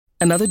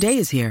Another day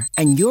is here,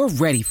 and you're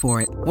ready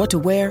for it. What to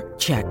wear?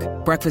 Check.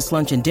 Breakfast,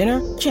 lunch, and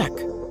dinner? Check.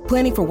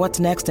 Planning for what's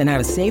next and how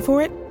to save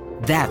for it?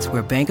 That's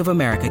where Bank of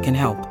America can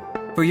help.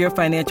 For your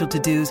financial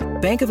to-dos,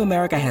 Bank of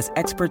America has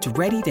experts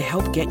ready to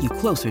help get you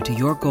closer to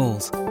your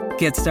goals.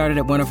 Get started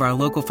at one of our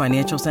local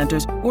financial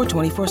centers or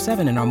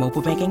 24/7 in our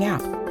mobile banking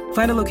app.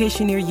 Find a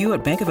location near you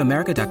at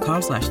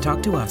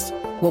bankofamerica.com/talktous.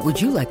 What would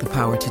you like the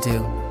power to do?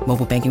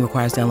 Mobile banking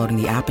requires downloading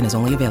the app and is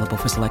only available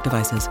for select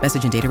devices.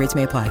 Message and data rates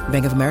may apply.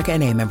 Bank of America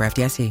N.A., member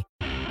FDIC.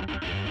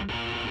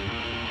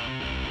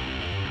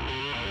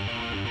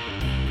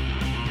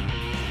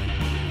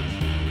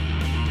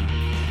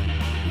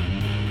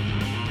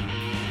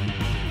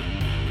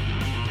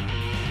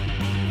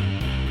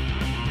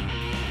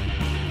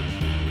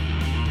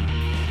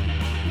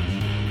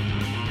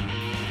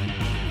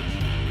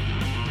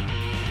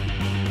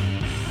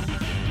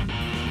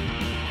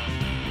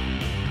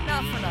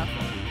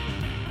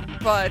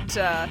 But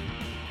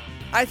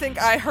I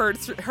think I heard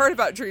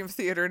about Dream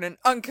Theater in an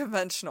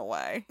unconventional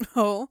way.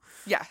 Oh?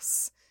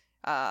 Yes.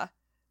 The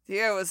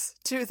year was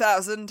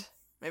 2000,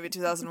 maybe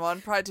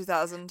 2001, probably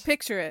 2000.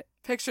 Picture it.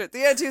 Picture it. The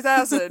year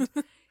 2000. In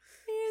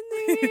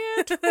the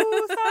year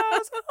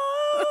 2000.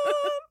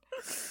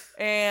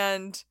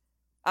 And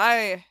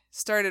I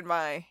started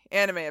my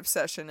anime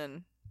obsession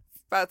in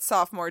about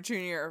sophomore,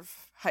 junior of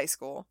high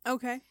school.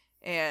 Okay.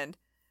 And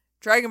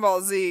Dragon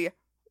Ball Z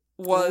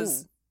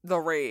was the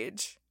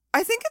rage.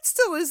 I think it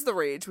still is the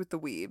rage with the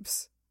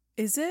weebs.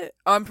 Is it?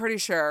 I'm pretty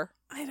sure.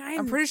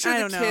 I'm pretty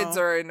sure the kids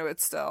are into it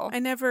still. I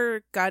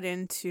never got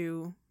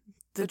into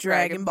the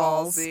Dragon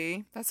Balls.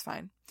 Z. That's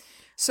fine.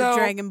 So the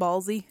Dragon Ball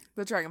Z.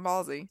 The Dragon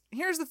Ball Z.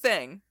 Here's the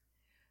thing.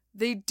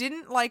 They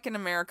didn't like in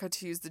America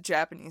to use the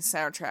Japanese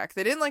soundtrack.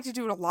 They didn't like to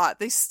do it a lot.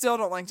 They still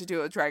don't like to do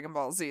it with Dragon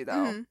Ball Z, though.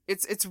 Mm-hmm.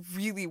 It's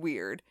really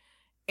weird.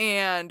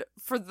 And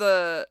for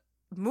the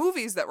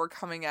movies that were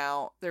coming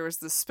out, there was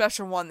this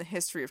special one, The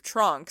History of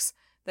Trunks,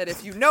 that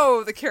if you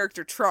know the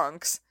character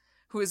Trunks,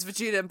 who is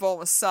Vegeta and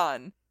Bulma's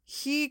son,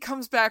 he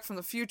comes back from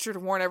the future to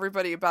warn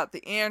everybody about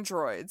the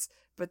androids,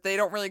 but they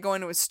don't really go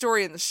into his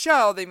story in the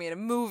show. They made a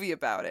movie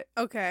about it.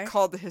 Okay.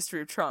 Called The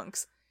History of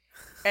Trunks.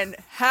 And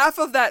half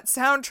of that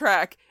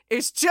soundtrack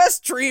is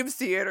just Dream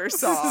Theater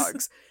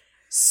songs.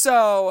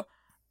 So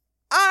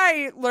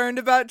I learned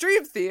about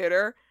Dream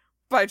Theater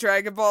by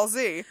Dragon Ball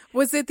Z.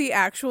 Was it the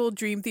actual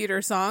Dream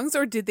Theater songs,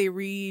 or did they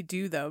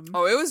redo them?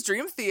 Oh, it was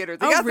Dream Theater.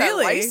 They got that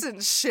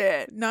licensed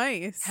shit.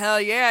 Nice.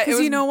 Hell yeah. Because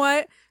you know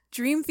what?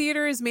 Dream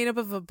Theater is made up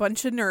of a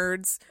bunch of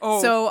nerds.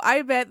 Oh. So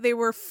I bet they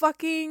were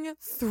fucking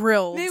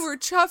thrilled. They were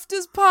chuffed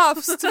as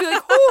puffs to be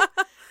like, oh,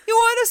 you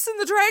want us in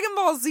the Dragon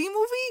Ball Z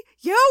movie?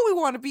 Yeah, we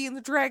want to be in the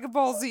Dragon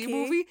Ball Z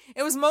movie.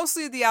 It was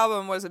mostly the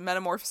album, was it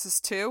Metamorphosis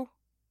 2?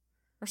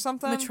 Or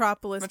something?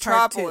 Metropolis 2. It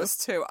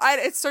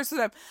starts with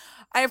them.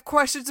 I have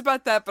questions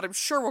about that, but I'm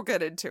sure we'll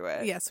get into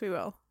it. Yes, we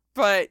will.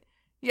 But,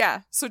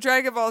 yeah. So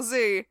Dragon Ball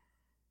Z,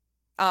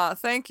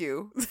 thank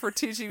you for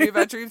teaching me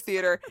about Dream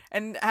Theater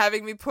and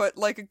having me put,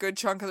 like, a good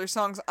chunk of their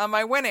songs on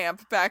my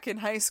Winamp back in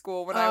high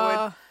school when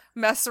I would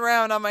mess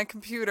around on my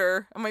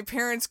computer, on my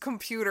parents'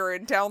 computer,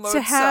 and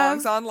download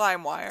songs on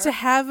LimeWire. To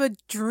have a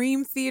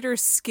Dream Theater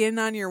skin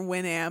on your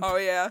Winamp. Oh,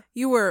 yeah.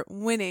 You were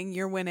winning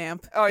your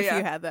Winamp. Oh, yeah. If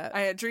you had that.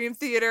 I had Dream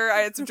Theater, I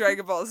had some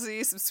Dragon Ball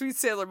Z, some Sweet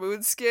Sailor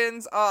Moon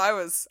skins. Oh, I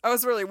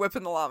was really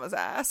whipping the llama's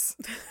ass.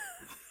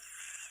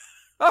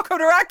 Welcome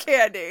to Rock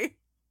Candy.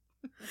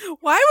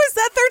 Why was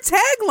that their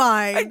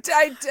tagline?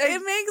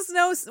 It makes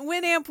no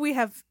Winamp. We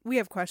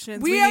have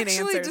questions. We need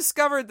actually answers.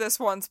 discovered this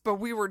once, but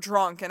we were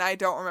drunk, and I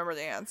don't remember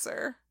the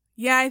answer.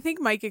 Yeah, I think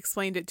Mike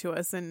explained it to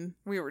us, and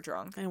we were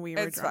drunk.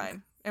 It's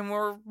fine, and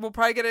we'll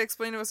probably get it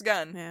explained to us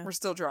again. Yeah. We're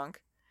still drunk.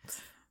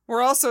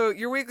 We're also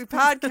your weekly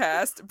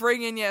podcast,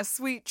 bringing you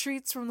sweet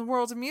treats from the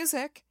world of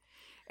music,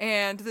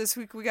 and this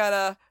week we got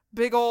a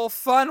big old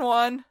fun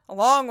one, a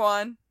long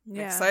one, an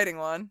exciting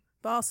one.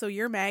 But also,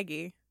 you're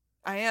Maggie.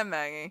 I am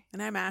Maggie.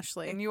 And I'm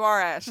Ashley. And you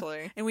are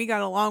Ashley. And we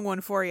got a long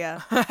one for you.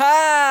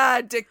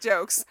 Dick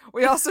jokes.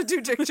 We also do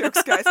dick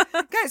jokes, guys.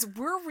 Guys,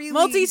 we're really...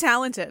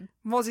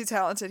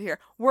 Multi-talented here.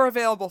 We're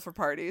available for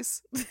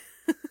parties.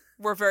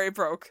 We're very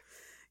broke.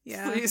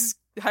 Yeah. Please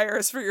hire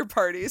us for your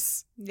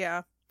parties.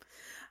 Yeah.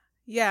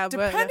 Yeah,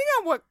 depending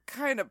on what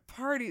kind of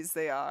parties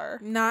they are.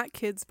 Not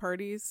kids'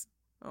 parties.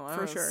 Oh,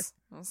 for sure.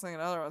 I was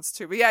thinking other ones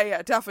too. But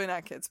yeah, definitely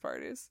not kids'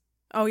 parties.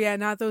 Oh, yeah,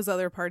 not those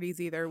other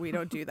parties either. We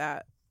don't do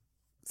that.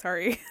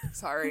 Sorry.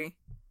 Sorry.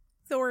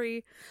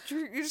 You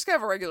just gotta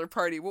have a regular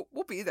party.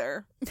 We'll be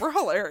there. We're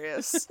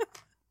hilarious.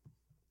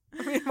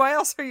 I mean, why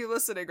else are you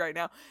listening right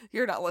now?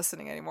 You're not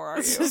listening anymore,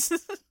 are you?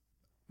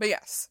 But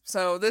yes.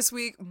 So this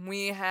week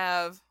we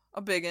have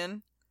a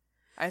biggin,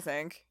 I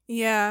think.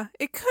 Yeah.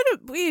 It could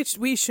have...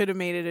 We should have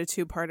made it a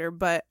two-parter,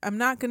 but I'm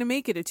not going to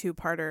make it a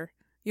two-parter.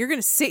 You're going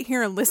to sit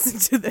here and listen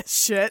to this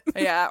shit.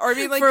 Yeah, or I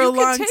mean, like, for you a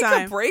long can take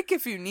time. a break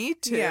if you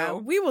need to. Yeah,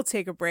 we will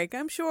take a break,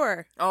 I'm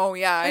sure. Oh,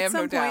 yeah, I have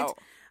no doubt.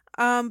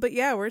 But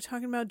yeah, we're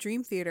talking about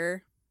Dream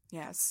Theater.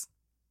 Yes.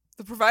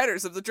 the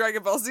providers of the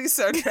Dragon Ball Z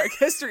soundtrack,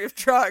 History of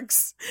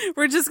Drugs.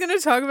 We're just going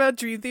to talk about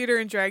Dream Theater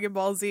and Dragon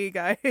Ball Z,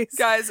 guys.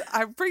 Guys,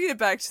 I'm bringing it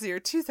back to the year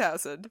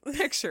 2000.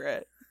 Picture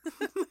it.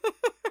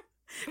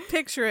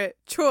 Picture it.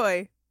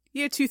 Troy,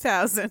 year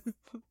 2000.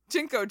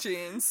 Jinko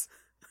jeans.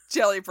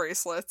 Jelly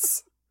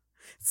bracelets.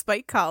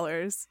 Spike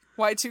collars.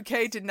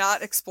 Y2K did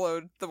not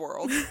explode the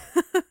world.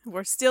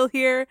 We're still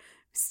here.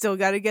 Still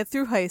got to get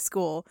through high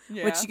school.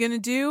 Yeah. What you going to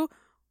do?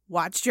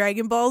 Watch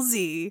Dragon Ball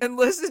Z. And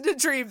listen to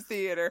Dream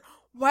Theater.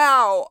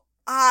 Wow,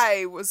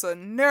 I was a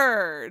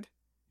nerd.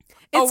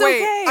 It's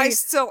okay. I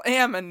still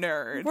am a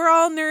nerd. We're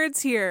all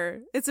nerds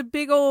here. It's a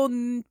big old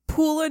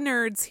pool of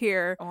nerds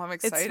here. Oh, I'm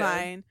excited. It's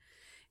fine.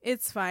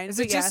 It's fine. Is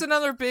it just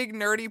another big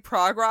nerdy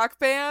prog rock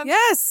band?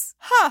 Yes.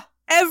 Huh.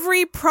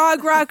 Every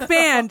prog rock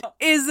band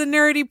is a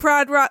nerdy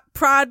prog rock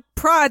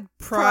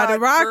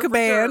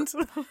band.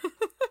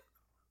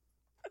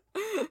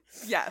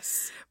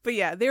 Yes. But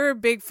yeah, they were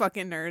big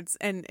fucking nerds,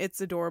 and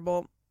it's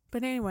adorable.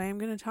 But anyway, I'm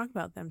going to talk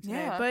about them today.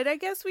 Yeah. But I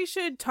guess we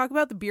should talk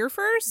about the beer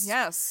first.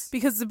 Yes.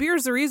 Because the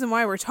beer's the reason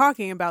why we're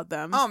talking about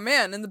them. Oh,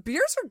 man. And the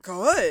beers are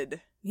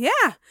good. Yeah.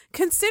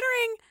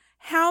 Considering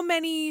how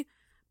many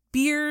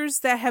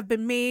beers that have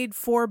been made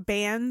for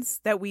bands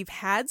that we've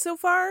had so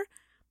far,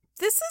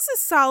 this is a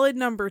solid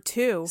number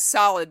 2.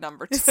 Solid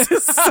number 2. It's a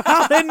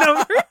solid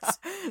number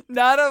 2.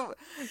 Not a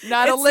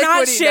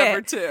liquidy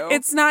number 2.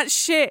 It's not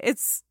shit.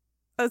 It's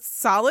a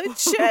solid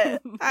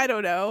shit. I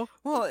don't know.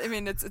 Well, I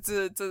mean, it's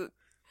a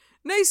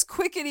nice,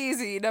 quick and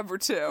easy number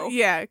 2.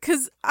 Yeah,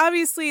 because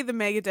obviously the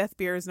Megadeth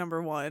beer is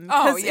number 1.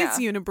 Oh, Because yeah. it's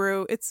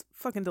Unibrew. It's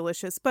fucking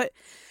delicious. But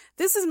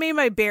this is made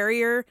by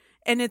Barrier,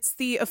 and it's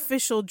the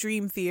official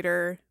Dream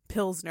Theater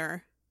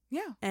Pilsner.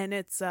 Yeah. And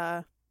it's,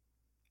 I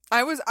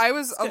was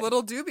a good.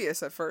 little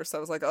dubious at first. I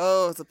was like,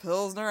 oh, it's a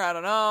Pilsner? I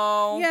don't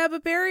know. yeah,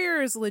 but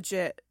Barrier is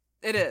legit.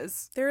 It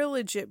is. They're a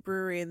legit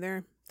brewery, and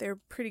they're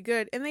pretty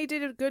good. And they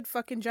did a good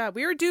fucking job.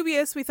 We were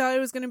dubious. We thought it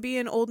was going to be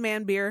an old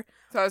man beer.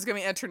 So I was going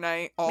to be Enter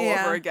Night all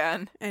Yeah. over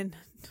again. And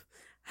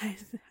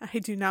I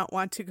do not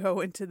want to go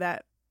into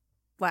that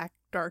black,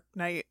 dark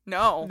night.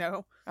 No.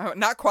 No. Oh,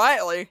 not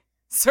quietly.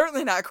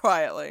 Certainly not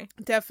quietly.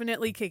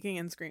 Definitely kicking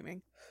and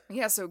screaming.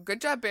 Yeah, so good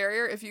job,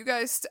 Barrier. If you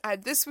guys...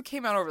 this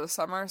came out over the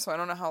summer, so I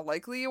don't know how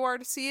likely you are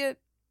to see it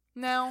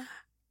now.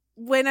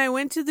 When I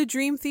went to the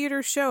Dream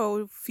Theater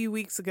show a few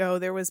weeks ago,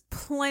 there was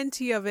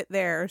plenty of it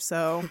there,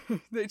 so...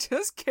 They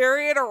just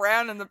carry it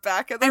around in the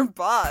back of their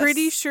bus.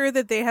 Pretty sure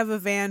that they have a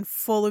van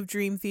full of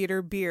Dream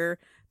Theater beer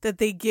that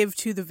they give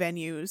to the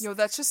venues. Yo,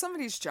 that's just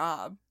somebody's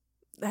job.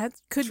 That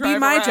could be Drive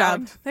my around.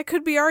 job. That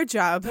could be our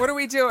job. What are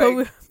we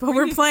doing? But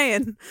we're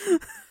playing.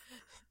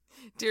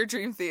 Dear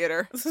Dream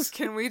Theater,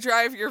 can we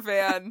drive your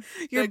van?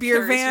 Your that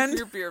beer carries van?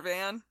 Your beer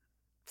van.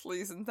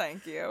 Please and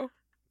thank you.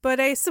 But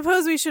I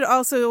suppose we should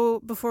also,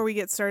 before we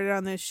get started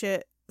on this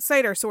shit,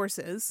 cite our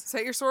sources.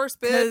 Cite your source,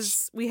 bitch.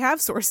 Because we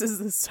have sources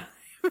this time.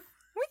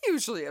 We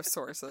usually have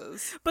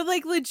sources. But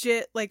like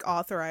legit, like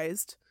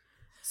authorized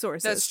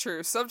sources. That's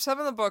true. Some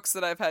of the books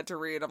that I've had to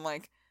read, I'm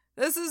like,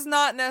 this is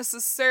not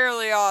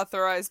necessarily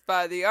authorized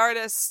by the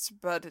artist,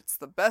 but it's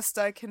the best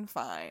I can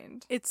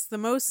find. It's the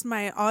most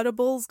my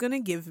Audible's gonna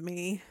give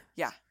me.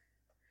 Yeah.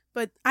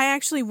 But I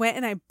actually went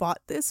and I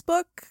bought this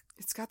book.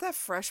 It's got that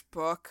fresh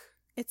book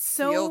It's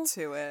feel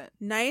so to it.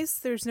 nice.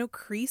 There's no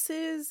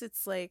creases.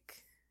 It's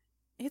like,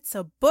 it's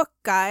a book,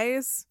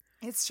 guys.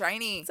 It's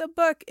shiny. It's a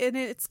book, and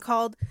it's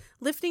called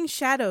Lifting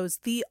Shadows,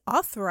 the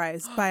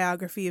authorized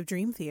biography of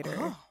Dream Theater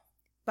Oh.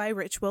 by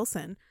Rich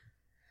Wilson.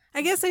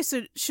 I guess I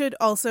should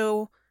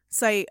also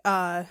cite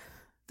the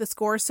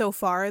score so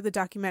far, the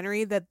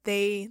documentary that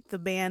the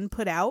band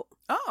put out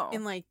Oh.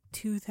 in like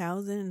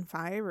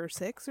 2005 or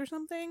 6 or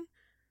something.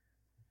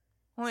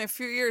 Only a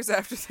few years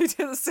after they did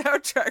the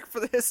soundtrack for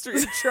the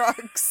History of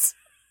Drugs.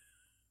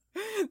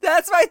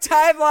 That's my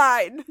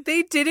timeline.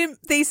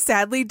 They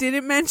sadly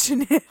didn't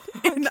mention it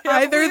in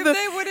I either can't believe the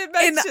they wouldn't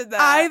mention in that.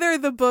 either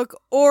the book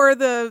or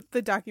the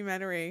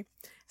documentary.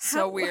 So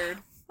How- weird.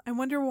 I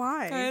wonder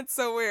why. It's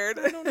so weird.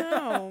 I don't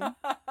know.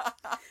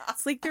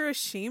 It's like they're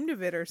ashamed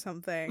of it or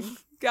something.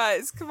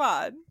 Guys, come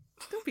on.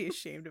 Don't be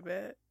ashamed of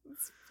it.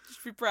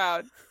 Just be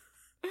proud.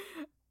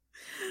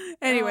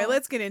 Anyway, Oh.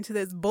 let's get into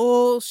this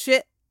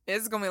bullshit.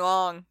 It's gonna be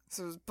long,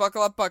 so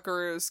buckle up,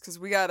 buckaroos, because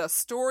we got a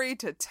story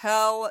to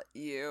tell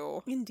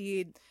you.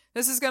 Indeed.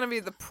 This is gonna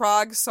be the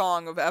Prague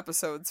song of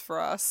episodes for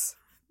us.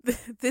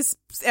 This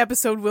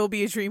episode will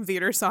be a Dream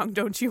Theater song,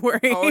 don't you worry.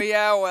 Oh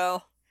yeah,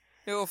 well,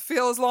 it will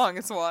feel as long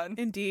as one.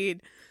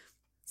 Indeed.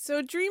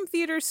 So Dream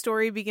Theater's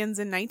story begins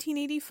in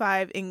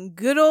 1985 in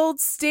good old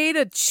state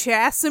of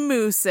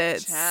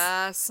Chassamoosets.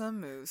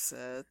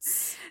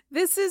 Chassamoosets.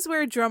 This is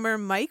where drummer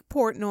Mike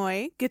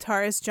Portnoy,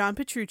 guitarist John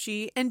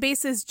Petrucci, and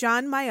bassist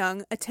John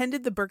Myung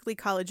attended the Berklee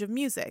College of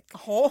Music.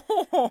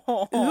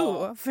 Oh,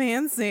 Ooh,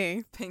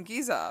 fancy.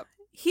 Pinkies up.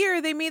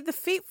 Here, they made the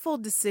fateful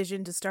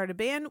decision to start a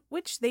band,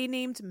 which they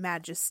named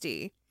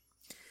Majesty.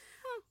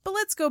 But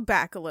let's go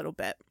back a little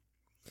bit.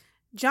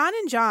 John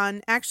and John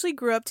actually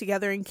grew up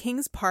together in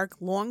Kings Park,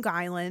 Long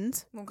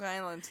Island. Long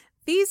Island.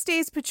 These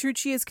days,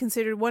 Petrucci is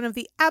considered one of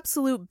the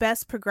absolute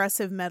best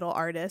progressive metal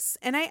artists,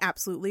 and I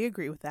absolutely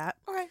agree with that.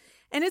 Okay.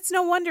 And it's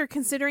no wonder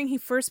considering he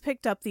first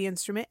picked up the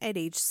instrument at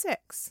age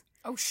 6.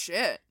 Oh,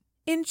 shit.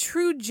 In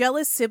true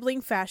jealous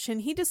sibling fashion,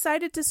 he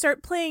decided to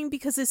start playing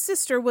because his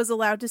sister was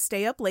allowed to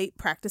stay up late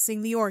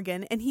practicing the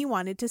organ, and he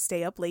wanted to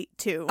stay up late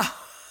too.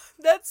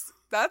 That's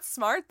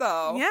smart,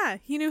 though. Yeah,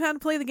 he knew how to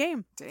play the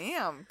game.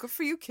 Damn. Good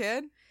for you,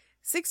 kid.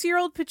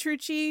 6-year-old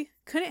Petrucci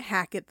couldn't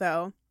hack it,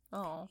 though.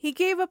 Oh. He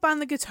gave up on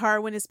the guitar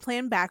when his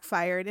plan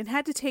backfired and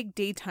had to take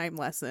daytime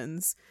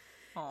lessons.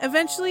 Aw.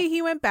 Eventually,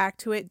 he went back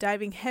to it,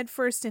 diving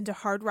headfirst into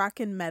hard rock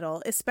and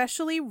metal,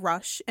 especially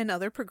Rush and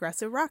other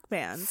progressive rock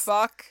bands.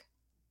 Fuck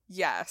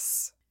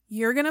yes.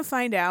 You're going to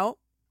find out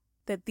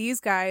that these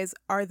guys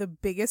are the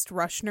biggest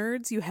Rush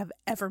nerds you have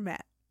ever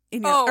met.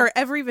 Or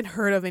ever even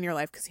heard of in your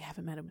life, because you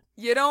haven't met them.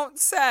 You don't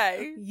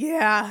say.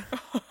 Yeah.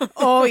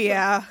 Oh,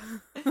 yeah.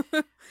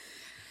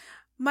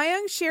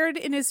 Mayung shared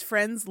in his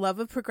friend's love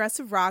of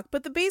progressive rock,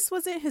 but the bass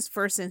wasn't his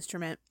first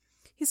instrument.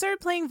 He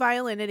started playing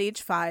violin at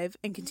age 5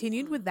 and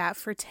continued with that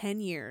for 10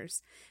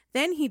 years.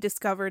 Then he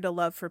discovered a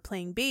love for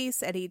playing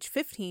bass at age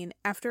 15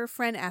 after a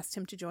friend asked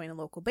him to join a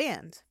local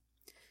band.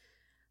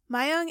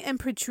 Mayung and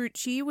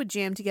Petrucci would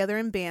jam together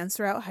in bands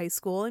throughout high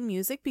school, and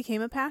music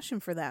became a passion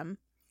for them.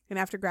 And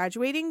after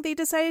graduating, they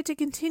decided to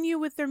continue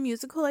with their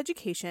musical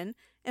education,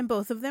 and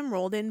both of them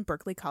rolled in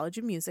Berklee College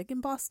of Music in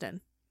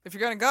Boston. If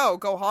you're gonna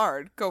go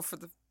hard. Go for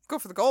the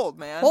gold,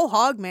 man. Whole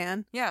hog,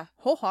 man. Yeah.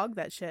 Whole hog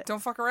that shit.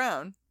 Don't fuck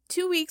around.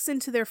 2 weeks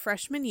into their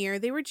freshman year,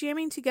 they were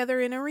jamming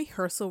together in a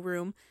rehearsal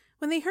room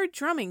when they heard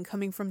drumming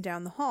coming from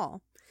down the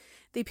hall.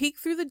 They peeked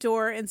through the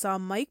door and saw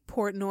Mike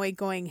Portnoy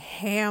going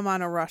ham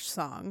on a Rush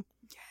song.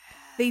 Yes.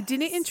 They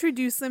didn't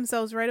introduce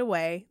themselves right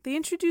away. They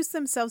introduced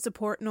themselves to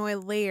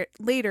Portnoy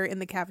later in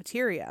the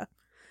cafeteria.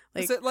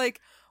 Was it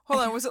like,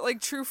 hold on, was it like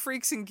True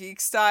Freaks and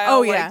Geeks style?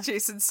 Oh, yeah. Like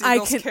Jason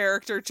Segel's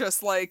character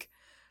just like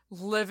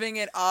living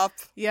it up?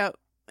 Yep.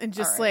 And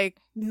just right. like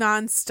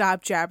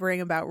non-stop jabbering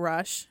about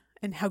Rush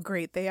and how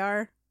great they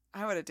are.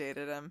 I would have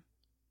dated him.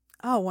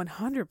 Oh,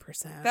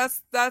 100%.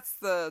 That's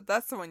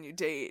the one you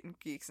date in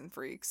Geeks and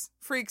Freaks.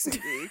 Freaks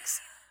and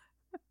Geeks.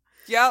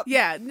 Yep.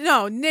 Yeah,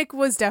 no, Nick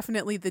was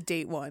definitely the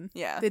date one.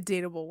 Yeah. The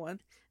dateable one.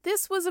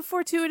 This was a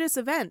fortuitous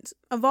event.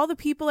 Of all the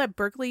people at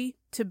Berklee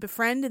to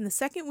befriend in the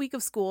second week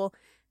of school,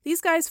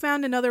 these guys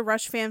found another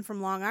Rush fan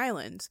from Long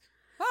Island.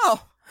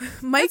 Oh,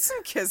 Mike's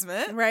some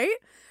kismet. Right?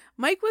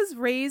 Mike was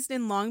raised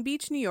in Long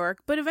Beach, New York,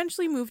 but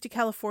eventually moved to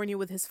California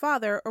with his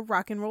father, a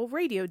rock and roll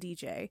radio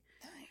DJ.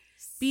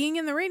 Nice. Being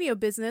in the radio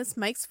business,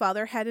 Mike's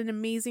father had an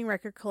amazing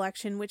record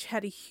collection which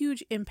had a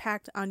huge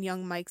impact on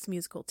young Mike's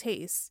musical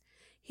tastes.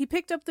 He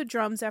picked up the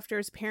drums after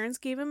his parents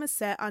gave him a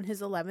set on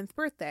his 11th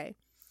birthday.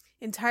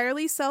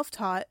 Entirely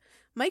self-taught,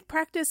 Mike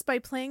practiced by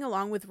playing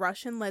along with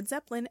Rush and Led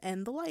Zeppelin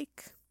and the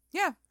like.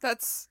 Yeah,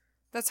 that's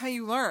how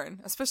you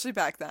learn, especially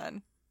back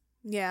then.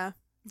 Yeah.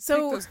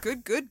 So those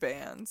good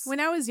bands. When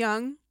I was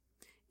young,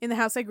 in the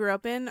house I grew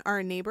up in,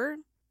 our neighbor,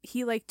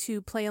 he liked to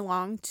play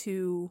along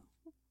to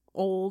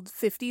old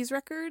 50s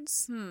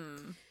records.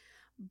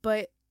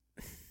 But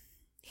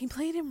he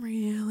played them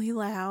really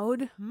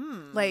loud.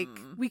 Like,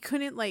 we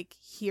couldn't, like,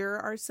 hear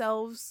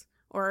ourselves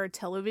or our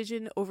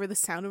television over the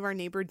sound of our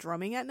neighbor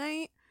drumming at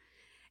night.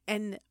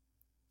 And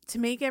to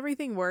make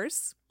everything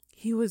worse,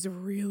 he was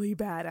really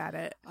bad at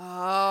it.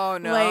 Oh,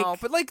 no.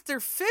 Like, but, like, they're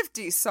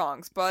 50s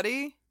songs,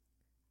 buddy.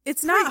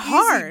 It's not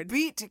hard.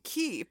 Easy beat to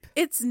keep.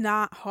 It's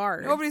not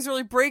hard. Nobody's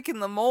really breaking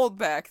the mold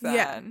back then.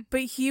 Yeah,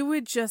 but he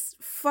would just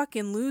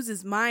fucking lose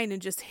his mind and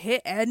just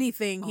hit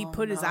anything he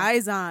put his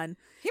eyes on.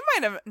 He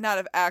might have not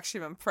have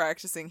actually been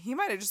practicing. He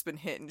might have just been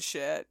hitting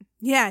shit.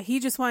 Yeah, he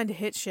just wanted to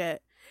hit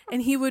shit.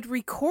 And he would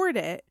record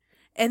it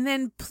and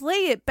then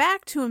play it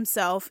back to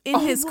himself in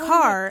his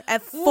car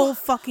at full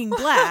fucking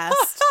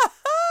blast.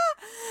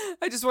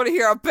 I just want to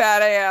hear how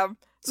bad I am.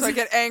 So I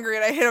get angry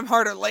and I hit him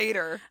harder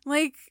later.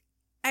 Like,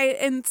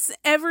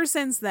 ever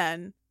since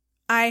then,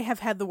 I have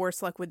had the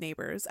worst luck with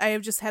neighbors. I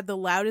have just had the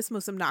loudest,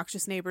 most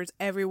obnoxious neighbors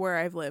everywhere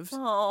I've lived.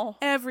 Oh.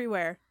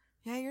 Everywhere.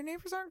 Yeah, your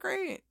neighbors aren't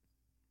great.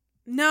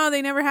 No,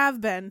 they never have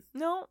been.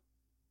 No.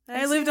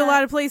 I lived a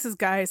lot of places,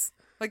 guys.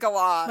 Like a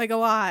lot. Like a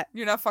lot.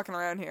 You're not fucking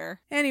around here.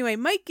 Anyway,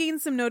 Mike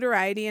gained some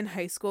notoriety in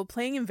high school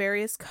playing in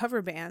various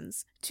cover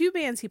bands. 2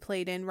 bands he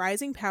played in,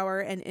 Rising Power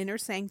and Inner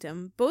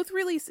Sanctum, both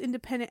released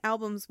independent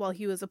albums while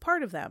he was a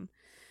part of them.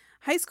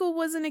 High school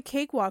wasn't a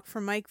cakewalk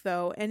for Mike,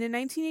 though, and in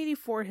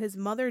 1984, his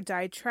mother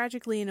died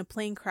tragically in a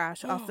plane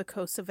crash off the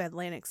coast of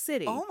Atlantic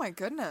City. Oh my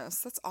goodness,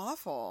 that's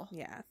awful.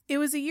 Yeah. It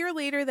was a year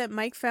later that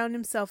Mike found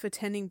himself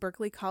attending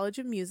Berklee College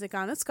of Music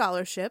on a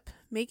scholarship,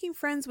 making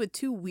friends with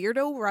 2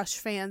 weirdo Rush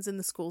fans in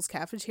the school's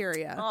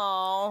cafeteria.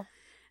 Oh.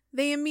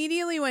 They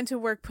immediately went to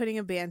work putting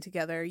a band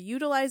together,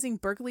 utilizing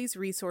Berklee's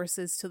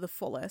resources to the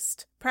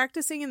fullest,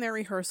 practicing in their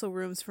rehearsal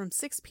rooms from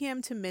 6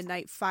 p.m. to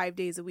midnight 5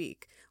 days a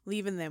week,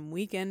 leaving them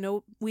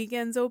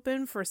weekends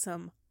open for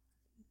some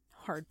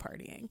hard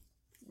partying.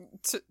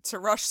 To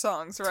Rush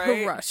songs,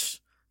 right? To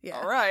Rush. Yeah.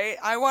 All right.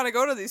 I want to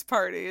go to these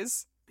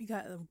parties. We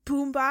got a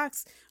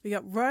boombox, we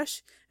got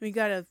Rush, and we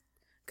got a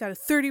Got a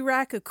 30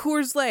 rack of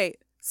Coors Light.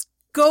 Let's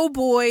go,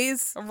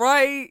 boys. All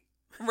right.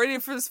 I'm ready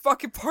for this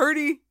fucking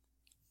party.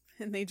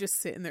 And they just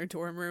sit in their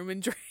dorm room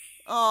and drink.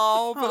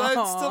 Oh, but I'd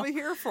Aw. still be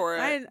here for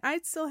it.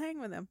 I'd still hang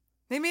with them.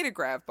 They made a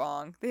grab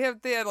bong. They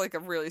had like a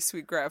really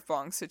sweet grab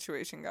bong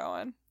situation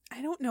going.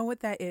 I don't know what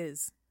that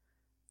is.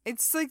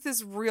 It's like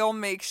this real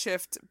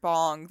makeshift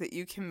bong that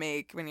you can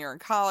make when you're in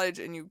college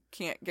and you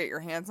can't get your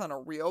hands on a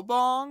real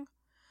bong.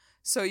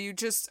 So you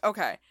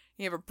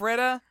have a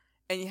Brita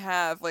and you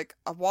have like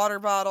a water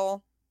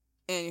bottle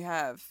and you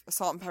have a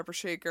salt and pepper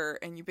shaker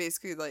and you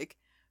basically like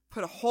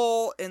put a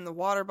hole in the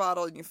water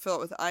bottle and you fill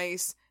it with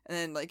ice and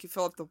then like you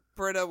fill up the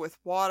Brita with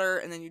water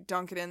and then you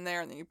dunk it in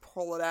there and then you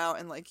pull it out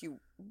and like you,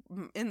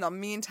 in the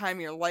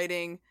meantime, you're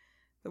lighting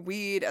the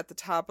weed at the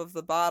top of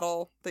the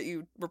bottle that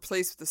you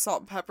replace with the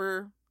salt and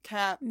pepper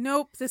cap.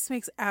 Nope, this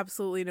makes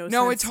absolutely no sense.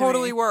 No, it to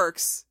totally me.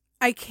 works.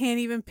 I can't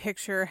even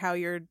picture how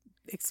you're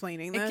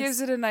explaining this. It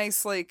gives it a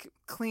nice, like,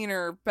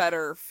 cleaner,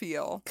 better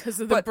feel. Because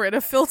of the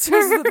Brita filter.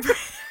 You know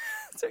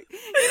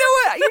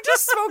what? You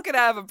just smoke it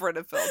out of a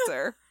Brita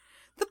filter.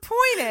 The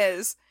point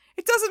is,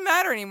 it doesn't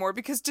matter anymore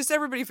because just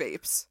everybody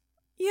vapes.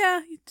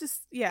 Yeah.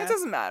 It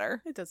doesn't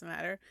matter. It doesn't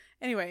matter.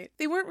 Anyway,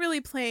 they weren't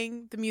really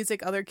playing the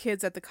music other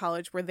kids at the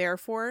college were there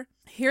for.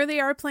 Here they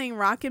are playing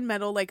rock and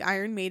metal like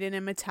Iron Maiden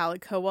and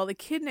Metallica while the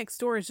kid next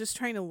door is just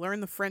trying to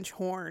learn the French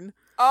horn.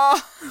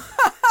 Oh,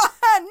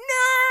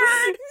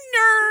 nerd!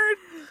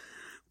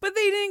 But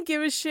they didn't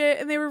give a shit,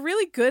 and they were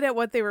really good at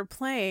what they were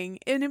playing,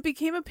 and it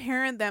became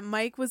apparent that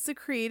Mike was the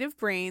creative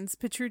brains,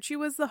 Petrucci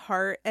was the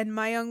heart, and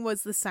Myung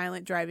was the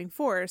silent driving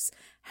force.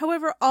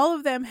 However, all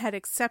of them had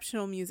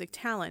exceptional music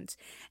talent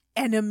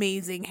and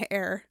amazing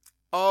hair.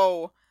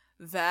 Oh,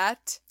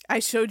 that I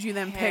showed you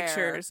them hair.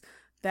 Pictures.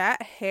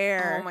 That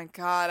hair. Oh my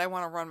god, I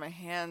want to run my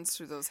hands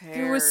through those hairs.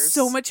 There was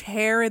so much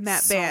hair in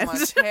that band. So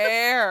much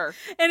hair.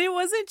 And it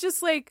wasn't just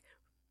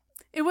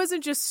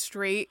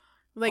straight,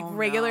 like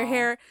regular no.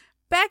 hair.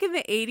 Back in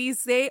the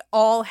 80s, they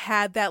all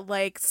had that,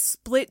 like,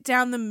 split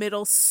down the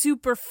middle,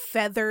 super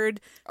feathered,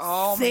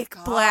 thick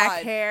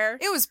black hair.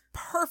 It was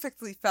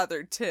perfectly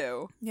feathered,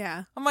 too.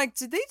 Yeah. I'm like,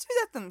 did they do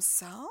that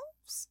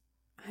themselves?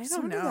 I don't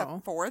Someone do know.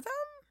 that for them?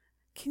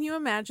 Can you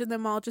imagine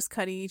them all just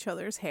cutting each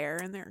other's hair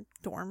in their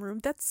dorm room?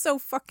 That's so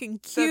fucking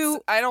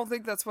cute. I don't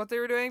think that's what they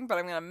were doing, but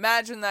I'm going to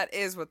imagine that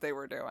is what they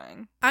were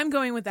doing. I'm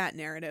going with that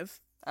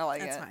narrative. I like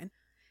That's it. fine.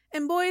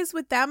 And boys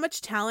with that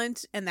much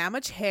talent and that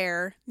much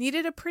hair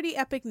needed a pretty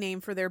epic name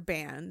for their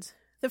band.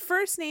 The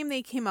first name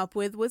they came up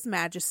with was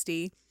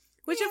Majesty,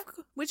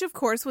 which of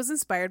course was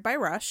inspired by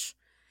Rush.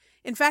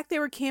 In fact, they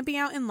were camping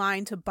out in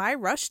line to buy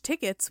Rush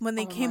tickets when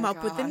they came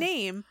up with the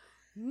name.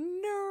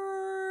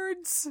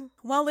 Nerds!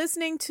 While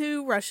listening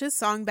to Rush's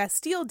song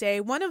Bastille Day,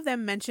 one of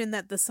them mentioned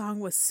that the song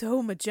was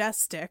so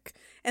majestic,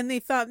 and they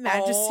thought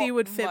Majesty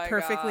would fit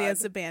perfectly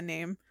as a band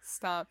name.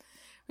 Stop.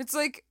 It's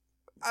like,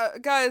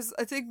 guys,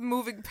 I think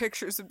Moving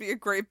Pictures would be a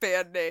great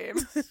band name.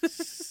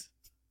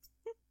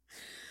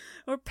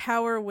 Or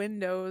Power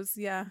Windows,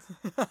 yeah.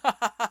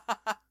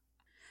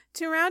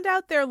 To round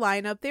out their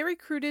lineup, they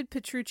recruited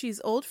Petrucci's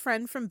old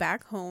friend from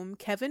back home,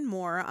 Kevin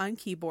Moore, on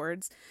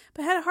keyboards,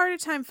 but had a harder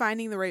time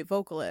finding the right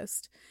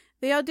vocalist.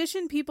 They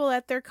auditioned people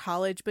at their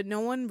college, but no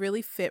one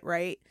really fit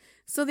right,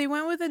 so they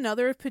went with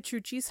another of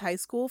Petrucci's high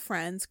school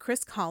friends,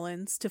 Chris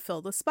Collins, to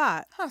fill the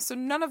spot. Huh, so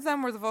none of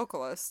them were the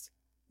vocalist.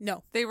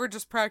 No. They were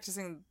just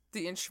practicing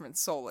the instrument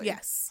solely.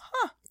 Yes.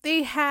 Huh.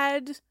 They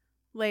had,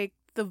 like,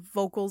 the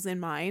vocals in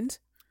mind.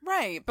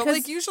 Right, but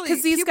like usually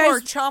these people guys are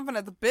chomping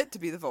at the bit to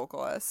be the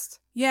vocalist.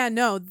 Yeah,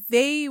 no,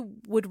 they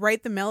would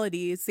write the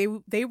melodies.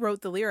 They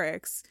wrote the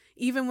lyrics.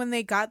 Even when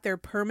they got their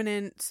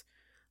permanent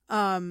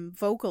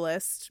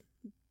vocalist,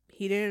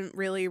 he didn't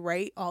really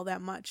write all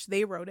that much.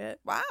 They wrote it.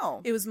 Wow.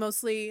 It was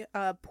mostly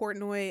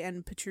Portnoy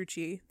and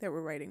Petrucci that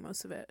were writing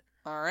most of it.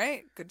 All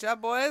right, good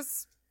job,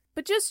 boys.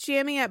 But just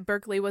jamming at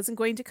Berkeley wasn't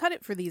going to cut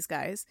it for these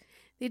guys.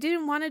 They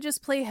didn't want to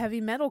just play heavy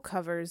metal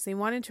covers. They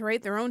wanted to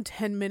write their own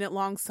 10-minute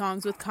long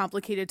songs with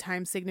complicated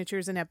time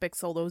signatures and epic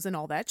solos and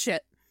all that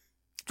shit.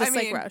 Just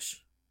like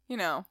Rush. You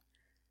know,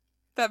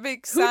 that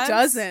makes Who sense. Who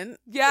doesn't?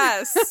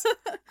 Yes.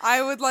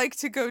 I would like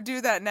to go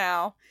do that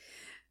now.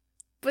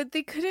 But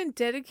they couldn't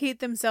dedicate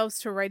themselves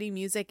to writing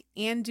music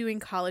and doing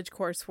college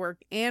coursework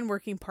and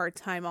working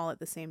part-time all at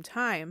the same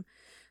time.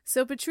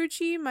 So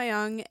Petrucci,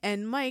 Myung,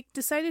 and Mike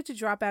decided to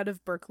drop out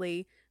of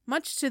Berkeley,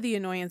 much to the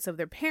annoyance of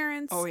their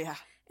parents. Oh, yeah.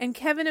 And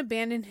Kevin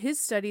abandoned his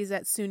studies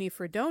at SUNY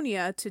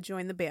Fredonia to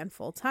join the band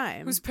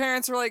full-time. Whose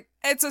parents were like,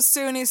 it's a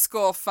SUNY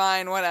school,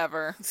 fine,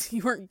 whatever.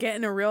 You weren't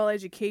getting a real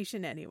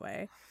education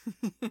anyway.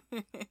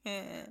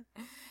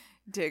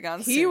 Dig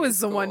on He SUNY was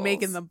the one schools.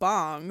 making the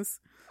bongs.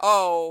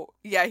 Oh,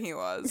 yeah, he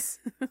was.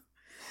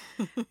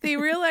 They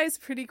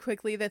realized pretty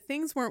quickly that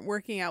things weren't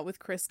working out with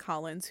Chris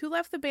Collins, who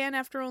left the band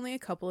after only a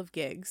couple of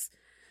gigs.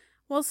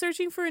 While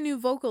searching for a new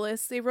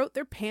vocalist, they wrote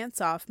their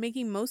pants off,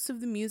 making most of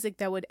the music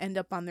that would end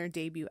up on their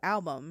debut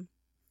album.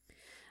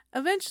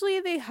 Eventually,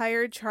 they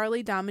hired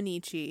Charlie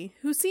Dominici,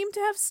 who seemed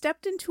to have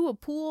stepped into a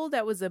pool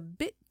that was a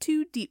bit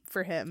too deep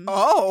for him.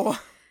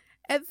 Oh!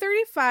 At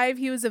 35,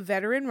 he was a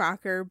veteran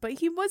rocker, but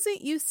he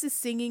wasn't used to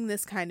singing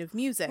this kind of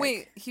music.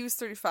 Wait, he was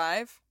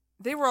 35?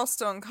 They were all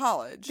still in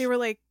college. They were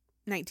like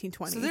 19,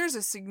 20. So there's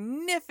a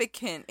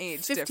significant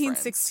age 15, difference.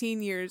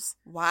 16 years.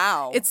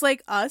 Wow. It's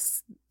like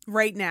us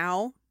right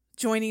now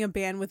joining a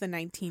band with a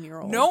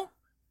 19-year-old. Nope.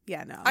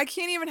 Yeah, no. I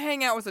can't even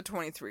hang out with a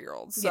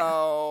 23-year-old.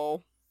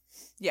 So,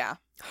 yeah.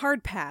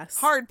 Hard pass.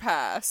 Hard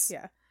pass.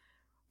 Yeah.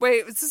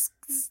 Wait, is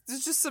this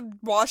just some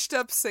washed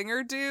up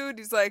singer dude?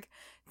 He's like,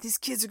 these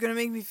kids are going to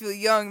make me feel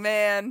young,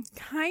 man.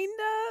 Kinda.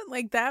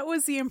 Like, that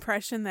was the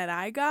impression that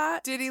I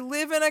got. Did he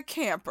live in a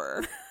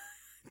camper?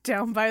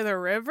 Down by the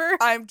river?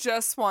 I'm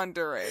just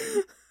wondering.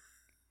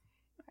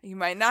 You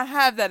might not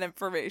have that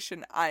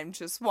information. I'm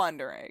just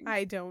wondering.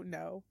 I don't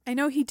know. I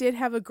know he did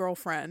have a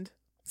girlfriend.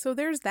 So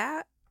there's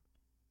that.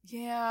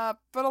 Yeah,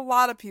 but a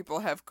lot of people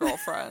have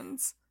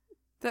girlfriends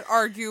that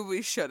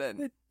arguably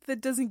shouldn't.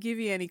 That doesn't give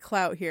you any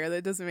clout here.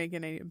 That doesn't make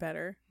it any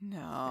better.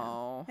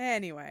 No.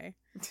 Anyway.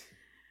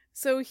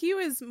 So he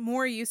was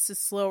more used to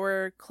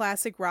slower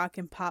classic rock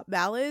and pop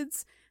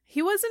ballads.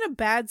 He wasn't a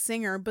bad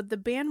singer, but the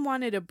band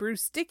wanted a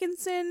Bruce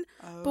Dickinson,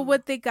 but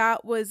what they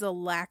got was a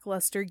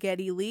lackluster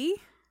Geddy Lee.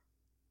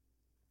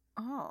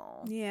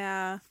 Oh.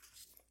 Yeah.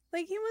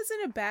 Like, he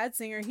wasn't a bad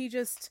singer.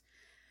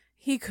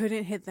 He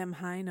couldn't hit them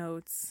high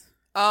notes.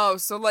 Oh,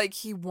 so like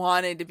he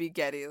wanted to be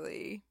Geddy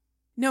Lee.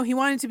 No, he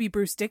wanted to be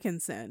Bruce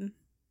Dickinson.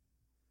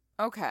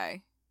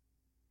 Okay.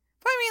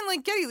 But I mean,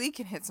 like, Geddy Lee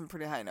can hit some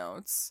pretty high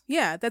notes.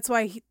 Yeah, that's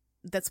why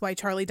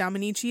Charlie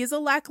Dominici is a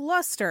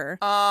lackluster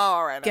Oh,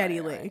 all right.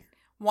 Geddy Lee. Lee.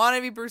 Want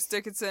to be Bruce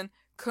Dickinson,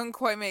 couldn't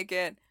quite make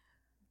it.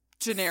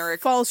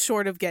 Generic. Falls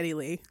short of Geddy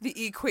Lee.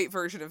 The equate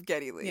version of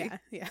Geddy Lee.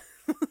 Yeah.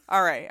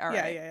 All right.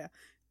 Yeah.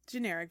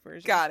 Generic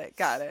version. Got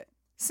it.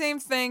 Same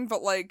thing,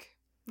 but like,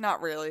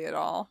 not really at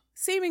all.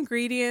 Same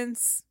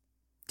ingredients,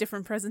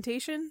 different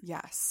presentation.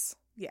 Yes.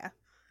 Yeah.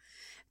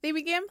 They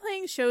began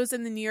playing shows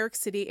in the New York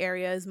City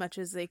area as much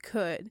as they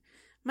could.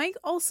 Mike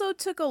also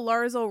took a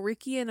Lars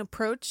Ulrichian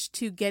approach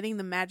to getting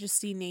the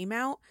Majesty name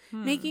out,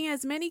 making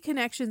as many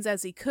connections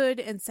as he could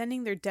and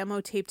sending their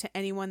demo tape to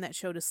anyone that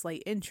showed a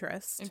slight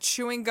interest. And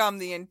chewing gum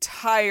the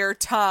entire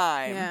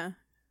time. Yeah.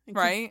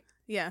 Right?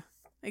 Yeah,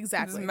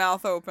 exactly. His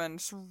mouth open,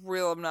 just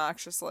real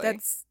obnoxiously.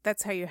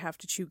 That's how you have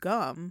to chew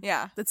gum.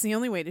 Yeah. That's the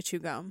only way to chew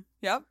gum.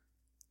 Yep.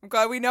 I'm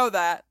glad we know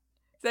that.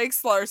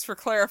 Thanks, Lars, for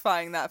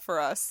clarifying that for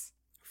us.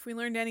 If we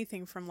learned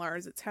anything from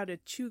Lars, it's how to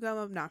chew gum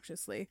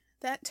obnoxiously.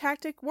 That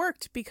tactic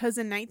worked because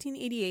in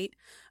 1988,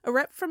 a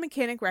rep from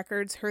Mechanic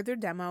Records heard their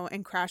demo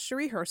and crashed a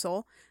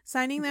rehearsal,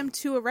 signing them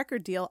to a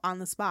record deal on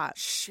the spot.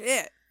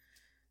 Shit.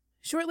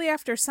 Shortly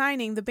after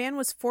signing, the band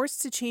was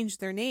forced to change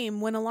their name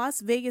when a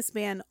Las Vegas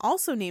band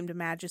also named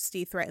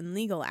Majesty threatened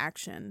legal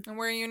action. And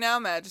where are you now,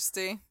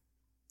 Majesty?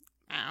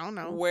 I don't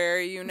know. Where are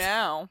you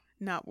now?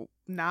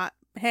 Not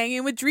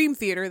hanging with Dream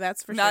Theater,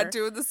 that's for sure. Not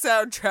doing the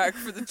soundtrack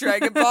for the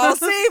Dragon Ball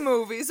Z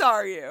movies,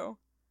 are you?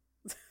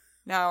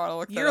 Now I want to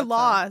look that Your up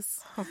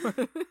loss.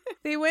 then.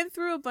 They went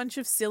through a bunch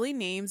of silly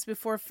names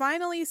before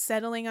finally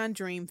settling on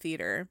Dream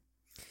Theater.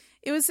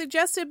 It was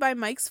suggested by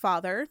Mike's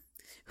father,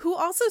 who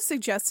also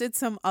suggested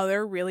some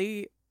other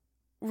really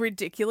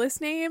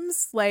ridiculous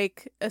names,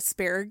 like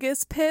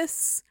Asparagus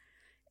Piss,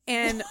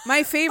 and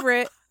my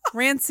favorite,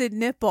 Rancid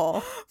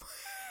Nipple.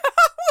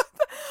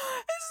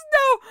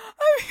 No,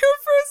 I'm here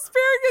for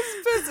asparagus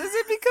piss. Is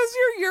it because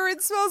your urine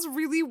smells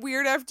really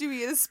weird after you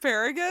eat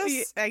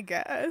asparagus? I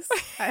guess.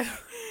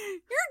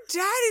 Your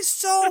dad is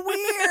so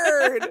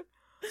weird.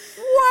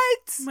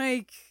 What?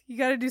 Mike, you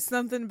gotta do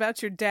something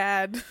about your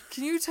dad.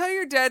 Can you tell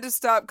your dad to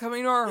stop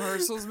coming to our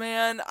rehearsals,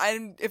 man?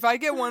 If I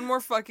get one more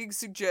fucking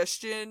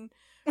suggestion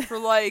for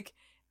like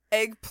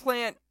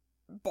eggplant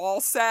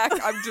ball sack,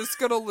 I'm just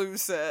gonna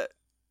lose it.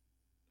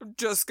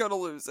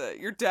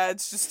 Your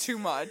dad's just too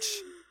much.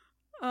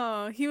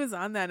 Oh, he was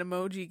on that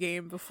emoji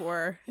game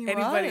before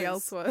anybody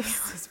else was.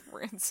 He was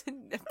Rancid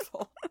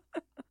Nipple.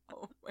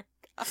 Oh my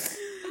god.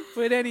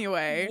 But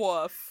anyway,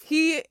 woof.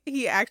 He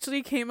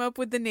actually came up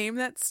with the name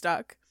that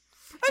stuck.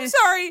 I'm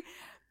sorry.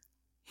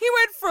 He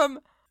went from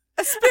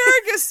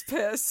asparagus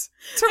piss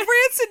to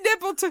Rancid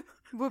Nipple to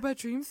what about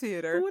Dream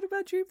Theater? What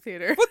about Dream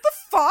Theater? What the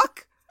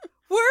fuck?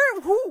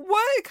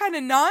 What kind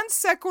of non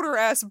sequitur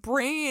ass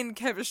brain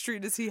chemistry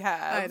does he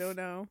have? I don't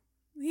know.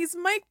 He's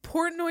Mike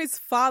Portnoy's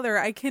father.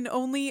 I can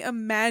only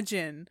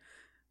imagine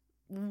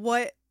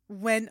what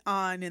went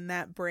on in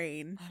that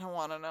brain. I don't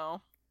want to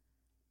know.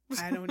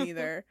 I don't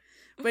either.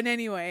 But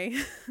anyway,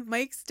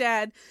 Mike's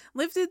dad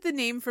lifted the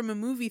name from a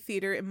movie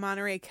theater in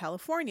Monterey,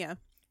 California,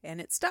 and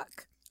it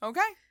stuck. Okay.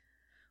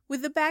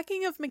 With the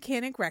backing of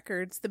Mechanic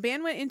Records, the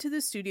band went into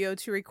the studio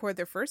to record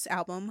their first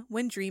album,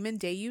 When Dream and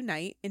Day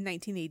Unite, in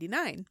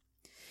 1989.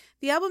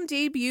 The album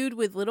debuted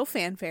with little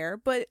fanfare,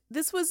 but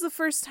this was the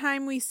first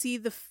time we see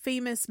the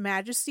famous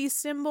Majesty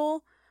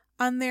symbol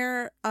on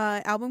their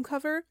album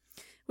cover,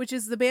 which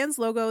is the band's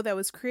logo that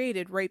was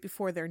created right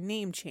before their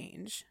name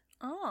change.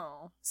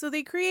 Oh. So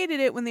they created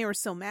it when they were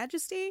still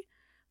Majesty,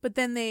 but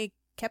then they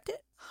kept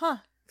it? Huh.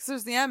 Because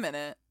there's the M in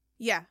it.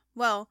 Yeah.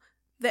 Well,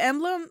 The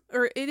emblem,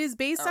 or it is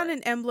based All on right.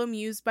 an emblem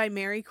used by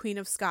Mary, Queen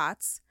of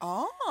Scots.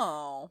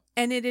 Oh.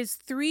 And it is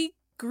 3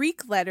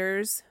 Greek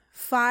letters,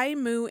 Phi,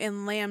 Mu,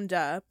 and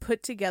Lambda,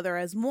 put together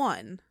as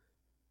one.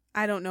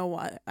 I don't know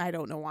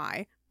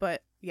why,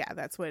 but yeah,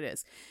 that's what it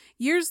is.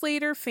 Years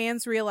later,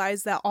 fans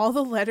realized that all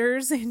the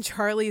letters in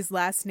Charlie's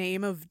last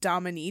name of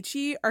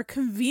Dominici are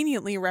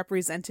conveniently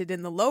represented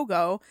in the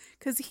logo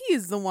because he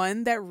is the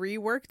one that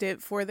reworked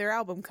it for their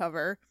album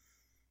cover.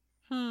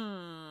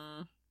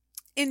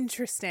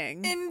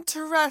 Interesting.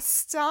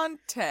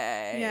 Interessante.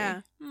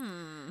 Yeah.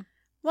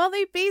 While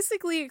they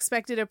basically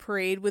expected a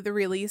parade with the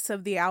release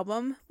of the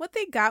album, what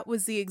they got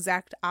was the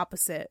exact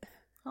opposite.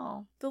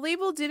 Oh. The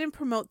label didn't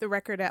promote the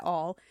record at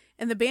all,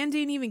 and the band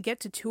didn't even get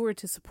to tour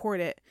to support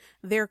it.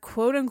 Their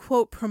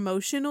quote-unquote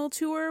promotional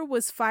tour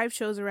was 5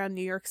 shows around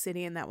New York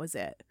City, and that was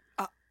it.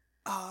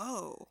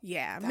 Oh.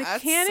 Yeah,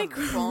 That's Mechanic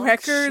some funk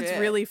Records shit.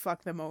 really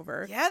fucked them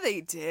over. Yeah, they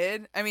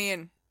did. I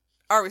mean,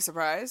 are we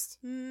surprised?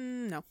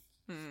 No.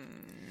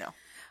 No.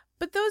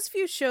 But those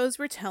few shows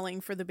were telling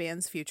for the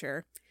band's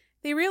future.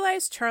 They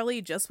realized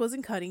Charlie just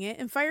wasn't cutting it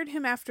and fired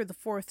him after the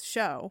 4th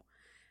show.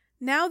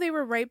 Now they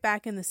were right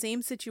back in the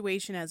same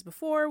situation as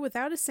before,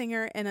 without a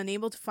singer and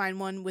unable to find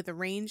one with the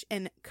range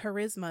and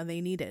charisma they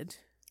needed.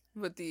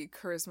 With the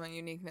charisma,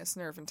 uniqueness,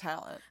 nerve, and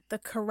talent. The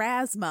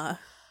charisma.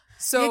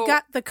 So You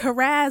got the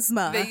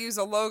charisma. they use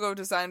a logo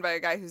designed by a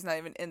guy who's not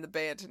even in the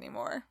band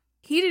anymore.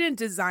 He didn't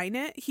design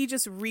it. He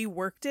just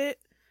reworked it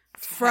To have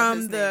his from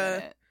name in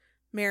the it.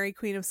 Mary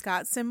Queen of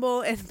Scots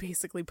symbol and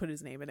basically put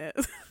his name in it.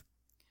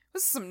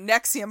 This is some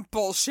Nexium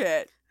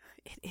bullshit.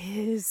 It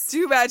is. Do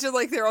you imagine,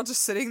 like, they're all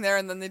just sitting there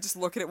and then they just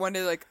look at it one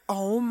day like,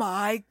 oh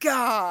my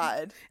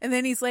god. And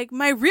then he's like,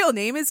 my real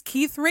name is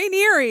Keith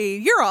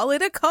Rainieri. You're all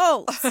in a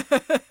cult.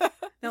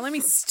 Now let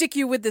me stick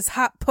you with this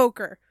hot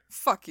poker.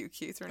 Fuck you,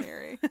 Keith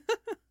Raniere.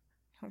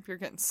 Hope you're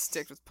getting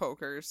sticked with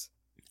pokers.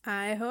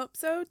 I hope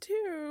so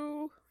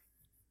too.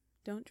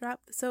 Don't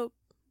drop the soap.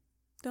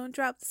 Don't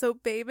drop the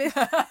soap, baby.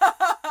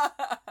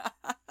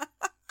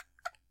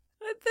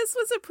 This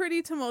was a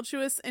pretty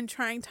tumultuous and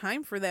trying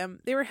time for them.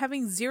 They were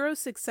having zero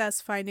success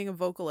finding a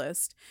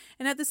vocalist,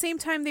 and at the same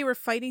time they were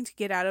fighting to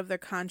get out of their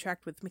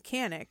contract with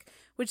Mechanic,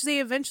 which they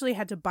eventually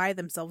had to buy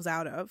themselves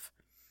out of.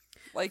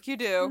 Like you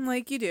do.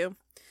 Like you do.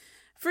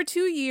 For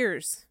 2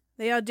 years,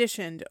 they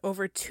auditioned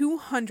over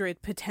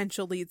 200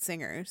 potential lead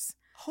singers.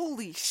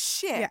 Holy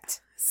shit. Yeah.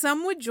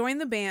 Some would join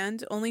the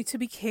band only to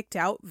be kicked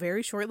out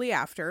very shortly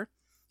after,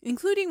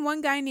 including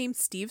one guy named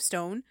Steve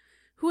Stone,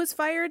 who was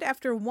fired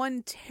after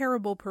one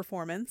terrible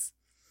performance.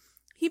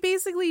 He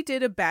basically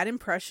did a bad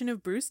impression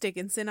of Bruce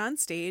Dickinson on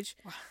stage,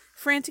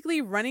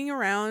 frantically running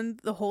around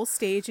the whole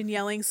stage and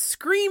yelling,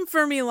 "Scream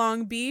for me,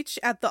 Long Beach,"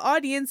 at the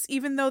audience,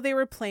 even though they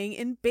were playing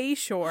in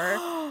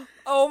Bayshore.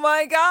 Oh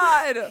my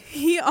god.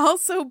 He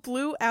also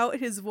blew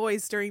out his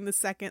voice during the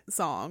second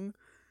song.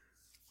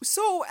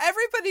 So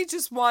everybody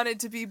just wanted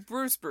to be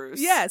Bruce Bruce.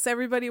 Yes,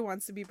 everybody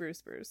wants to be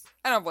Bruce Bruce.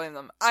 I don't blame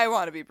them. I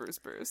want to be Bruce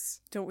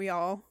Bruce. Don't we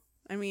all?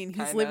 I mean, he's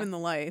Kinda. living the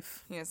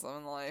life. He is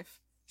living the life.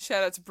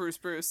 Shout out to Bruce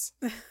Bruce.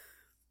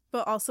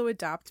 But also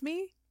adopt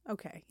me?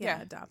 Okay, yeah,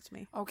 Yeah. adopt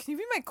me. Oh, can you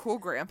be my cool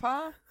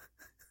grandpa?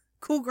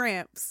 Cool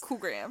Gramps. Cool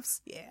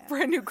Gramps. Yeah.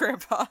 Brand new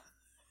grandpa.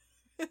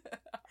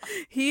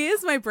 He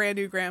is my brand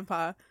new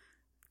grandpa.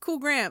 Cool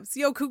Gramps.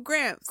 Yo, Cool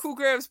Gramps. Cool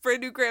Gramps, brand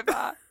new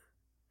grandpa.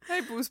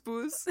 Hey, Booze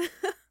Booze.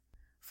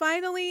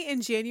 Finally, in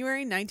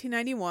January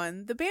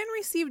 1991, the band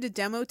received a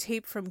demo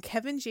tape from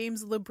Kevin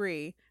James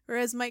LaBrie, or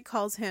as Mike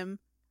calls him,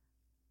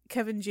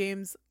 Kevin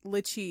James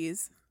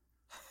LaCheese.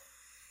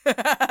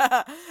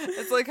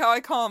 It's like how I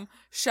call him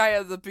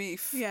Shia the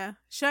Beef. Yeah.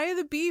 Shia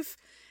the Beef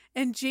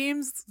and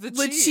James The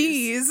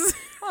LaCheese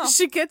Oh.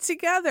 should get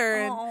together.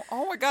 And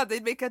Oh my god,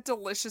 they'd make a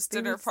delicious it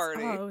dinner was-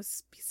 party. Oh, it would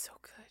be so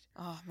good.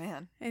 Oh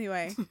man.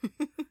 Anyway,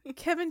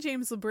 Kevin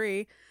James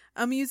LaBrie,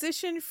 a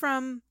musician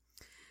from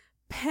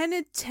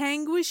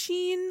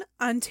Penetanguishene,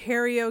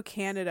 Ontario,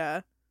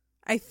 Canada.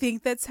 I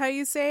think that's how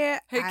you say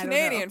it. Hey, I don't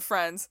Canadian know.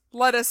 friends,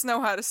 let us know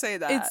how to say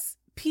that. It's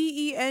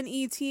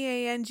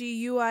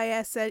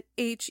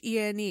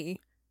Penetanguishene.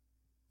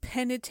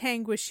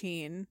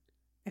 Penetanguishene,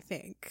 I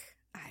think.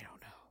 I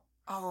don't know.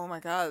 Oh my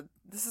god,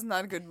 this is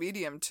not a good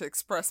medium to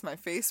express my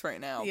face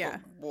right now. Yeah.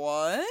 But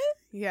what?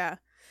 Yeah.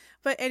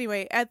 But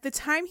anyway, at the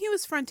time he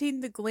was fronting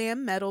the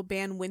glam metal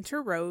band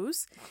Winter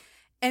Rose,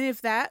 and if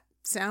that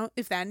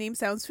name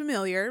sounds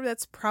familiar,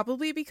 that's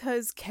probably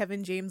because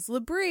Kevin James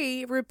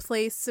LaBrie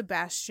replaced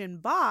Sebastian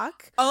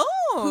Bach, Oh.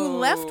 who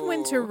left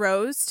Winter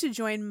Rose to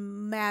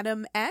join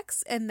Madam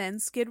X and then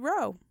Skid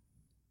Row.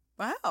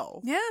 Wow.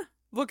 Yeah,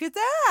 Look at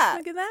that.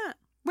 look at that.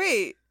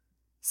 Wait,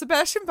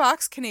 Sebastian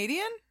Bach's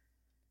Canadian?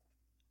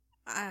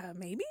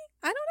 Maybe?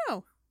 I don't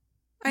know.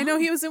 I know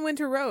he was in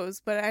Winter Rose,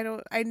 but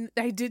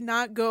I did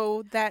not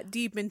go that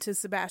deep into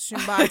Sebastian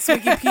Bach's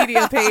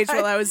Wikipedia page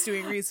while I was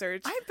doing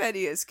research. I bet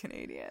he is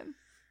Canadian.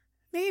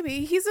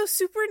 Maybe. He's a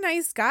super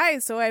nice guy,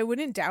 so I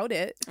wouldn't doubt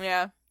it.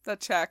 Yeah, that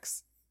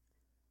checks.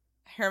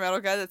 Hair metal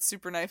guy that's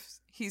super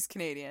nice. He's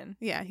Canadian.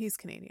 Yeah, he's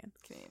Canadian.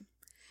 Canadian.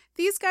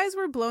 These guys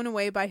were blown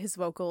away by his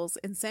vocals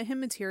and sent him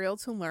material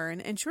to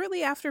learn, and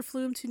shortly after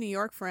flew him to New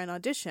York for an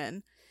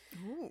audition.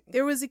 Ooh.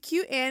 There was a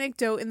cute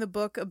anecdote in the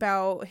book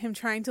about him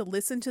trying to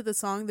listen to the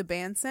song the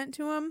band sent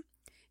to him.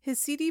 His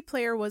CD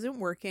player wasn't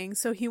working,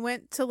 so he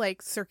went to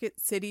like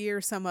Circuit City or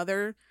some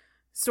other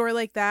store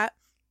like that,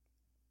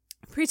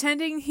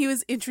 pretending he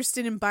was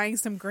interested in buying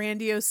some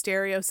grandiose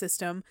stereo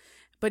system,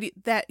 but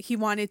that he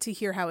wanted to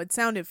hear how it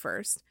sounded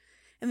first.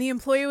 And the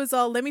employee was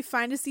all, "Let me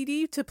find a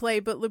CD to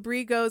play," but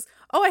Labrie goes,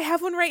 "Oh, I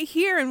have one right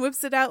here," and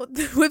whips out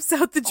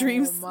the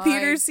Dreams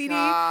Theater CD,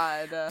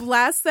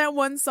 blasts that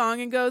one song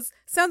and goes,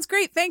 "Sounds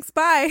great, thanks,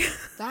 bye."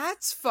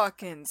 That's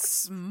fucking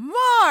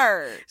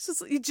smart.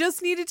 He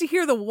just needed to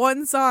hear the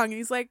one song, and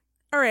he's like,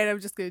 "All right, I'm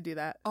just going to do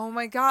that." Oh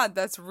my god,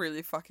 that's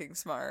really fucking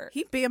smart.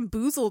 He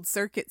bamboozled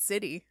Circuit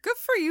City. Good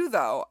for you,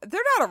 though. They're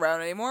not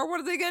around anymore.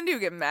 What are they going to do?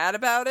 Get mad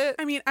about it?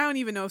 I mean, I don't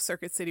even know if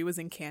Circuit City was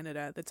in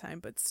Canada at the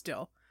time, but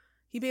still.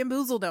 He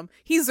bamboozled him.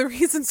 He's the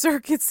reason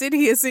Circuit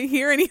City isn't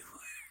here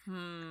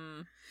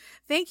anymore.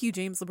 Thank you,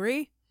 James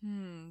Labrie.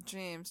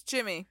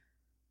 Jimmy.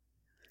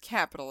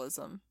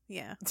 Capitalism.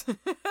 Yeah.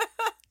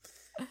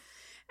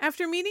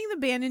 After meeting the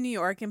band in New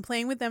York and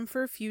playing with them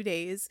for a few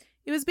days,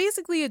 it was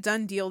basically a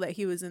done deal that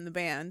he was in the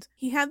band.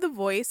 He had the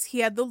voice, he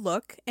had the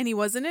look, and he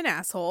wasn't an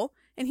asshole,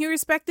 and he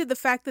respected the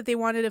fact that they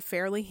wanted a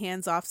fairly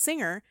hands-off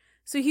singer,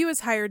 so he was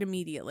hired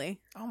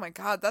immediately. Oh my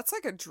god, that's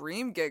like a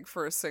dream gig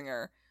for a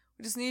singer.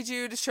 We just need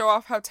you to show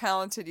off how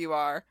talented you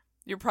are.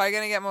 You're probably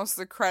going to get most of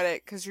the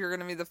credit because you're going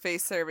to be the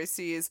face that everybody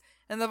sees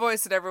and the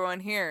voice that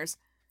everyone hears.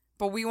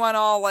 But we want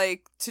all,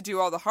 like, to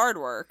do all the hard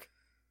work.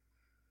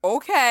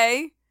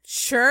 Okay.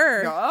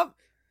 Sure. Yup.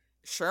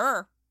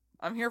 Sure.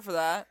 I'm here for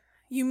that.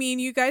 You mean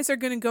you guys are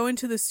going to go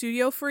into the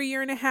studio for a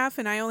year and a half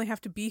and I only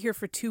have to be here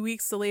for 2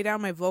 weeks to lay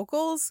down my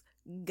vocals?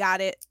 Got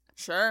it.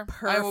 Sure.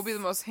 I will be the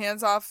most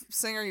hands-off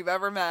singer you've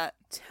ever met.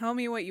 Tell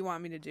me what you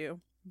want me to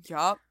do.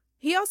 Yup.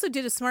 He also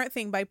did a smart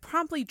thing by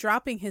promptly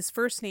dropping his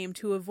first name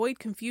to avoid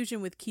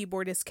confusion with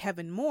keyboardist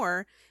Kevin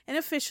Moore and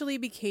officially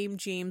became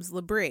James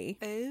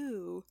Labrie.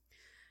 Ooh.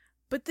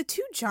 But the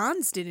two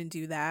Johns didn't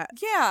do that.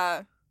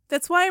 Yeah.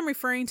 That's why I'm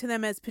referring to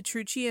them as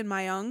Petrucci and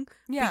Myung.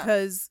 Yeah.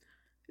 Because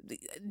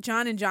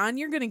John and John,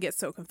 you're going to get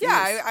so confused.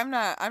 Yeah, I'm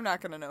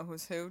not going to know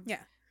who's who.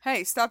 Yeah.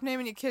 Hey, stop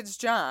naming your kids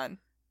John.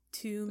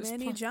 Too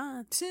many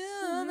Johns.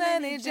 Too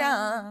many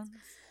Johns.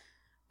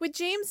 With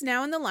James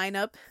now in the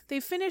lineup, they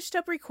finished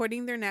up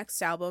recording their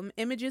next album,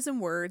 Images and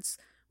Words,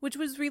 which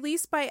was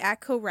released by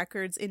Atco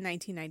Records in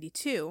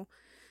 1992.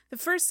 The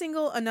first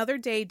single, Another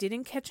Day,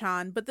 didn't catch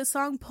on, but the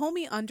song Pull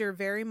Me Under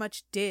very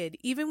much did,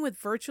 even with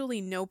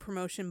virtually no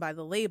promotion by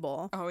the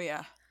label. Oh,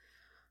 yeah.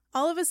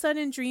 All of a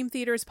sudden, Dream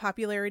Theater's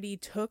popularity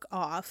took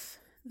off.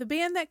 The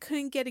band that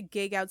couldn't get a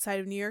gig outside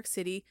of New York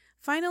City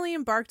finally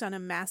embarked on a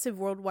massive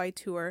worldwide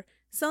tour,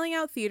 selling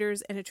out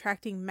theaters and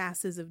attracting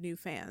masses of new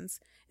fans,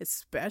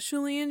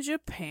 especially in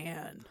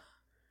Japan.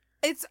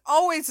 It's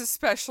always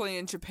especially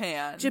in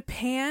Japan.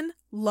 Japan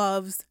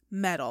loves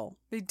metal.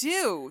 They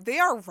do. They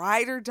are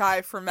ride or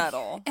die for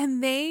metal.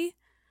 And they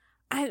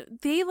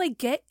like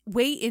get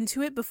way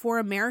into it before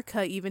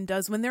America even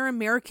does when they're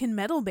American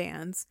metal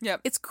bands.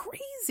 Yep. It's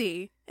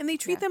crazy. And they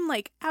treat them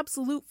like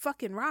absolute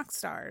fucking rock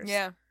stars.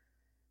 Yeah.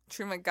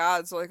 Treat my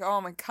gods like,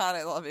 oh my god,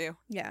 I love you.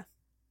 Yeah.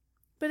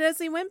 But as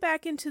they went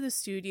back into the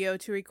studio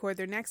to record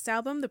their next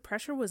album, the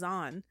pressure was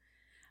on.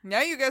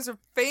 Now you guys are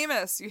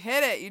famous. You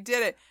hit it. You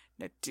did it.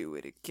 Now do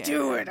it again.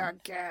 Do it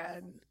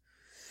again.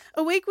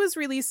 Awake was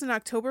released on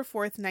October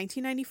 4th,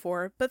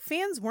 1994, but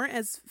fans weren't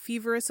as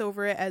feverish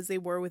over it as they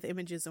were with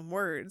Images and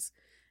Words.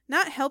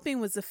 Not helping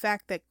was the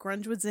fact that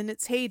grunge was in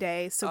its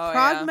heyday, so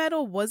prog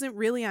metal wasn't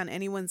really on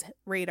anyone's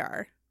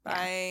radar.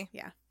 Bye.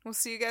 Yeah. We'll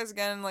see you guys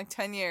again in like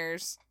 10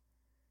 years.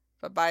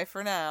 But bye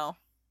for now.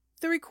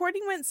 The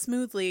recording went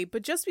smoothly,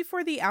 but just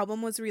before the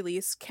album was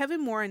released,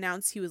 Kevin Moore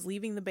announced he was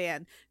leaving the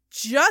band,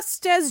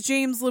 just as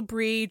James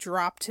Labrie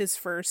dropped his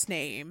first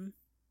name.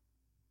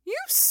 You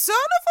son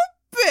of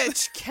a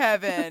bitch,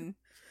 Kevin!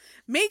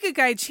 Make a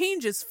guy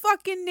change his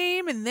fucking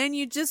name and then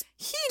you just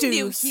He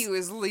knew he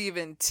was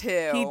leaving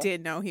too. He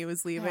did know he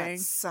was leaving. That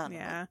son of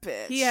a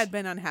bitch. He had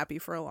been unhappy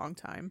for a long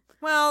time.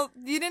 Well,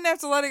 you didn't have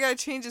to let a guy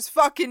change his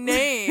fucking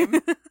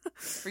name.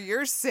 For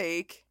your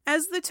sake.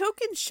 As the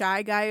token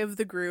shy guy of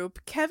the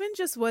group, Kevin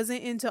just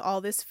wasn't into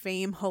all this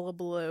fame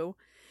hullabaloo.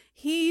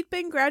 He'd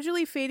been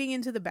gradually fading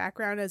into the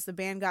background as the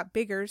band got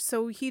bigger,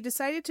 so he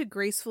decided to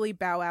gracefully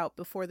bow out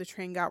before the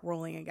train got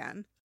rolling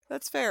again.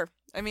 That's fair.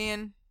 I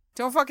mean,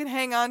 don't fucking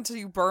hang on till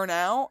you burn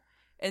out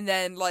and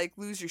then, like,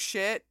 lose your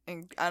shit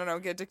and, I don't know,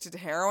 get addicted to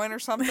heroin or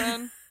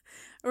something.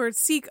 Or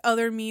seek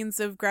other means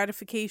of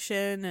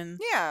gratification and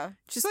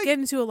just like, get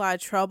into a lot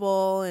of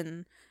trouble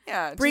and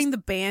bring the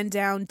band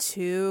down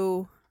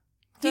too.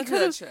 He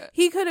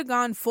could have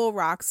gone full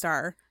rock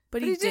star,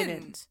 but he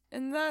didn't.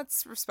 And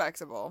that's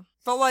respectable.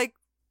 But, like,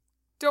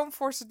 don't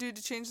force a dude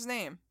to change his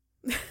name.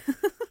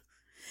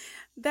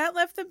 That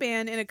left the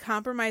band in a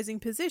compromising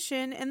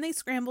position, and they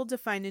scrambled to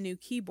find a new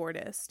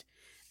keyboardist.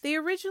 They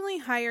originally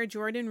hired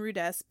Jordan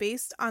Rudess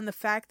based on the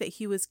fact that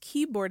he was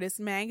Keyboardist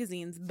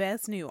Magazine's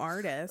best new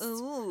artist.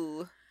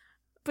 Ooh.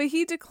 But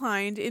he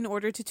declined in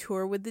order to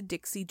tour with the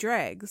Dixie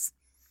Dregs.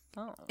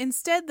 Oh.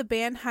 Instead, the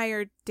band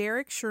hired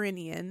Derek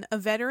Sherinian, a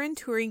veteran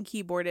touring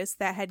keyboardist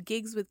that had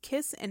gigs with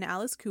Kiss and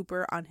Alice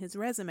Cooper on his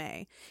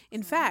resume.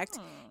 In fact,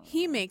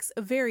 he makes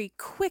a very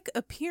quick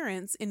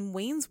appearance in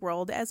Wayne's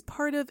World as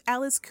part of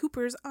Alice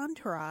Cooper's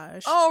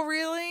entourage. Oh,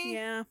 really?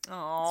 Yeah.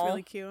 Oh. It's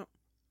really cute.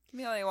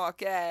 Millie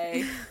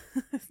Walke.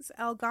 It's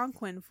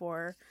Algonquin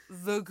for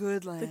The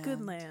Good Land. The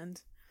Good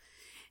Land.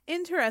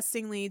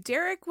 Interestingly,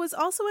 Derek was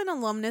also an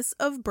alumnus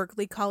of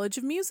Berklee College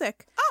of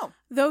Music. Oh.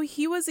 Though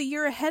he was a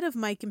year ahead of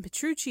Mike and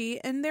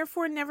Petrucci and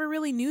therefore never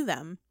really knew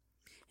them.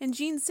 And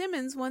Gene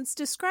Simmons once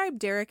described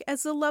Derek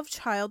as the love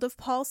child of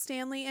Paul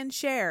Stanley and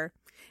Cher.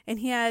 And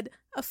he had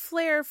a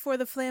flair for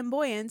the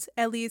flamboyant,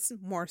 at least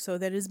more so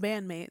than his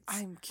bandmates.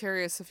 I'm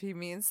curious if he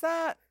means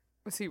that.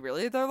 Was he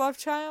really their love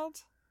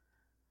child?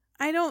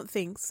 I don't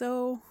think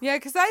so. Yeah,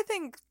 because I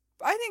think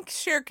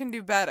Cher can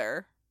do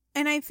better.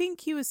 And I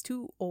think he was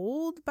too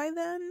old by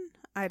then.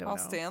 I don't know.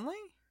 Paul Stanley?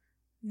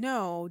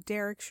 No,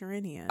 Derek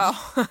Sherinian.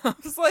 Oh, I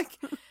was like,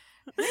 I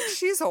think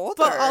she's older.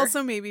 But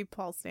also maybe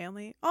Paul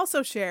Stanley.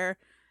 Also Cher.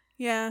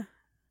 Yeah.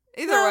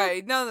 Either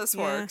way, none of this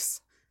works.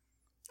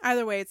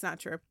 Either way, it's not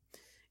true.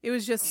 It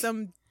was just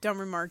some dumb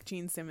remark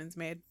Gene Simmons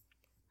made.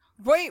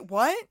 Wait,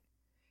 what?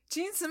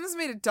 Gene Simmons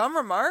made a dumb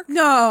remark?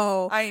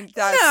 No.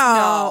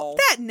 No.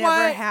 That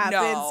never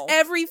happens. No.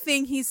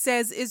 Everything he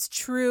says is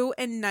true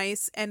and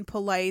nice and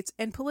polite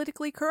and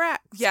politically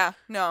correct. Yeah,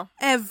 no.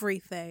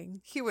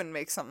 Everything. He wouldn't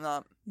make something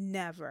up.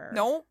 Never.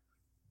 No.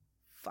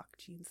 Fuck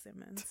Gene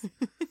Simmons.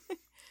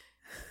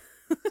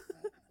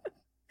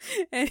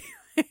 Anyway,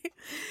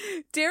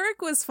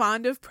 Derek was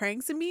fond of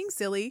pranks and being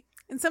silly,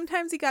 and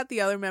sometimes he got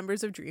the other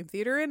members of Dream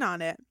Theater in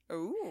on it.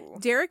 Ooh.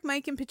 Derek,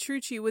 Mike, and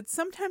Petrucci would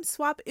sometimes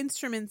swap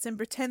instruments and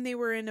pretend they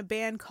were in a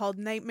band called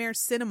Nightmare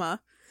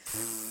Cinema.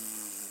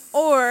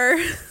 Or...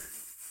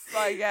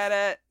 I get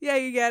it. Yeah,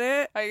 you get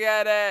it? I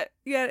get it.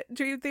 You get it?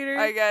 Dream Theater?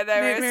 I get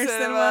Nightmare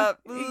Cinema.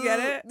 You get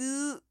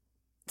it?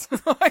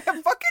 I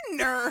am fucking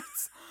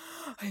nerds.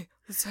 Hey,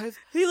 let's have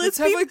be-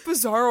 like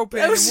Bizarro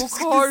Band I and was we'll just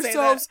call gonna say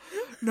ourselves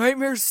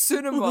Nightmare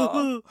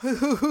Cinema.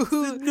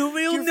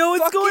 Nobody will You know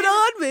what's going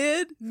fucking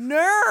on, man.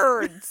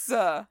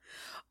 Nerds.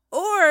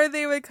 Or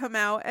they would come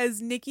out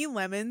as Nikki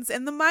Lemons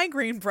and the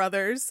Migraine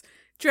Brothers,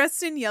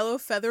 dressed in yellow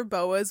feather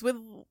boas with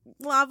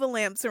lava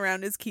lamps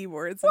around his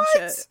keyboards and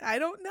What? shit. I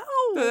don't know.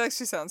 That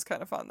actually sounds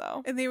kind of fun,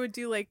 though. And they would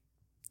do like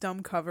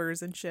dumb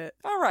covers and shit.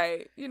 All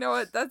right. You know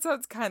what? That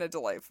sounds kind of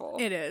delightful.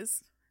 It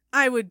is.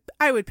 I would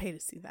pay to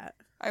see that.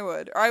 I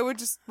would. Or I would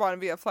just want to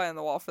be a fly on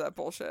the wall for that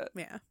bullshit.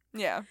 Yeah.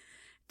 Yeah.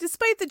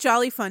 Despite the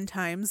jolly fun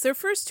times, their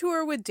first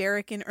tour with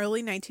Derek in early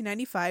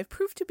 1995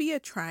 proved to be a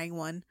trying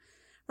one.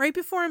 Right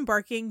before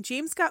embarking,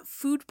 James got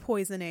food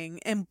poisoning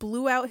and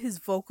blew out his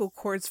vocal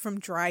cords from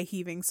dry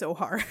heaving so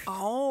hard.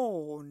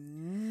 Oh,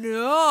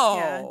 no.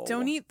 Yeah,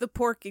 don't eat the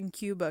pork in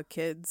Cuba,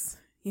 kids.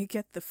 You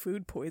get the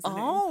food poisoning.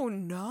 Oh,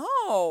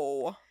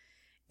 no.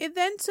 It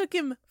then took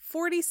him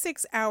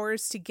 46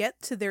 hours to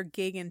get to their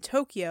gig in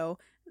Tokyo.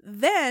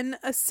 Then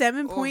a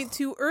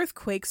 7.2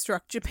 earthquake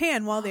struck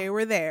Japan while they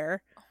were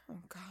there.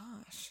 Oh,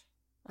 gosh.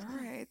 All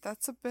right.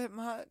 That's a bit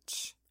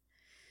much.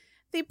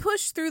 They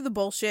pushed through the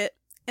bullshit,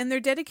 and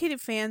their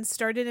dedicated fans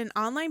started an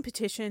online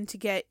petition to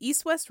get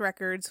East West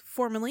Records,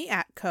 formerly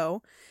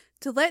Atco,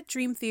 to let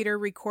Dream Theater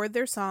record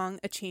their song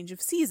A Change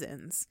of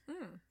Seasons.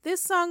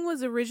 This song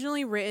was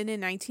originally written in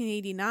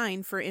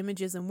 1989 for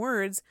Images and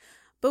Words,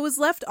 but was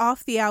left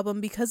off the album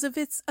because of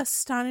its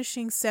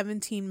astonishing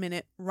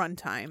 17-minute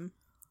runtime.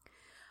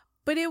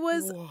 But it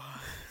was... What?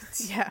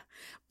 Yeah.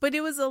 But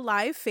it was a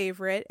live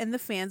favorite, and the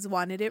fans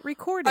wanted it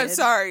recorded. I'm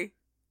sorry.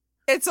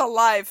 It's a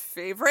live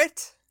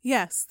favorite?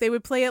 Yes, they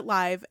would play it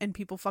live, and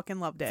people fucking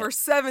loved it. For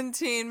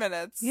 17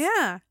 minutes.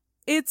 Yeah.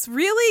 It's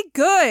really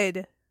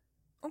good.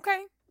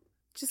 Okay.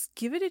 Just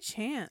give it a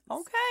chance.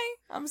 Okay.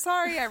 I'm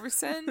sorry. I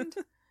rescind.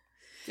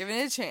 Giving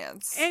it a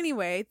chance.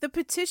 Anyway, the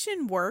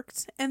petition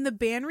worked, and the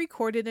band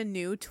recorded a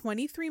new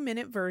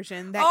 23-minute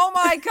version that Oh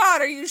my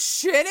god, are you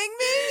shitting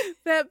me?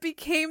 that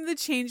became the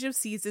Change of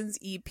Seasons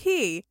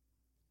EP.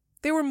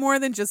 There were more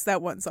than just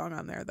that one song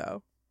on there,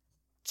 though.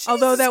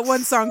 Although that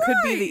one song could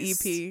be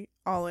the EP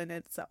all in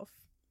itself.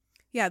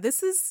 Yeah,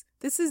 this is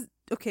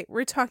okay,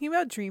 we're talking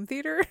about Dream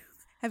Theater.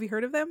 Have you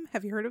heard of them?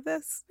 Have you heard of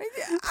this? 23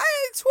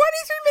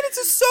 minutes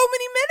is so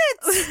many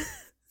minutes.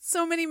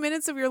 So many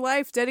minutes of your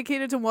life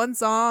dedicated to one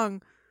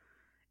song.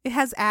 It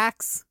has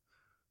acts.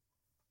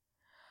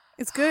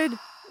 It's good.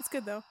 It's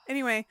good, though.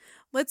 Anyway,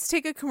 let's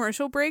take a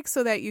commercial break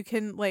so that you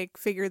can, like,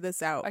 figure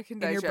this out. I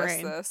can in your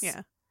digest brain. this.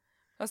 Yeah.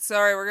 Oh,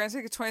 sorry, we're going to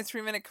take a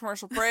 23-minute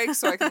commercial break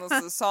so I can listen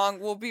to the song.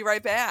 We'll be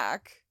right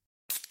back.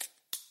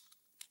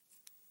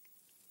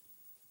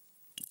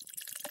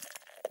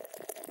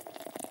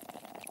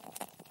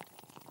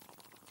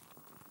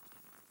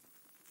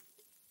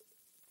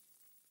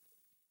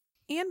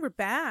 And we're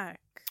back.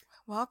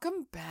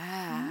 Welcome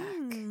back.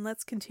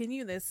 Let's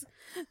continue this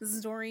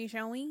story,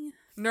 shall we?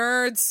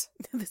 Nerds.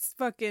 This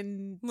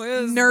fucking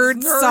Liz,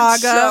 nerd this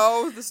saga.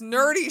 Show, this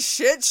nerdy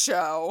shit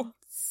show.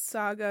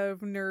 Saga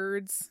of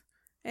nerds.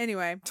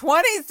 Anyway.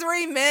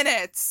 23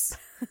 minutes.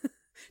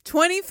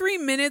 23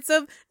 minutes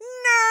of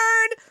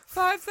nerd.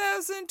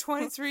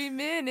 5,023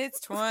 minutes,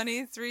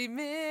 23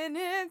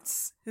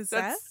 minutes.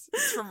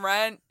 It's from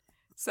Rent.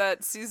 It's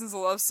that Seasons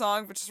of Love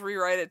song, but just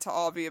rewrite it to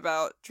all be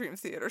about Dream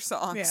Theater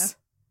songs. Yeah.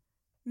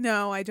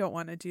 No, I don't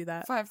want to do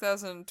that.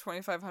 5,000,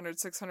 2,500,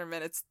 600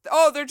 minutes.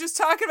 Oh, they're just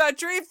talking about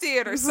Dream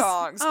Theater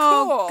songs.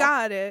 Oh, cool.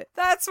 got it.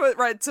 That's what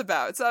Rent's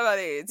about. It's not about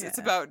AIDS. Yeah. It's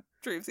about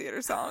Dream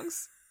Theater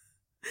songs.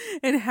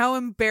 And how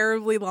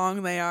unbearably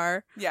long they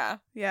are. Yeah.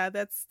 Yeah,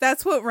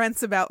 that's what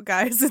Rent's about,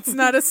 guys. It's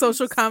not a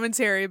social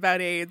commentary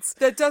about AIDS.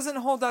 That doesn't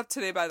hold up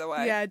today, by the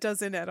way. Yeah, it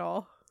doesn't at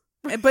all.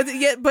 But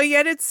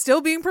yet it's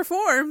still being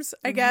performed,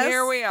 I guess.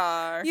 Here we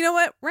are. You know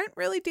what? Rent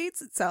really dates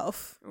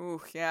itself.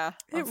 Ooh, yeah.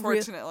 It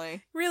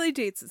Unfortunately. Really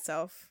dates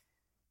itself.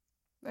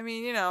 I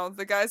mean, you know,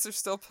 the guys are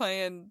still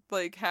playing,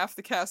 like, half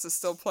the cast is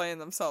still playing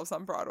themselves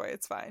on Broadway.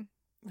 It's fine.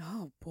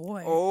 Oh,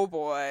 boy. Oh,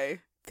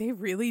 boy. They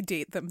really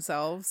date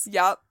themselves.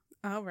 Yep.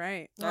 All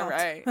right. All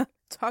right.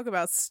 Talk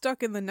about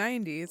stuck in the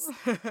 90s.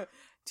 Do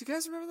you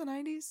guys remember the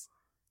 90s?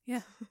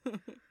 Yeah.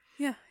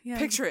 Yeah.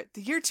 Picture it.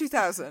 The year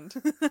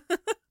 2000.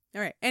 All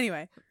right.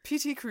 Anyway.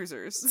 PT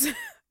Cruisers.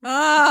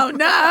 Oh,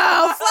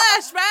 no!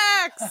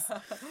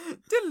 Flashbacks!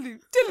 Diddle-doo,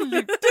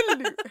 diddle-doo,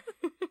 diddle-doo.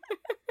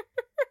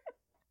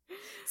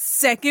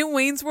 Second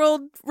Wayne's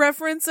World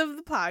reference of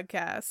the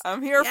podcast.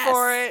 I'm here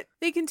for it.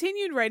 They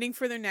continued writing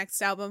for their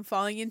next album,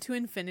 Falling into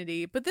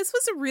Infinity, but this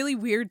was a really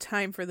weird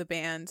time for the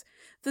band.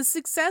 The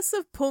success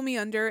of Pull Me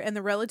Under and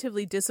the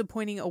relatively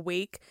disappointing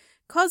Awake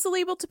caused the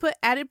label to put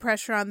added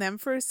pressure on them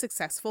for a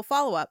successful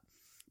follow-up.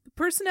 The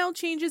personnel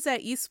changes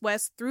at East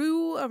West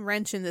threw a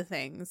wrench into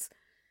things.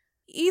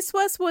 East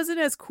West wasn't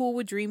as cool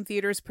with Dream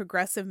Theater's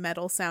progressive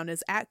metal sound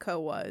as Atco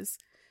was.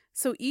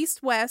 So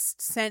East West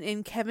sent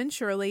in Kevin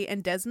Shirley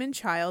and Desmond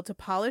Child to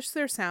polish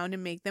their sound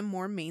and make them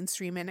more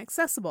mainstream and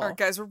accessible. All right,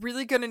 guys, we're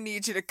really going to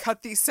need you to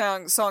cut these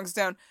songs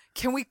down.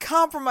 Can we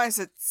compromise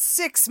at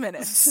 6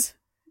 minutes?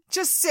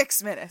 Just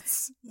 6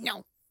 minutes.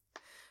 No.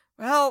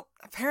 Well,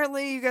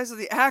 apparently you guys are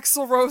the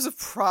Axl Rose of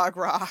prog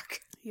rock.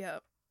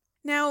 Yep.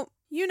 Now,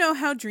 you know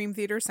how Dream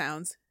Theater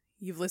sounds.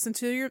 You've listened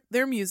to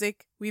their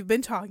music. We've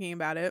been talking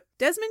about it.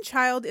 Desmond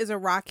Child is a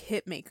rock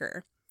hit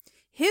maker.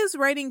 His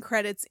writing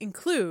credits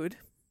include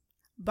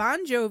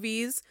Bon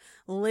Jovi's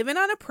Livin'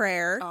 on a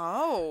Prayer,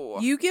 Oh.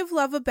 You Give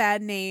Love a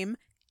Bad Name,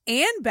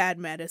 and Bad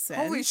Medicine.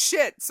 Holy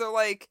shit. So,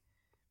 like,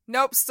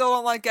 nope, still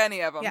don't like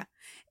any of them. Yeah.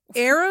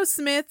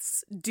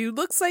 Aerosmith's Dude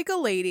Looks Like a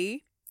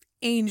Lady,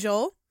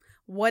 Angel,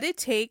 What It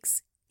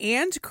Takes,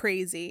 and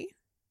Crazy.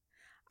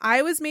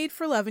 I Was Made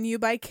for Loving You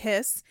by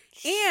Kiss,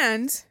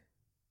 and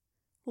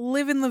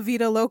Livin' La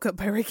Vida Loca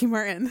by Ricky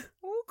Martin.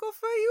 Oh, good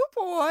for you,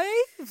 boy.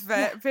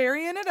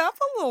 Varying it up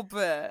a little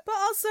bit. But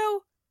also,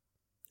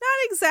 not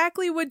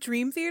exactly what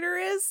Dream Theater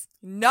is.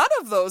 None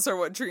of those are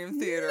what Dream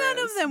Theater is. None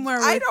of them were.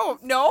 I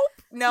don't. Nope.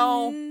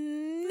 No.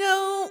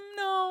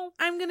 No.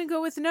 I'm gonna go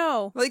with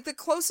no. Like, the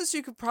closest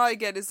you could probably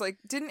get is, like,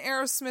 didn't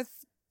Aerosmith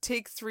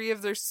take 3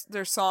 of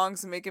their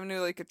songs and make them into,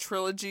 like, a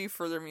trilogy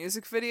for their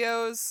music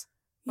videos?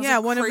 Yeah,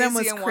 one of them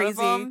was and Crazy.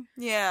 One of them?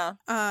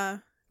 Yeah.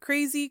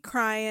 Crazy,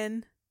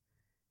 Crying,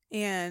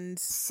 and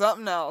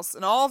something else.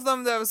 And all of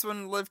them, that was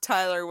when Liv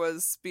Tyler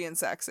was being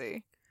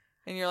sexy.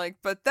 And you're like,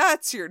 but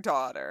that's your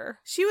daughter.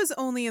 She was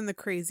only in the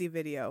Crazy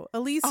video.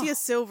 Alicia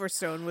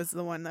Silverstone was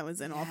the one that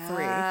was in all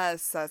 3.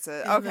 Yes, that's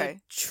it. And okay.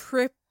 the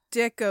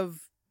triptych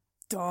of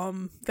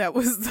dumb that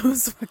was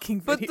those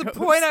fucking videos. But the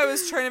point I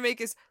was trying to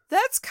make is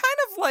that's kind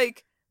of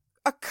like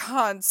a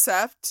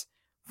concept,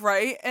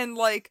 right? And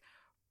like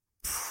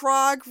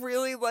prog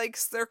really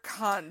likes their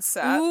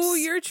concepts. Ooh,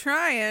 you're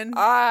trying.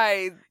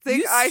 I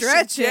think I should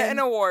stretching. get an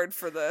award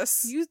for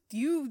this.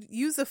 You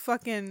use a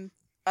fucking.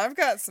 I've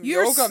got some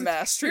You're yoga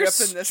mastery up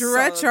in this.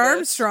 Stretch son of a bitch.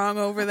 Armstrong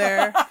over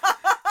there,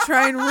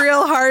 trying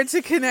real hard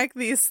to connect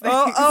these things.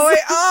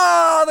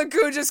 Oh, the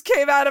goo just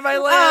came out of my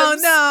limbs. Oh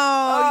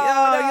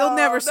no! Oh, You'll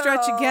never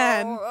stretch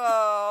again.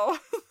 Oh.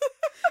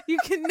 You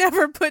can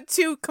never put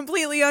 2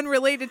 completely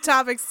unrelated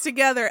topics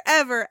together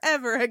ever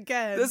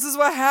again. This is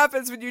what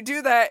happens when you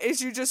do that,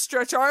 is you just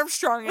stretch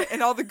Armstrong it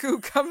and all the goo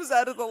comes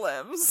out of the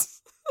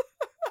limbs.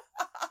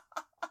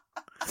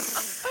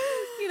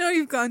 You know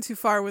you've gone too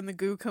far when the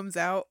goo comes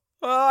out.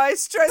 Oh, I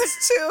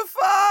stretched too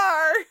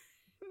far.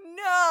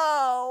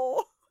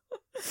 No.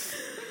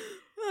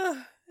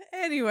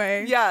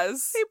 Anyway.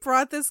 Yes. They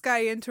brought this guy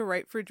in to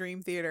write for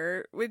Dream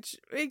Theater, which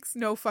makes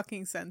no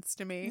fucking sense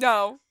to me.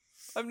 No.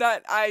 I'm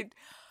not.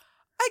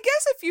 I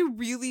guess if you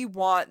really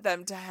want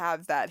them to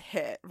have that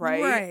hit,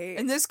 right? Right.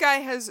 And this guy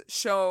has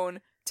shown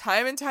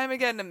time and time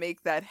again to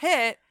make that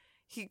hit.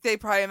 They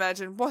probably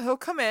imagine, well, he'll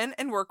come in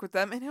and work with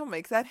them and he'll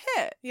make that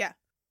hit. Yeah.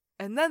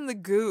 And then the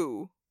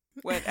goo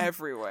went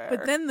everywhere.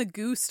 But then the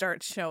goo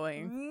starts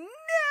showing. No!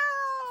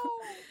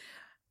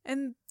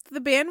 And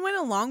the band went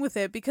along with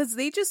it because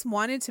they just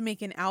wanted to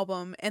make an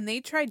album and they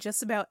tried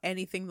just about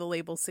anything the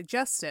label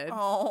suggested.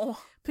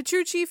 Oh.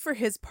 Petrucci, for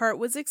his part,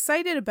 was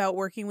excited about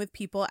working with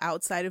people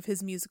outside of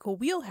his musical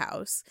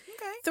wheelhouse.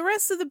 Okay. The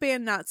rest of the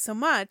band not so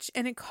much,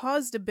 and it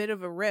caused a bit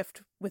of a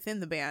rift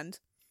within the band.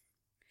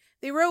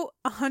 They wrote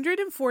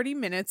 140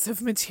 minutes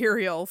of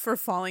material for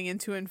Falling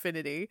into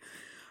Infinity,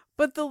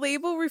 but the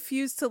label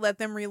refused to let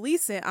them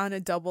release it on a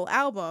double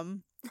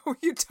album. Oh,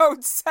 you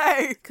don't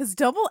say. Because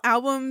double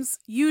albums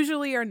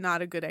usually are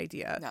not a good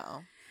idea.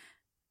 No.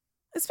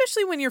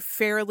 Especially when you're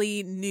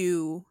fairly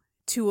new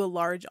to a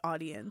large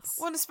audience.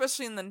 Well, and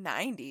especially in the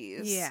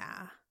 90s.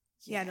 Yeah,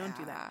 don't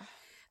do that.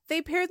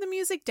 They pared the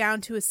music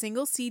down to a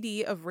single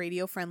CD of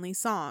radio-friendly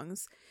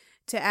songs.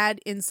 To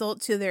add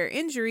insult to their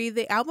injury,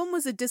 the album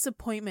was a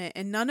disappointment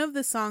and none of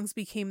the songs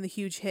became the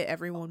huge hit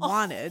everyone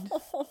wanted.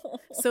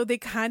 So they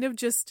kind of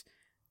just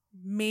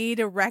made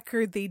a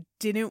record they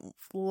didn't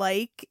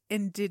like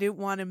and didn't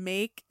want to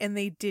make, and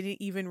they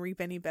didn't even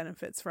reap any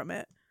benefits from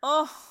it.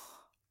 Oh.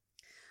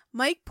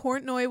 Mike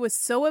Portnoy was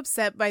so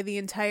upset by the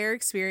entire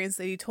experience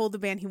that he told the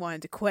band he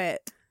wanted to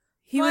quit.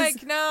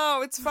 Mike,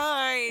 no, it's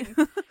fine.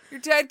 Your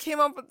dad came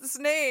up with this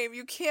name.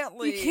 You can't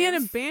leave. You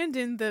can't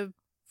abandon the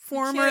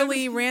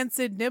formerly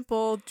Rancid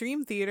Nipple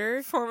Dream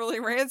Theater.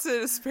 Formerly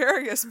Rancid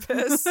Asparagus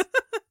Piss.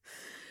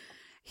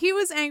 He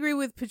was angry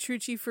with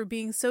Petrucci for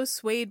being so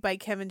swayed by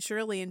Kevin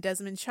Shirley and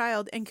Desmond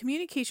Child, and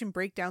communication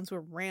breakdowns were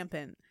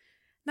rampant.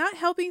 Not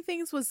helping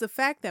things was the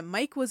fact that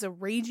Mike was a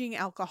raging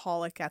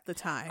alcoholic at the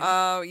time.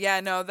 Oh, yeah,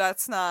 no,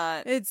 that's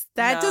not...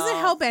 doesn't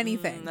help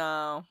anything.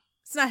 No.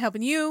 It's not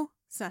helping you.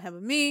 It's not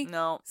helping me.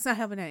 No. It's not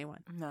helping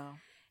anyone. No.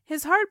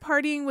 His hard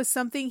partying was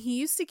something he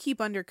used to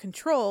keep under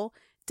control,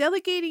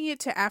 delegating it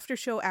to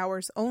after-show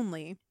hours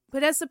only.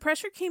 But as the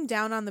pressure came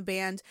down on the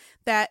band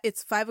that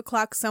it's 5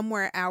 o'clock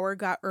somewhere hour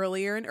got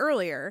earlier and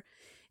earlier,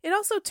 it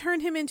also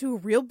turned him into a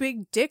real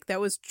big dick that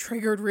was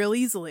triggered real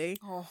easily.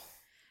 Oh.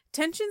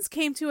 Tensions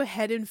came to a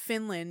head in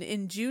Finland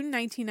in June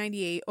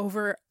 1998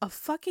 over a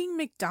fucking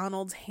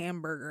McDonald's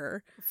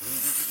hamburger.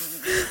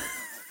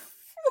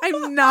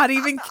 I'm not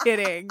even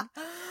kidding.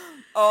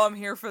 Oh, I'm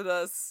here for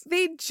this.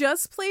 They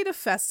just played a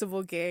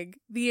festival gig.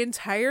 The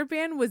entire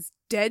band was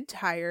dead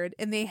tired,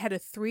 and they had a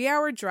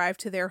 3-hour drive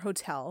to their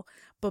hotel.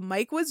 But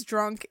Mike was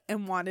drunk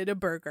and wanted a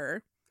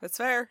burger. That's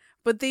fair.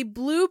 But they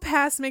blew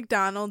past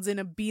McDonald's in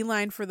a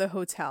beeline for the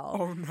hotel.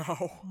 Oh,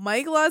 no.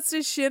 Mike lost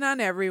his shit on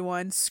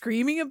everyone,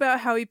 screaming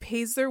about how he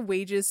pays their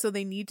wages so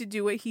they need to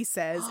do what he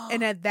says.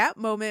 And at that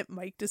moment,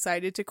 Mike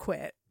decided to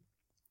quit.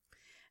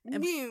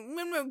 I'm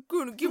not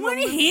going to give want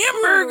him a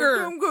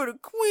hamburger. I'm going to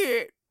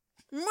quit.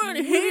 I want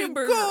a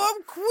hamburger. Go,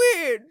 I'm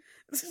quit.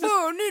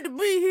 Oh, I need to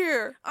be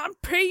here. I'll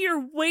pay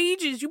your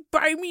wages. You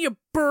buy me a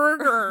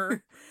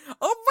burger.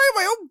 I'll buy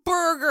my own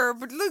burger,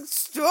 but let's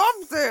stop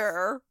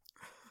there.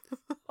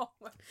 Oh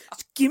my God.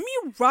 Just give me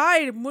a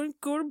ride. I'm going to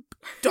go to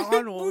I'm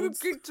going McDonald's.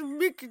 to get some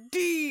Mickey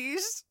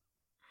D's.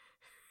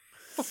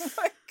 Oh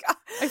my God.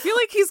 I feel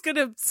like he's going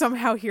to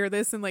somehow hear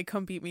this and like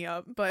come beat me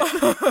up, but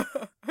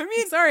I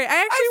mean, sorry. I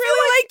actually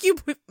really like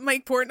you,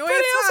 Mike Portnoy. but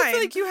I also feel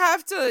like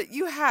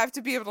you have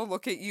to be able to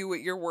look at you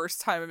at your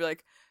worst time and be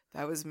like,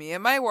 that was me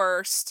at my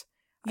worst.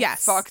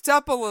 Yes. I fucked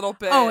up a little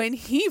bit. Oh, and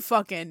he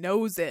fucking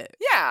knows it.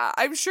 Yeah,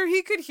 I'm sure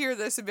he could hear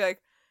this and be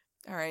like,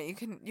 all right, you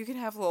can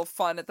have a little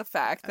fun at the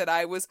fact that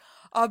I was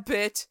a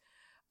bit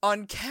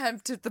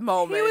unkempt at the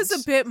moment. He was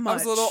a bit much. I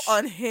was a little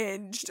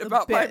unhinged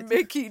about my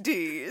Mickey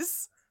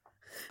D's.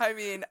 I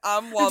mean,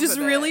 I'm loving I'm just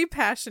it. really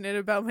passionate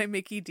about my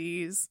Mickey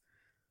D's.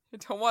 I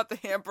don't want the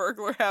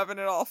Hamburglar having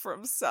it all for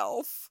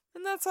himself.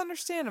 And that's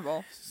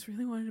understandable. Just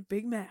really wanted a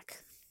Big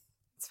Mac.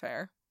 It's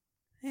fair.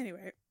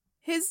 Anyway,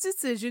 his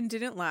decision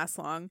didn't last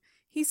long.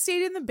 He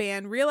stayed in the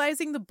band,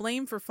 realizing the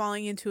blame for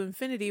Falling into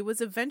Infinity was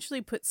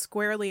eventually put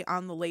squarely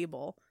on the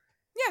label.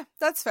 Yeah,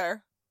 that's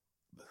fair.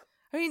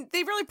 I mean,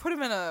 they really put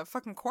him in a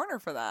fucking corner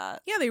for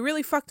that. Yeah, they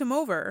really fucked him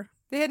over.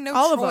 They had no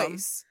All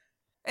choice.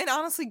 And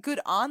honestly, good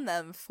on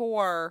them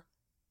for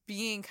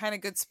being kind of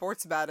good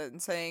sports about it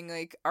and saying,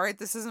 like, all right,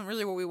 this isn't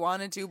really what we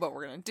want to do, but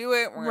we're going to do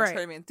it. We're going to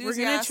try to be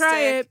enthusiastic. We're going to try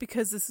it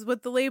because this is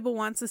what the label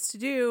wants us to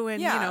do.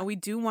 And, Yeah. you know, we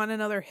do want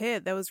another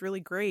hit. That was really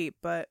great,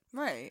 but...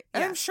 Right.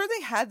 And Yeah. I'm sure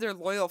they had their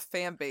loyal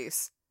fan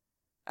base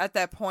at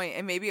that point,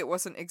 and maybe it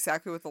wasn't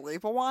exactly what the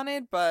label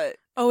wanted, but...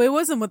 Oh, it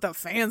wasn't what the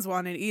fans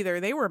wanted either.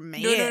 They were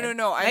mad.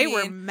 No. They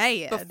were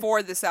mad.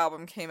 Before this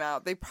album came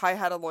out, they probably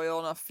had a loyal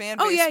enough fan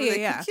base Oh, yeah, where yeah,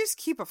 they yeah. could just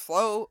keep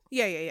afloat.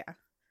 Yeah.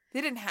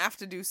 They didn't have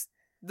to do,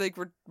 like,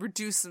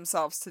 reduce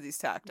themselves to these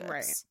tactics.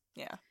 Right.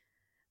 Yeah.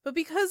 But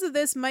because of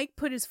this, Mike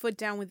put his foot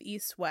down with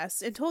East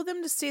West and told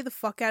them to stay the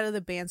fuck out of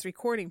the band's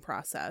recording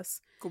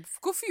process.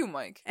 Go for you,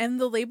 Mike. And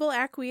the label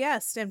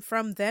acquiesced, and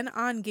from then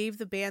on gave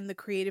the band the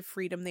creative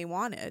freedom they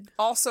wanted.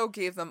 Also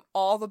gave them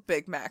all the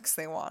Big Macs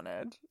they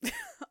wanted.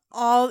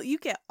 You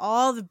get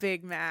all the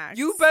Big Macs.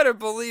 You better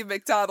believe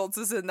McDonald's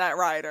is in that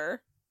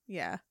rider.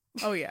 Yeah.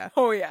 Oh, yeah.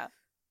 Oh, yeah.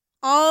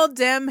 All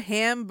dem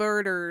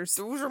hamburgers.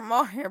 Those are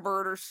my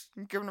hamburgers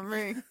you're giving to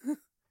me.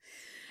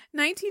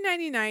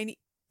 1999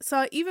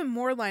 saw even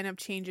more lineup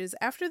changes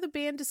after the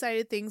band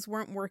decided things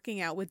weren't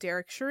working out with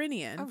Derek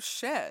Sherinian. Oh,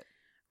 shit.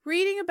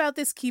 Reading about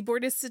this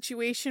keyboardist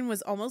situation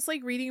was almost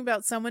like reading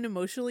about someone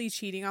emotionally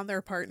cheating on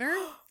their partner.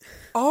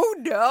 Oh,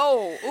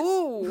 no.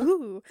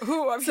 Ooh.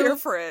 Ooh, I'm here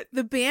for it.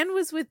 The band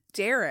was with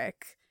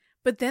Derek,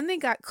 but then they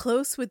got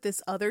close with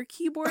this other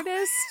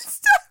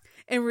keyboardist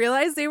and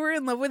realized they were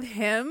in love with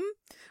him,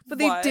 but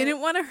they didn't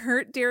want to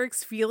hurt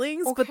Derek's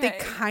feelings, but they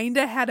kind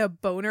of had a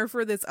boner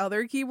for this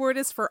other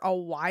keyboardist for a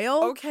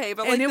while. Okay,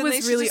 but and it was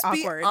they should really just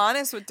awkward. Be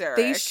honest with Derek.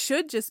 They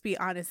should just be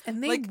honest,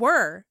 and they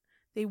were.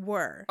 They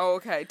were. Oh,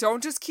 okay.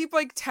 Don't just keep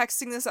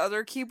texting this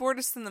other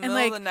keyboardist in the middle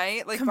of the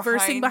night,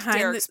 conversing behind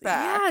Derek's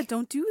back. Yeah,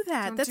 don't do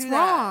that. That's do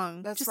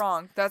wrong. That's just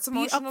wrong. That's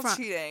emotional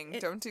cheating.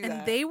 Don't do that.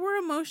 And they were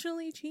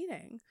emotionally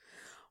cheating.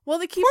 Well,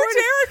 the Poor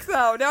keyboardist. Derek,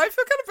 though. Now I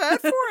feel kind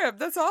of bad for him.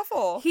 That's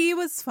awful. He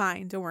was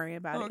fine. Don't worry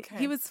about it.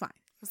 He was fine.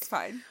 It's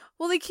fine.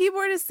 Well, the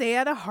keyboardist they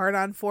had a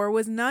hard-on for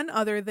was none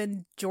other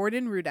than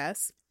Jordan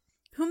Rudess,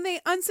 whom they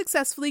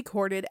unsuccessfully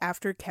courted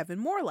after Kevin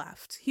Moore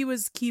left. He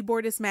was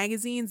Keyboardist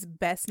Magazine's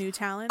best new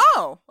talent.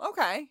 Oh,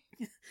 okay.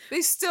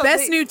 They still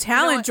best new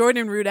talent,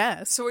 Jordan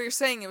Rudess. So what you're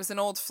saying, it was an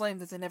old flame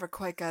that they never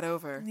quite got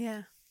over.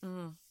 Yeah.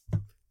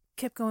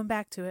 Kept going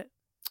back to it.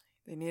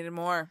 They needed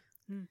more.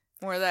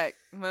 More of that.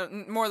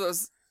 More of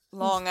those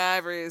long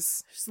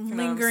ivories. Just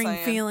lingering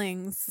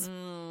feelings.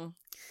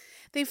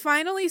 They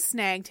finally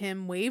snagged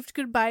him, waved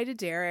goodbye to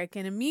Derek,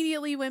 and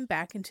immediately went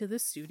back into the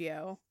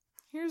studio.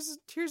 Here's a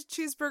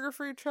cheeseburger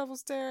for your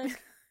troubles,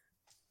 Derek.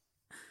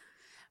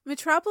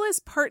 Metropolis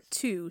Part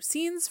 2,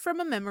 Scenes from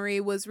a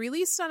Memory, was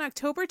released on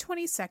October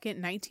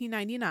 22nd,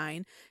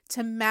 1999,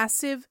 to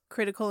massive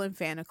critical and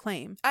fan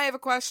acclaim. I have a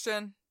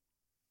question.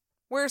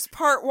 Where's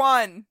Part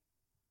 1?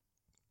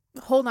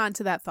 Hold on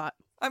to that thought.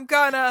 I've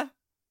been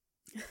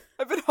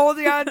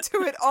holding on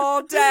to it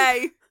all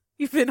day.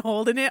 You've been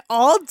holding it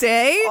all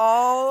day?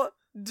 All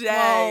day.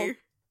 Well,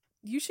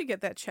 you should get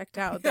that checked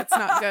out. That's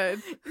not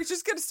good. You're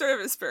just going to start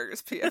having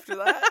asparagus pee after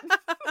that.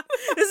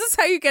 This is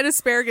how you get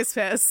asparagus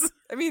piss.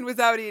 I mean,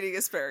 without eating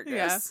asparagus.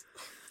 Yeah.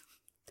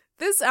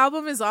 This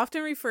album is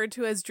often referred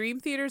to as Dream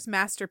Theater's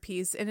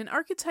masterpiece and an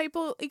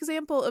archetypal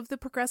example of the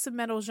progressive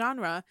metal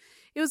genre.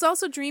 It was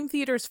also Dream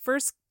Theater's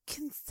first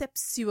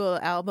conceptual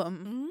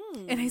album.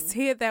 And I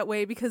say it that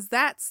way because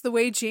that's the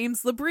way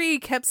James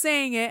Labrie kept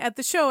saying it at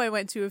the show I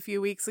went to a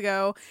few weeks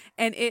ago,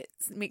 and it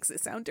makes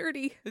it sound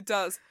dirty. It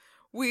does.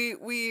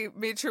 We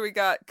made sure we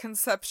got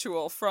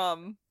conceptual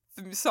from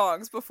the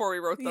songs before we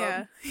wrote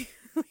them. Yeah.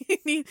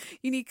 you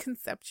need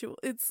conceptual.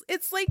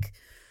 It's like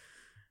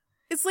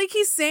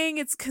he's saying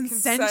it's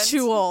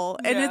consensual.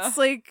 And it's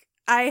like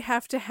I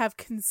have to have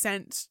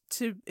consent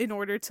in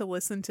order to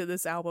listen to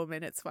this album,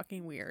 and it's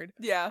fucking weird.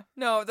 Yeah.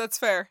 No, that's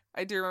fair.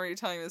 I do remember you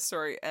telling me this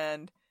story,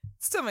 and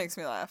it still makes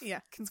me laugh. Yeah.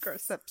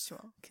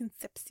 Conceptual.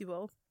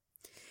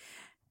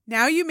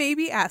 Now you may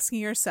be asking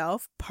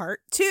yourself,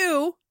 Part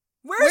 2.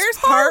 Where's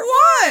part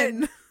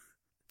 1?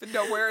 But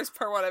no, where is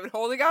Part 1? I've been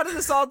holding on to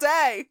this all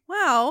day.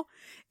 Well,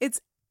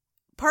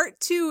 Part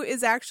 2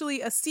 is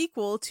actually a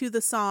sequel to the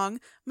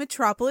song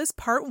Metropolis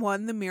Part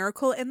 1, The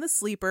Miracle and the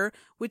Sleeper,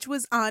 which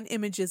was on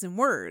Images and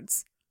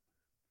Words.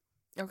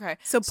 Okay.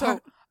 So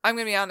I'm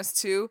going to be honest,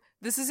 too.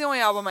 This is the only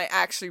album I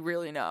actually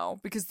really know,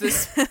 because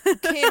this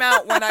came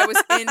out when I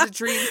was into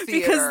Dream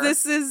Theater. Because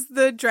this is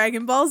the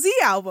Dragon Ball Z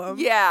album.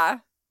 Yeah.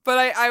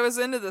 But I was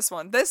into this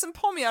one. This and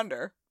Pull Me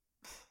Under.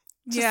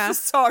 Just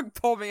the song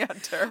Pull Me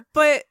Under.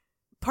 But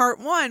Part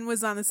 1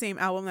 was on the same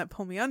album that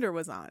Pull Me Under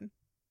was on.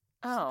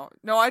 Oh.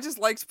 No, I just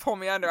liked Pull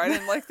Me Under. I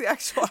didn't like the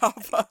actual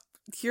album.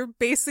 You're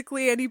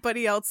basically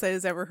anybody else that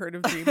has ever heard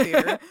of Dream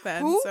Theater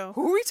then. Who are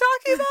we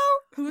talking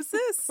about? Who's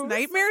this?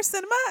 Nightmare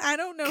Cinema? I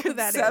don't know who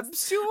that is.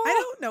 Conceptual?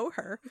 I don't know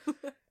her.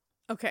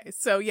 Okay,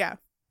 so yeah.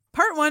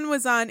 Part 1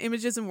 was on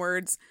Images and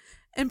Words.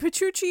 And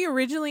Petrucci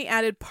originally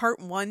added Part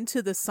 1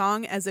 to the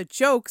song as a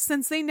joke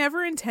since they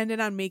never intended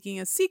on making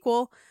a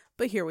sequel.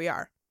 But here we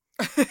are.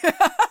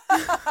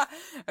 I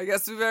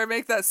guess we better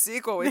make that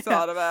sequel we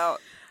thought about.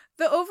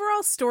 The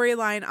overall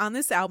storyline on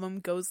this album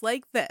goes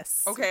like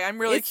this. Okay, I'm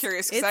really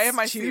curious because I have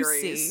my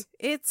theories.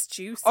 It's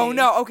juicy. Oh,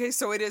 no. Okay,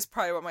 so it is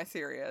probably what my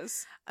theory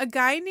is. A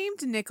guy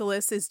named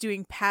Nicholas is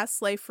doing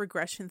past life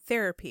regression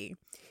therapy.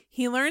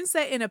 He learns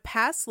that in a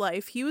past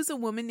life, he was a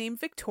woman named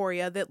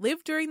Victoria that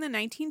lived during the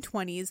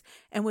 1920s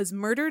and was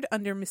murdered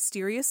under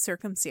mysterious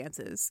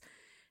circumstances.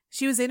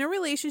 She was in a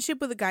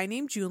relationship with a guy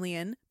named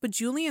Julian, but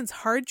Julian's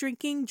hard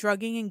drinking,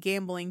 drugging, and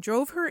gambling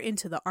drove her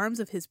into the arms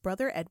of his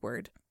brother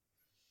Edward.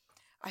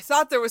 I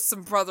thought there was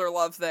some brother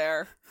love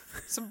there.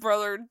 Some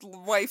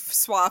brother-wife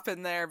swap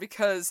in there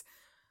because...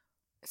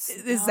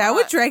 Is that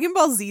what Dragon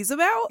Ball Z's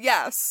about?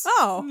 Yes.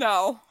 Oh.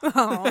 No.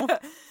 Oh.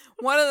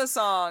 One of the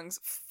songs,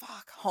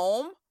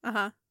 Home?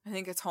 Uh-huh. I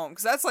think it's Home,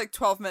 because that's like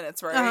 12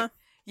 minutes, right? Uh-huh.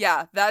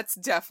 Yeah, that's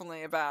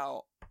definitely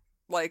about,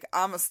 like,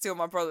 I'm gonna steal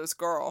my brother's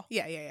girl.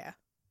 Yeah. Yeah.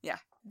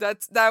 That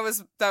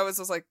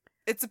was like,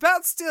 it's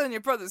about stealing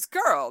your brother's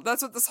girl.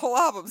 That's what this whole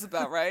album's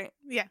about, right?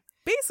 Yeah.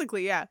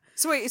 Basically, yeah.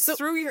 So wait, it's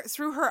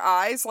through her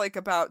eyes, like,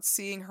 about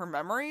seeing her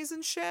memories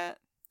and shit?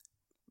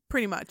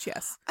 Pretty much,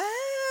 yes.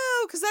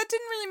 because that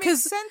didn't really make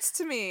sense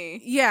to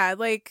me. Yeah,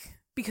 like,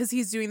 because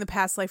he's doing the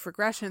past life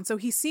regression, so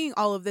he's seeing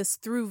all of this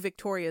through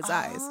Victoria's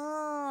eyes.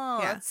 Oh,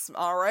 yeah. That's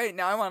all right.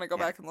 Now I want to go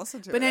back and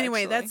listen to it. But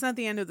anyway, actually. that's not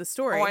the end of the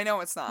story. Oh, I know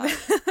it's not.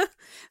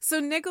 So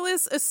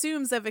Nicholas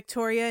assumes that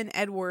Victoria and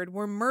Edward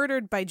were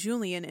murdered by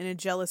Julian in a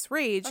jealous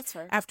rage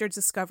after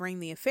discovering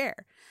the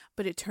affair.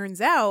 But it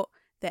turns out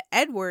that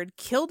Edward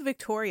killed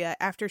Victoria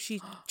after she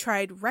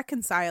tried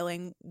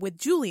reconciling with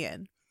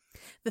Julian.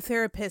 The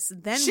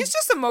therapist then... She's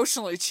just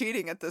emotionally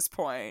cheating at this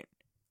point.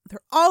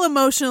 They're all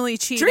emotionally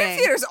cheating. Dream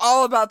Theater's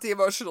all about the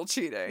emotional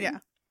cheating. Yeah.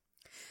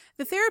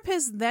 The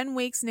therapist then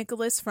wakes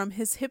Nicholas from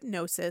his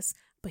hypnosis,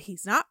 but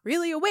he's not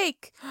really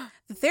awake.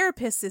 The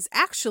therapist is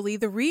actually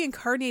the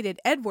reincarnated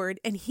Edward,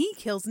 and he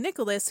kills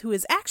Nicholas, who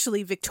is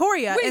actually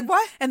Victoria. Wait,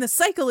 what? And the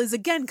cycle is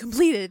again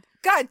completed.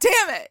 God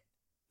damn it!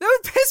 That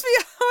would piss me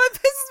off. It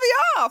pisses me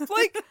off.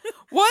 Like,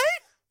 what?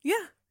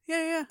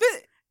 Yeah.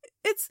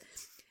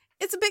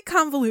 It's a bit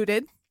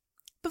convoluted,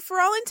 but for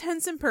all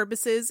intents and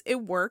purposes,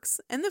 it works,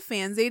 and the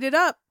fans ate it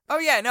up. Oh,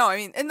 yeah, no, I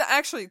mean, and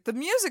actually, the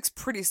music's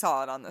pretty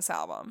solid on this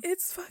album.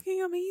 It's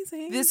fucking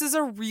amazing. This is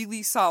a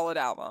really solid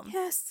album.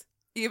 Yes.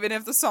 Even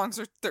if the songs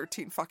are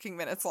 13 fucking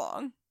minutes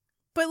long.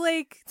 But,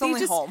 like... It's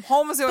only Home.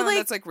 Home was the only one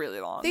that's, like, really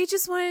long. They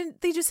just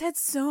had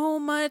so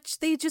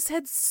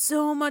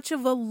much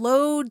of a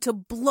load to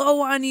blow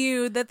on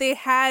you that they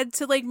had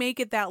to, like, make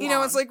it that long. You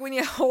know, it's like when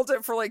you hold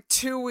it for, like,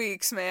 2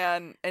 weeks,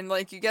 man, and,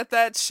 like, you get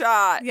that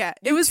shot. Yeah.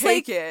 It was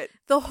take like... it.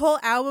 The whole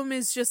album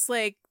is just,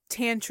 like,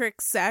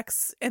 tantric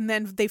sex, and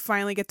then they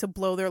finally get to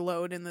blow their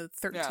load in the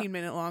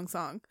 13-minute long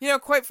song. You know,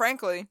 quite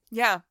frankly,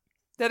 yeah,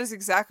 that is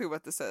exactly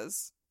what this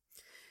is.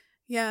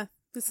 Yeah,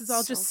 this is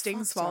all just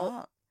Sting's fault.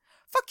 Up.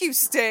 Fuck you,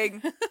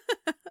 Sting!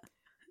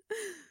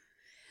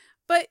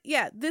 But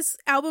yeah, this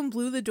album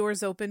blew the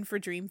doors open for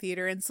Dream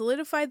Theater and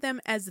solidified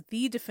them as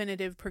the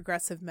definitive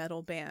progressive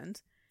metal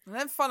band. And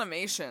then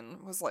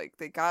Funimation was like,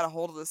 they got a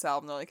hold of this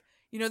album. They're like,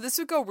 you know, this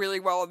would go really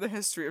well in the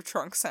History of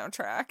Trunk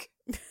soundtrack.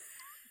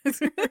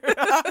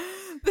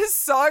 This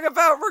song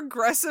about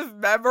regressive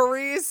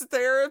memories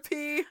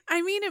therapy.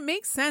 I mean, it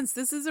makes sense.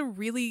 This is a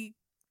really...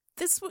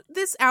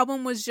 This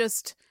album was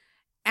just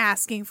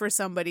asking for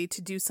somebody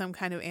to do some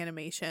kind of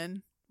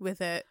animation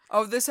with it.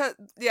 Oh,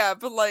 yeah,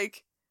 but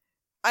like,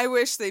 I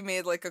wish they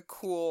made like a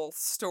cool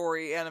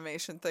story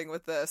animation thing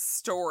with this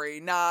story,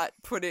 not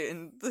put it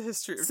in the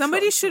History of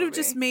Somebody should have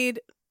movie. just made...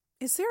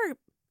 Is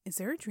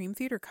there a Dream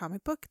Theater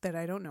comic book that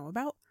I don't know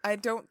about? I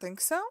don't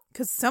think so.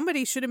 Because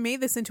somebody should have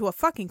made this into a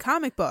fucking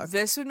comic book.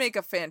 This would make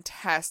a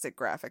fantastic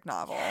graphic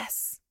novel.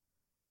 Yes.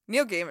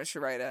 Neil Gaiman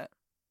should write it.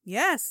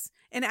 Yes.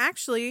 And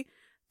actually,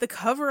 the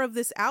cover of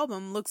this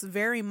album looks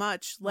very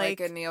much like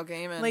a Neil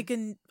Gaiman. Like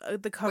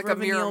the cover like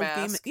of a Neil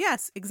Gaiman.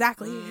 Yes,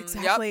 exactly.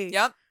 Exactly.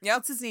 Yep.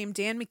 What's his name?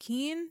 Dan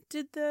McKean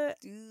did the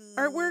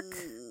artwork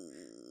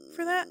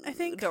for that, I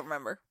think. I don't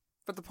remember.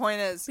 But the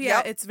point is, but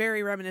yeah, it's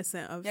very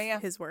reminiscent of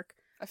his work.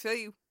 I feel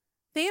you.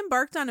 They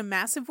embarked on a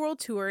massive world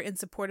tour in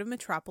support of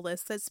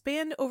Metropolis that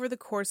spanned over the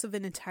course of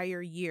an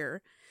entire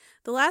year.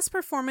 The last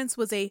performance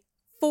was a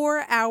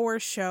 4-hour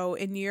show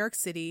in New York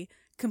City,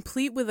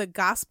 complete with a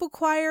gospel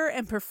choir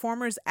and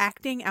performers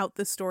acting out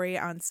the story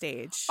on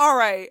stage. All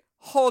right,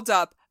 hold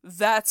up.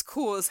 That's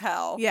cool as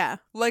hell. Yeah.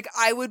 Like,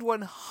 I would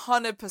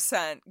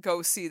 100%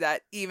 go see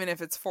that, even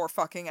if it's 4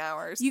 fucking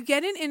hours. You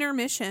get an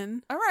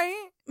intermission. All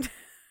right.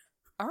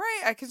 All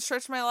right, I can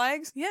stretch my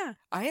legs. Yeah.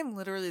 I am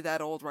literally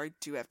that old where I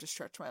do have to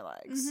stretch my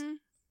legs. Mm-hmm.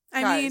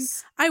 I mean,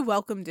 I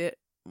welcomed it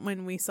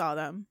when we saw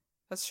them.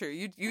 That's true.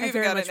 You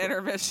even got an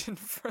intermission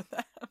for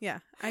that. Yeah.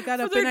 I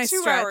got up and I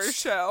 2-hour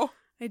show.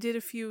 I did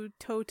a few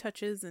toe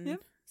touches and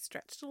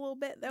stretched a little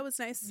bit. That was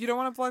nice. You don't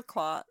want a blood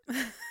clot.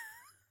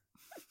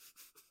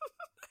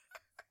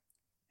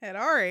 At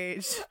our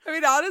age. I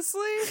mean,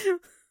 honestly...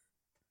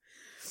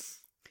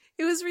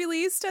 It was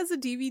released as a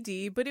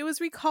DVD, but it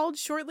was recalled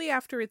shortly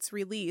after its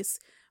release,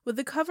 with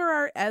the cover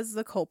art as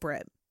the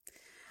culprit.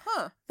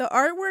 Huh. The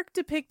artwork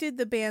depicted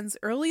the band's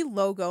early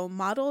logo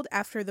modeled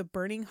after the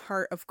burning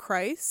heart of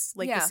Christ,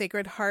 like the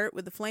Sacred Heart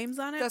with the flames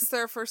on it. That's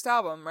their first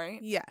album,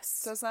 right?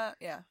 Yes. Does that?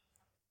 Yeah.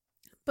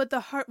 But the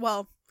heart,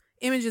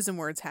 Images and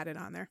Words had it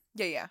on there.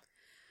 Yeah.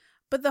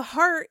 But the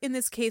heart in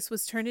this case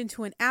was turned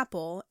into an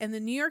apple, and the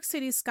New York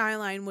City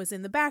skyline was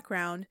in the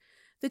background.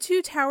 The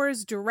two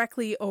towers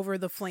directly over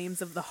the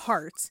flames of the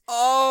heart.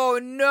 Oh,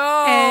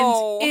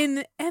 no! And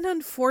in an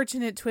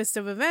unfortunate twist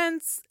of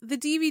events, the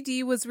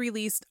DVD was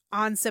released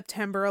on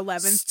September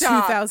 11th,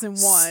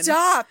 2001.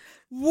 Stop!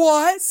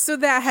 What? So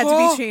that had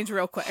to be changed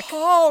real quick.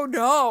 Oh,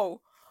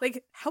 no!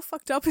 Like, how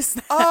fucked up is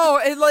that? Oh,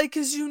 and like,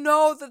 because you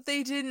know that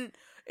they didn't...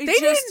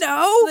 didn't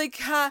know? Like,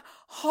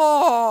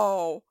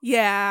 oh.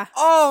 Yeah.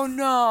 Oh,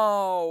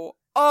 no.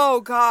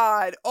 Oh,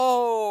 God.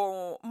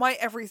 Oh, my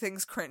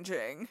everything's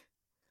cringing.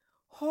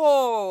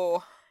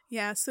 Oh.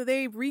 Yeah, so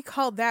they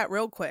recalled that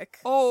real quick.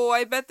 Oh,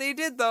 I bet they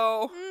did,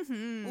 though.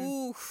 Mm-hmm.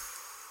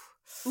 Oof.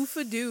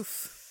 Oofa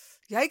doof.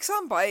 Yikes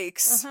on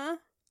bikes. Uh-huh.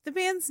 The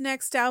band's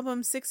next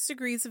album, 6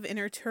 Degrees of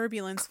Inner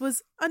Turbulence,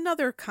 was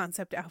another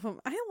concept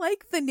album. I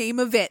like the name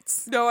of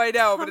it. No, I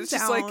know, but Calm it's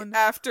just like down.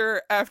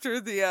 after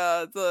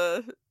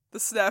the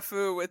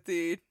snafu with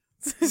the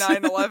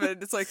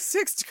 9/11, it's like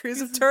 6 Degrees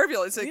of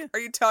Turbulence. Like, Yeah. are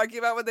you talking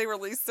about when they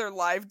released their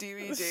live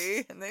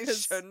DVD and they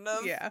shouldn't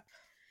have? Yeah.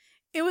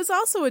 It was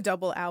also a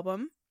double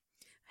album.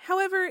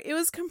 However, it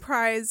was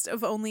comprised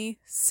of only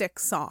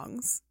 6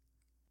 songs.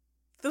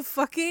 The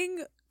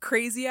fucking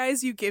crazy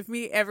eyes you give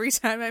me every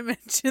time I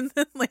mention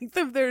the length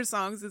of their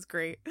songs is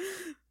great.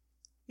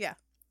 Yeah.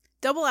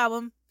 Double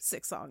album,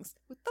 6 songs.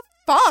 What the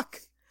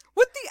fuck?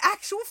 What the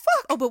actual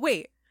fuck? Oh, but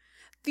wait.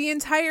 The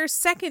entire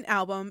second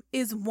album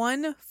is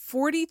one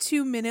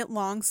 42-minute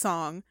long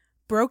song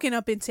broken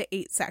up into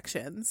 8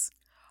 sections.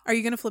 Are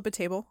you going to flip a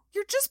table?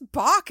 You're just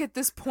Bach at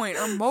this point,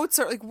 or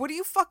Mozart. Like, what are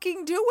you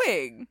fucking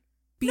doing?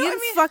 Being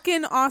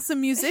fucking awesome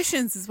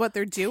musicians is what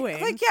they're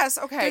doing. Like, yes,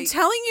 okay. They're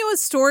telling you a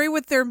story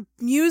with their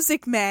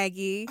music,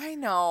 Maggie. I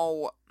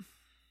know.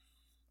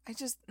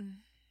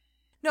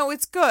 No,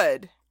 it's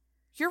good.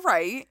 You're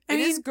right. I It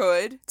is mean,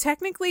 good.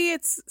 Technically,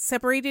 it's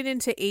separated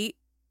into 8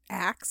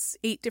 acts,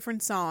 8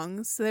 different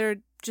songs that are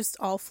just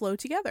all flow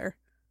together.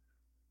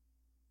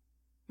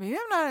 Maybe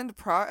I'm not into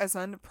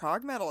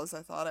prog metal as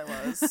I thought I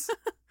was.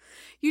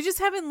 You just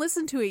haven't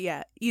listened to it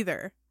yet,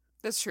 either.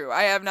 That's true.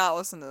 I have not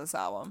listened to this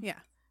album. Yeah.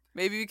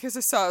 Maybe because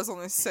I saw it was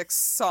only 6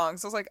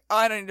 songs. I was like,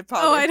 I don't need to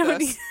bother Oh, with I don't this.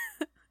 need...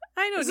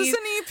 Is this an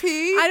EP?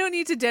 I don't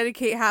need to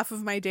dedicate half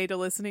of my day to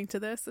listening to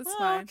this. It's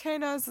fine. Okay,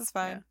 no, this is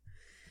fine. Yeah.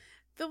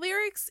 The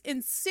lyrics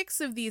in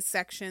 6 of these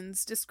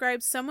sections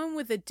describe someone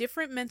with a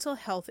different mental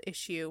health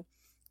issue,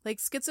 like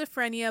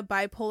schizophrenia,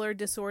 bipolar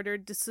disorder,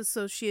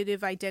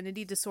 dissociative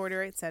identity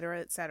disorder, etc.,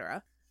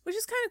 etc., which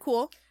is kind of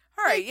cool.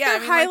 All right, Like, yeah.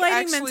 they're I mean, highlighting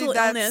actually, mental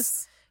that's-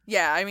 illness.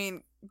 Yeah, I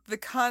mean, the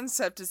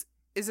concept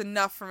is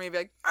enough for me to be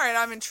like, all right,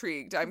 I'm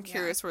intrigued. I'm Yeah.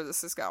 curious where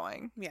this is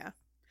going. Yeah.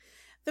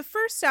 The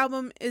first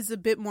album is a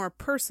bit more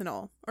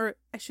personal, or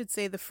I should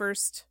say the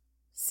first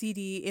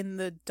CD in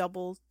the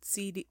double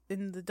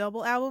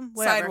album.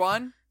 Whatever. Side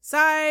 1,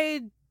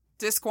 Side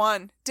disc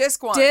 1,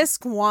 disc 1.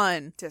 disc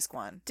 1. Disc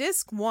 1.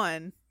 Disc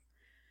 1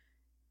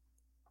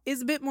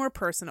 is a bit more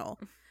personal.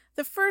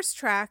 The first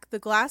track, The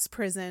Glass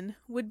Prison,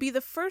 would be the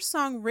first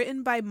song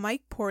written by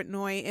Mike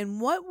Portnoy in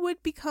what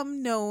would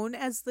become known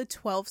as the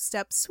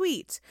 12-Step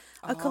Suite,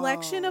 a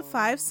collection of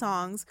 5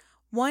 songs,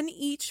 one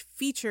each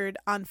featured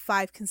on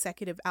 5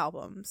 consecutive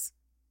albums.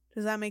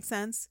 Does that make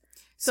sense?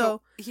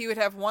 So he would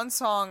have one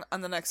song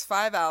on the next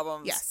 5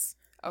 albums. Yes.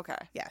 Okay.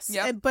 Yes.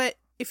 Yep. But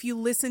if you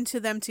listen to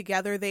them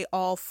together, they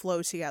all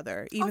flow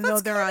together, even though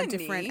that's they're on kinda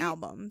different neat.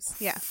 albums.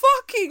 Yeah.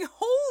 Fucking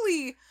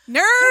holy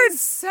Nerds!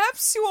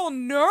 conceptual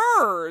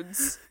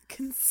nerds.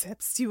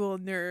 Conceptual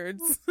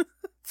nerds.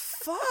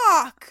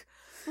 Fuck.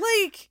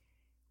 Like,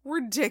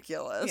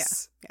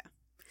 ridiculous. Yeah.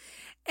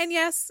 And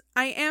yes,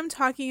 I am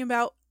talking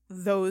about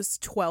those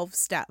 12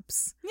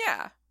 steps.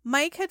 Yeah.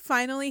 Mike had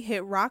finally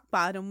hit rock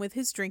bottom with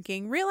his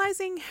drinking,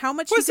 realizing how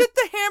much Was it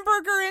the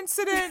hamburger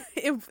incident?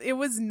 it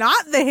was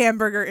not the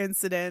hamburger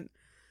incident.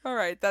 All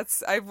right,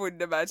 I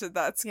wouldn't imagine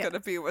that's Yeah. going to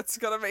be what's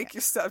going to make you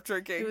stop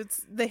drinking. It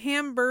was the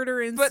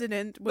hamburger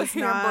incident was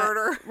the not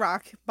hamburger.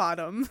 rock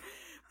bottom.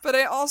 But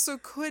I also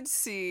could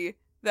see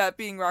that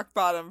being rock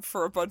bottom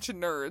for a bunch of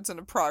nerds in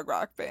a prog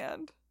rock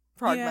band.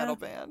 Prog Yeah. metal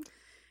band.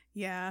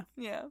 Yeah.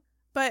 Yeah.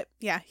 But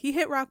yeah, he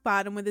hit rock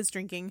bottom with his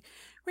drinking,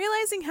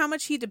 realizing how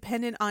much he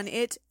depended on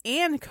it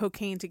and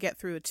cocaine to get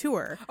through a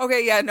tour.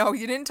 Okay, yeah, no,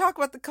 you didn't talk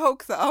about the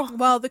coke, though.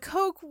 Well, the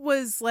coke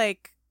was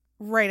like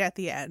right at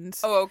the end.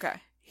 Oh,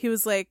 okay. He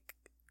was like,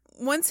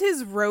 once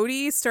his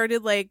roadie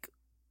started like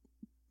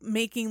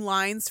making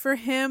lines for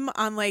him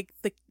on like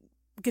the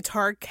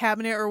guitar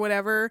cabinet or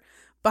whatever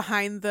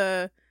behind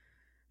the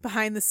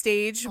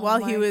stage Oh while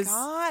my he was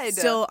God.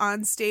 still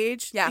on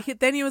stage. Yeah.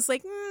 Then he was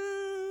like,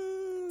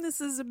 this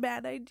is a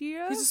bad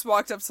idea. He just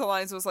walked up to the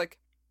lines and was like,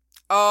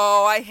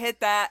 oh, I hit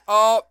that.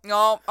 Oh,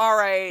 no, all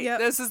right. Yep.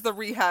 This is the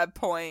rehab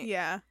point.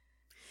 Yeah.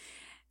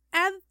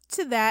 Add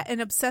to that an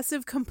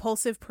obsessive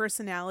compulsive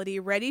personality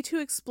ready to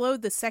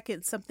explode the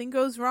second something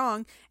goes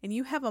wrong, and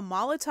you have a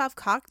Molotov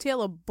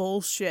cocktail of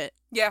bullshit.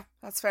 Yeah,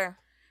 that's fair.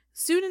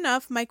 Soon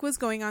enough, Mike was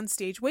going on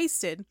stage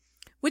wasted,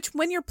 which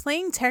when you're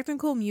playing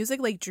technical music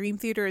like Dream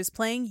Theater is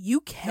playing, you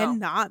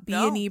cannot be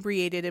No.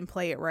 inebriated and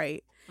play it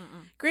right.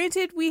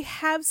 Granted, we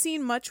have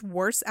seen much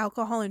worse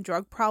alcohol and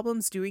drug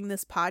problems doing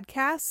this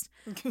podcast.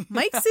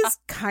 Mike's is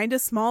kind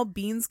of small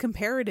beans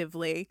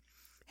comparatively.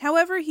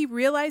 However, he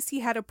realized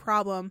he had a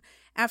problem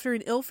after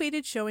an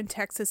ill-fated show in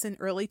Texas in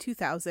early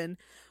 2000,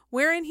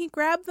 wherein he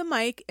grabbed the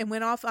mic and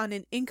went off on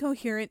an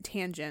incoherent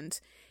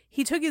tangent.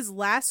 He took his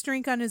last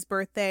drink on his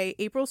birthday,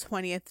 April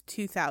 20th,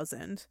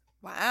 2000.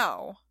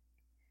 Wow.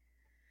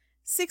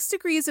 6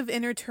 Degrees of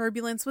Inner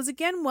Turbulence was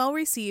again well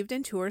received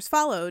and tours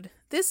followed.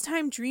 This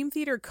time Dream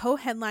Theater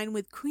co-headlined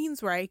with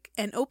Queensryche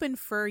and opened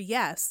for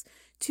Yes,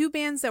 2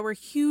 bands that were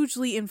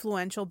hugely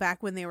influential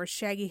back when they were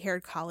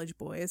shaggy-haired college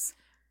boys.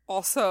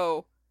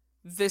 Also,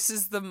 this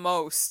is the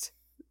most,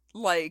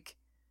 like,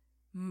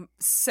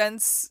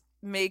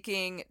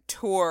 sense-making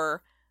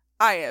tour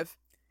I have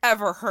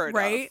ever heard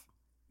right? of.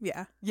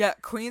 Yeah. Yeah,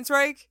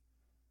 Queensryche.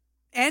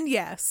 And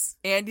Yes.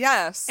 And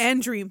Yes.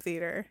 And Dream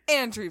Theater.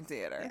 And Dream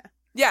Theater. Yeah.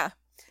 Yeah.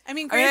 I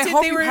mean, I mean, I granted,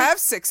 hope they you were have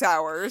 6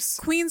 hours.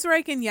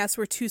 Queensryche and Yes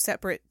were 2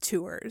 separate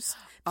tours.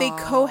 They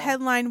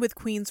co-headlined with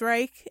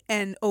Queensryche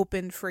and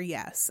opened for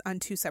Yes on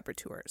 2 separate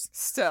tours.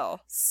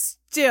 Still.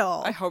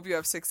 I hope you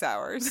have 6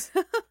 hours.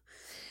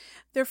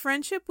 Their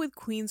friendship with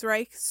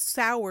Queensryche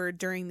soured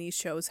during these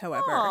shows,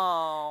 however.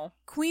 Oh.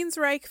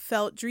 Queensryche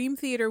felt Dream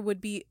Theater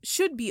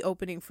should be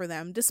opening for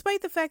them,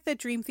 despite the fact that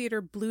Dream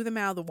Theater blew them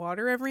out of the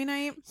water every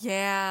night.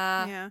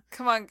 Yeah. Yeah.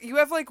 Come on. You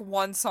have like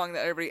one song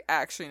that everybody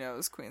actually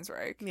knows,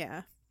 Queensryche.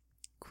 Yeah.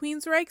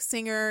 Queensryche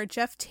singer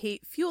Jeff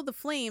Tate fueled the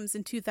flames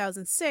in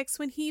 2006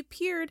 when he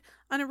appeared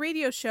on a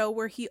radio show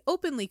where he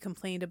openly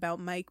complained about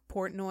Mike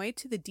Portnoy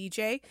to the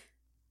DJ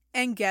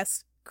and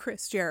guest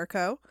Chris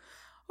Jericho.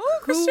 Oh,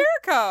 Chris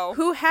Jericho!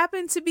 Who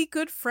happened to be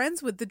good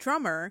friends with the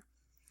drummer.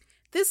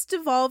 This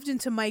devolved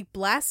into Mike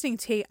blasting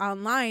Tate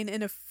online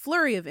in a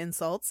flurry of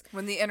insults.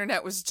 When the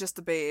internet was just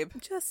a babe.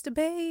 Just a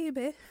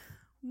baby.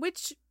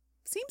 Which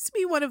seems to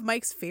be one of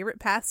Mike's favorite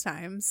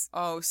pastimes.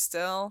 Oh,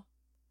 still?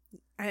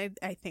 I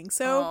think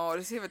so. Oh,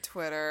 does he have a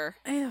Twitter?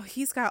 Oh,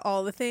 he's got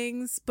all the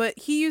things, but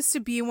he used to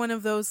be one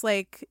of those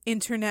like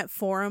internet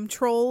forum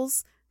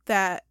trolls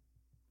that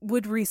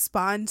would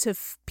respond to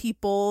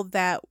people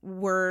that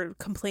were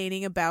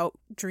complaining about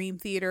Dream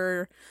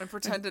Theater. And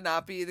pretend to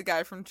not be the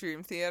guy from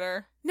Dream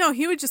Theater? No,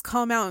 he would just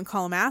call them out and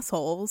call them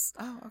assholes.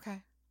 Oh,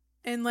 okay.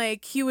 And,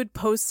 like, he would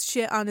post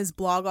shit on his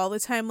blog all the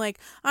time, like,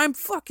 I'm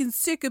fucking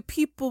sick of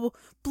people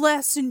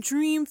blasting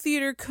Dream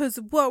Theater because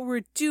of what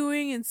we're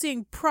doing and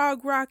saying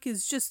prog rock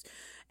is just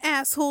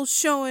assholes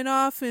showing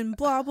off and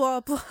blah, blah,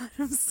 blah. I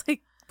was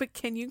like, but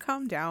can you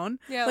calm down?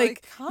 Yeah,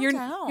 like calm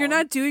down. You're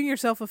not doing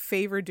yourself a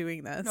favor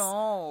doing this.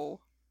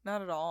 No,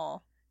 not at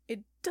all.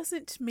 It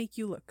doesn't make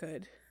you look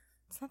good.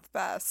 It's not the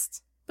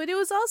best. But it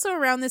was also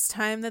around this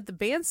time that the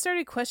band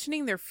started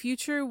questioning their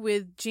future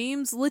with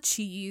James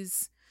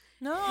LaCheese.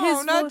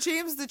 No, not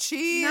James the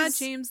Cheese. Not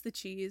James the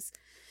Cheese.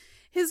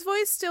 His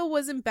voice still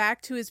wasn't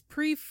back to his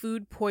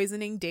pre-food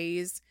poisoning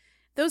days.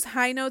 Those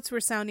high notes were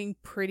sounding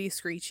pretty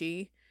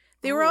screechy.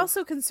 They were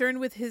also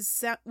concerned with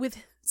with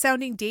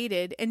sounding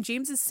dated, and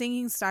James's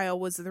singing style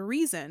was the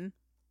reason.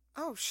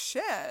 Oh,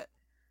 shit.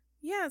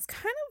 Yeah, it's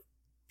kind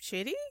of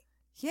shitty.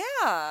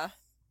 Yeah.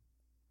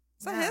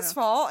 It's not his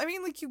fault. I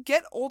mean, like, you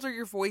get older,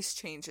 your voice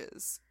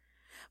changes.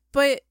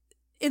 But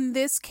in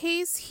this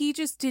case, he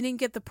just didn't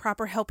get the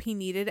proper help he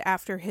needed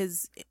after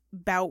his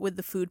bout with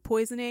the food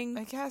poisoning.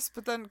 I guess,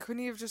 but then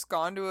couldn't he have just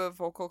gone to a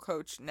vocal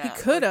coach now? He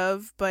could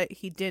have, but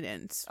he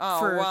didn't.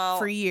 Oh,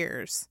 for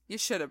years. You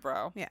should have,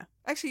 bro. Yeah.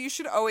 Actually, you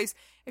should always,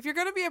 if you're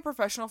going to be a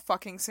professional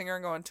fucking singer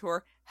and go on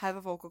tour, have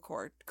a vocal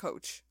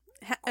coach.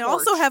 And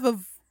also have a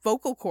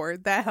vocal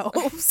cord. That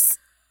helps.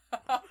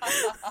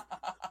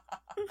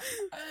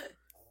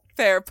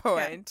 Fair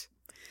point. Yeah.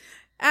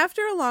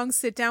 After a long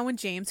sit-down with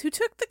James, who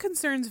took the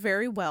concerns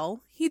very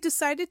well, he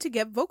decided to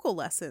get vocal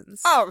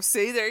lessons. Oh,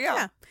 see? There you go.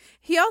 Yeah.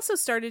 He also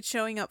started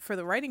showing up for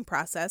the writing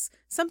process,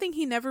 something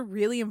he never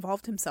really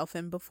involved himself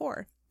in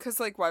before.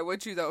 Because, like, why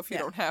would you, though, if you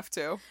don't have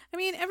to? I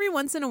mean, every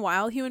once in a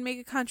while he would make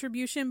a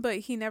contribution, but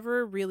he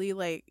never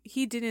really,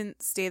 he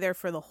didn't stay there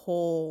for the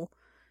whole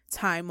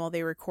time while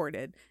they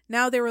recorded.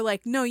 Now they were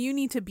like, no, you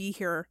need to be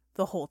here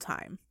the whole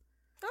time.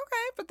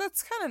 Okay, but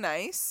that's kind of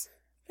nice.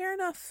 Fair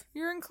enough.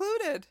 You're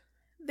included.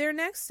 Their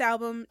next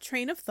album,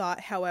 Train of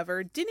Thought,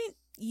 however, didn't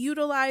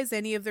utilize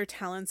any of their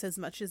talents as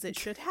much as it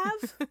should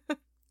have.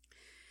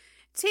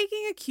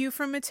 Taking a cue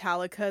from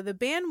Metallica, the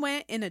band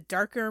went in a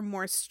darker,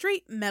 more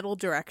straight metal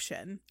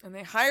direction. And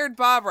they hired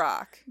Bob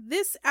Rock.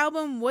 This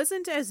album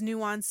wasn't as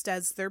nuanced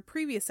as their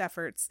previous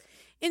efforts.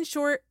 In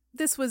short,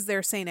 this was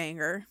their Saint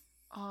Anger.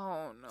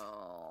 Oh,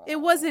 no. It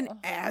wasn't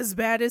as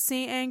bad as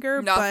Saint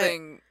Anger,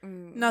 nothing.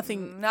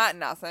 Not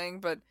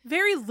nothing, but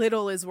very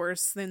little is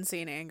worse than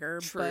Saint Anger.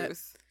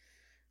 Truth.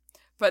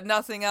 But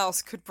nothing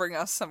else could bring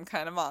us some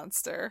kind of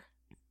monster.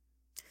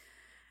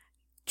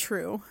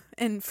 True.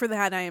 And for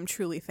that, I am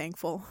truly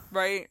thankful.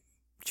 Right?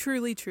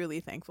 Truly, truly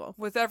thankful.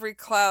 With every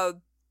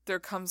cloud, there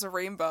comes a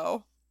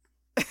rainbow.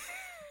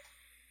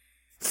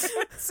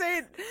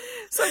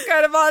 Some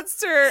kind of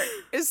monster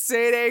is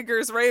Saint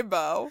Anger's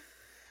rainbow.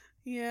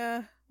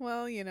 Yeah.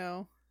 Well, you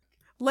know.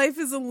 Life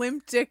is a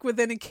limp dick with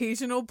an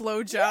occasional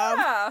blowjob.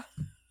 Yeah.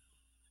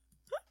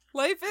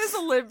 Life is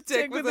a limp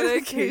dick with an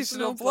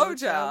occasional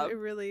blowjob. It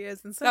really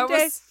is. And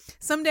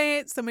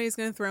someday somebody's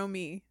going to throw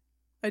me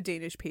a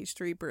Danish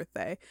pastry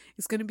birthday.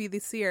 It's going to be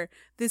this year.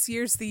 This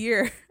year's the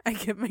year I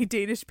get my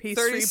Danish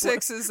pastry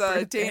 36 is a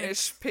birthday.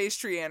 Danish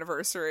pastry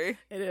anniversary.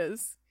 It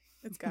is.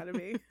 It's got to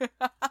be.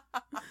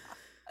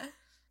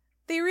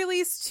 They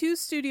released 2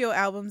 studio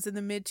albums in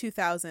the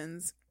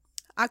mid-2000s,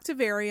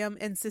 Octavarium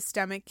and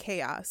Systemic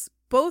Chaos.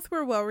 Both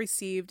were well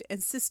received,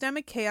 and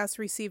Systemic Chaos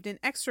received an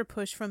extra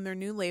push from their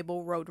new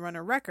label,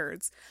 Roadrunner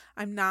Records.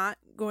 I'm not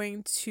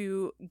going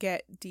to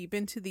get deep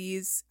into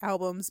these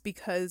albums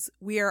because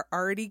we are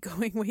already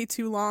going way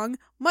too long,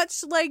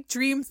 much like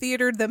Dream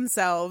Theater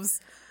themselves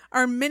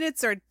Our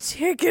minutes are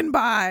ticking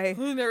by.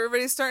 And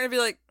everybody's starting to be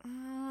like,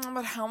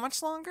 but how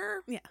much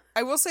longer? Yeah.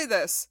 I will say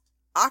this.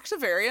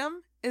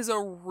 Octavarium is a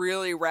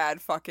really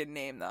rad fucking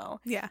name, though.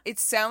 Yeah. It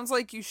sounds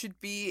like you should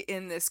be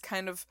in this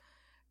kind of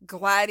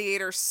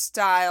gladiator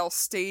style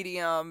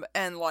stadium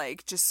and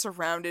like just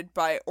surrounded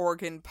by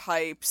organ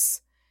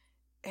pipes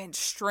and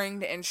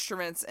stringed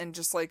instruments, and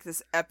just like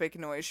this epic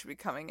noise should be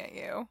coming at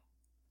you.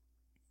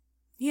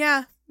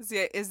 Yeah.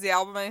 Is the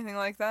album anything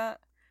like that?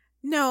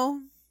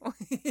 No. I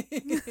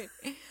mean,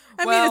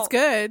 it's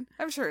good.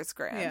 I'm sure it's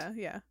grand. Yeah,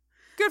 yeah.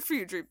 Good for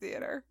you, Dream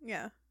Theater.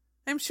 Yeah.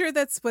 I'm sure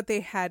that's what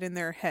they had in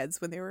their heads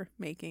when they were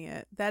making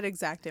it. That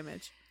exact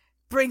image.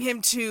 Bring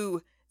him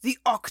to the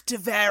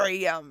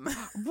Octavarium.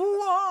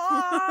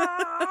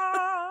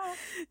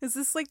 Is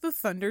this like the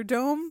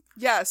Thunderdome?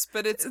 Yes,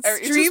 but it's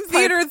Dream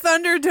Theater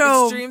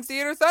Thunderdome. It's Dream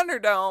Theater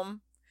Thunderdome.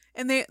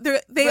 And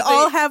they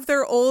all have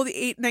their old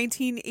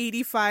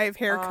 1985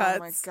 haircuts. Oh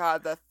my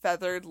god, the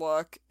feathered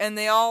look. And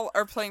they all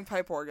are playing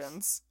pipe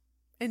organs.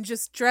 And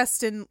just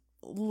dressed in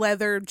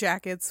leather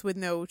jackets with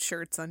no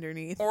shirts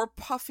underneath. Or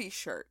puffy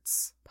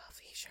shirts.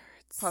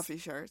 Puffy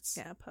shirts.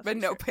 Yeah, puffy but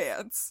no shirts.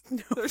 Pants.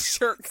 No They're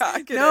shirt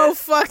cocking No it.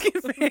 fucking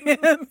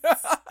pants.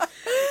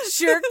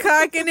 Shirt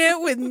cocking it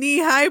with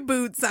knee-high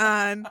boots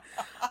on.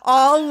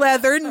 All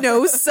leather,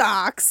 no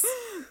socks.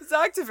 This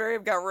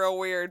Octavarium got real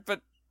weird,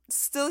 but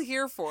still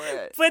here for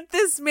it. But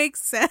this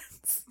makes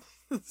sense.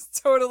 This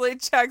totally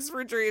checks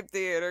for Dream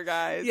Theater,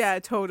 guys. Yeah,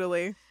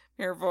 totally.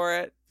 Here for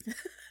it.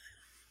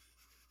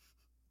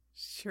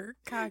 Shirt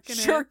cocking it.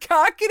 Shirt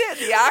cocking it,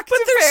 the Octavarium. But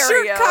they're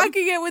shirt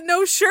cocking it with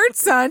no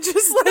shirts on.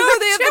 Just leather No,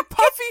 they have the jacket.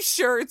 puffy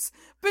shirts,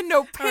 but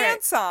no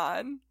pants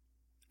on.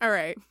 All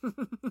right.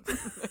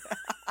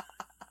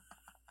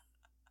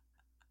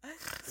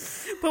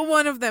 But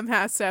one of them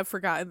has to have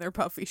forgotten their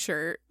puffy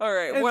shirt. All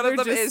right, And one of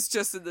they're them just- is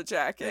just in the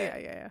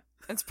jacket. Yeah.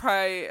 It's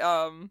probably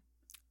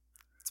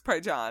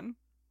John.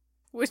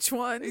 Which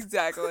one?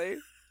 Exactly.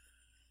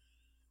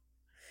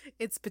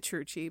 It's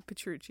Petrucci.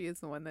 Petrucci is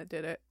the one that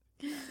did it.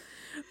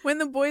 When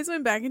the boys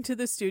went back into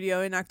the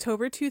studio in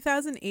October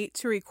 2008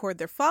 to record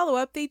their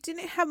follow-up, they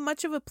didn't have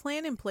much of a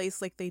plan in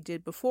place like they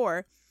did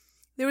before.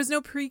 There was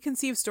no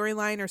preconceived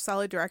storyline or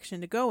solid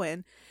direction to go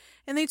in,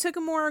 and they took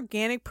a more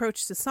organic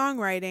approach to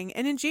songwriting,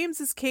 and in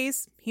James's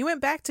case, he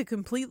went back to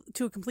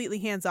a completely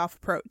hands-off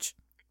approach.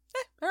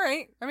 All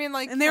right. I mean,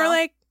 like, And they were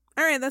like,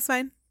 all right, that's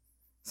fine.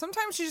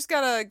 sometimes you just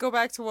gotta go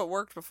back to what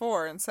worked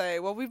before and say,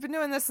 well, we've been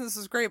doing this and this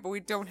is great, but we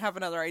don't have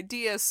another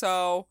idea,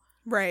 so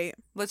Right.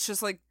 let's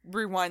just, like,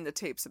 rewind the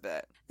tapes a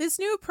bit. This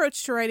new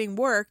approach to writing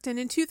worked, and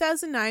in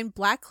 2009,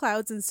 Black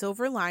Clouds and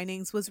Silver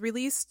Linings was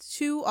released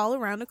to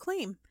all-around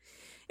acclaim.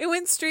 It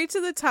went straight to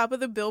the top of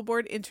the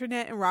Billboard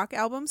Internet and Rock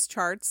Albums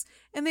charts,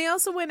 and they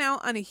also went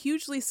out on a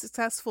hugely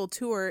successful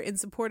tour in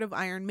support of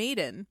Iron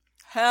Maiden.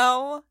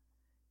 Hell,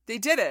 they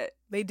did it.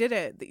 They did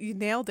it. You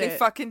nailed it. They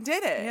fucking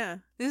did it. Yeah.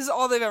 This is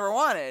all they've ever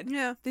wanted.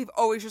 Yeah. They've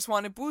always just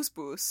wanted Boost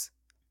Boost.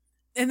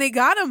 And they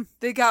got him.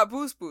 They got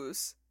Boost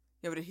Boost.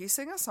 Yeah, but did he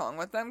sing a song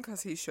with them?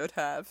 Because he should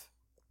have.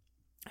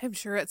 I'm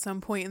sure at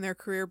some point in their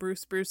career,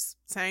 Bruce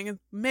sang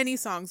many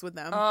songs with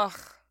them. Ugh.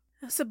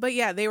 But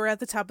yeah, they were at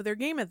the top of their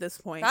game at this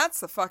point. That's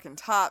the fucking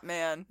top,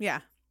 man. Yeah.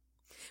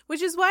 Which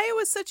is why it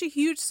was such a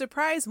huge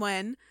surprise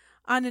when,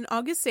 on an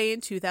August day in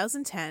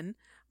 2010,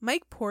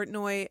 Mike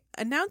Portnoy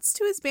announced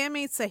to his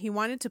bandmates that he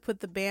wanted to put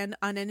the band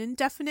on an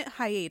indefinite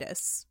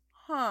hiatus.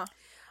 Huh.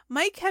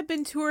 Mike had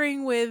been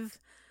touring with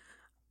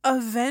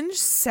Avenged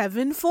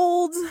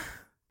Sevenfold.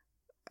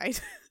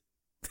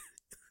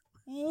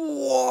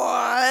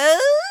 What?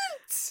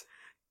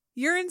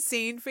 Your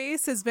insane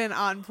face has been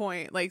on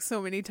point like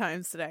so many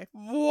times today.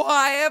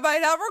 Why am I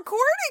not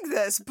recording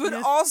this? But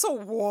Yeah. also,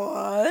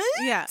 what?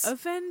 Yeah,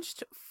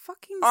 Avenged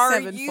fucking Are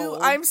Sevenfold. you?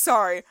 I'm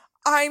sorry.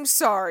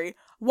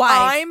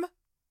 Why? I'm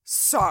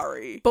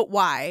sorry. But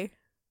why?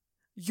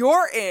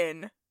 You're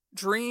in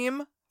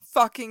Dream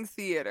fucking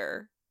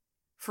Theater.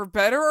 For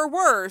better or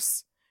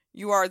worse,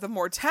 you are the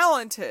more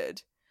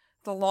talented,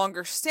 the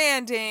longer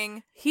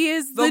standing, He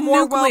is the the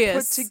more well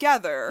nucleus. put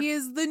together. He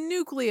is the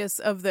nucleus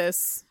of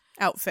this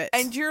outfit.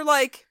 And you're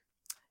like,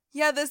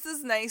 yeah, this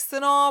is nice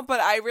and all, but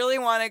I really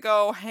want to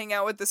go hang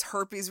out with this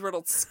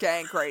herpes-riddled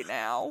skank right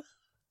now.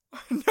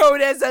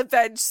 Known as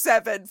Avenged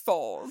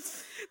Sevenfold.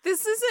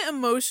 This isn't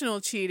emotional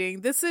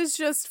cheating. This is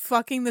just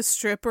fucking the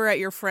stripper at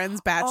your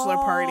friend's bachelor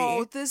party.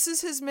 Oh, this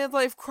is his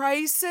midlife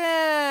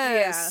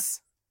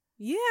crisis.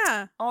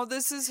 Yeah. Oh,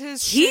 this is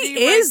his He shitty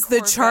is red the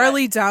Corvette.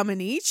 Charlie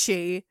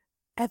Dominici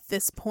at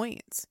this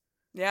point.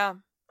 Yeah.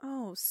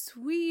 Oh,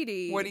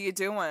 sweetie. What are you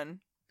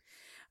doing?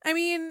 I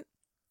mean,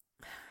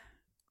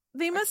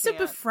 they must have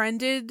can't.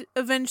 befriended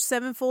Avenged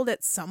Sevenfold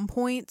at some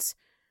point,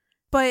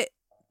 but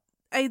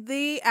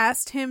they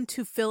asked him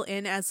to fill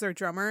in as their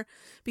drummer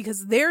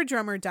because their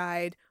drummer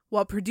died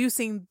while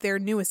producing their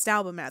newest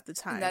album at the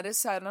time. And that is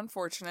sad and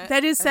unfortunate.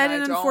 That is sad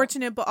and I don't-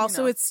 unfortunate, but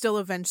also know. it's still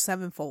Avenged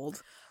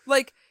Sevenfold.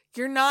 Like,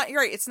 you're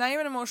right. It's not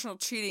even emotional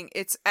cheating.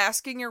 It's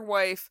asking your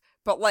wife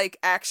but like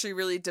actually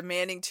really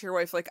demanding to your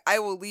wife, like, I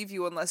will leave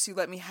you unless you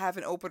let me have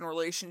an open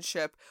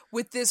relationship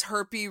with this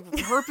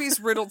herpes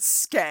riddled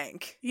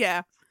skank.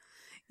 Yeah.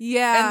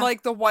 Yeah. And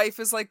like the wife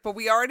is like, but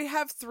we already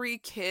have 3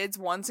 kids,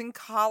 one's in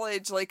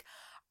college, like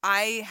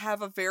I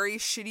have a very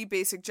shitty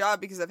basic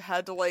job because I've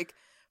had to like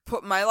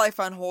put my life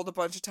on hold a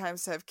bunch of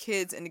times to have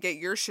kids and to get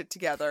your shit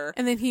together.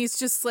 And then he's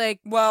just like,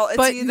 well, it's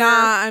but either,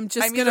 I'm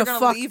just gonna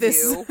fuck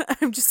this. You.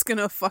 I'm just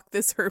gonna fuck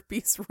this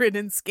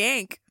herpes-ridden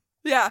skank.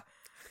 Yeah.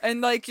 And,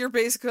 like, you're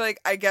basically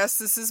like, I guess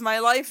this is my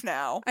life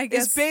now. I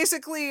guess. It's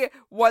basically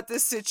what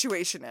this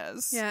situation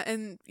is. Yeah,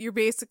 and you're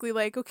basically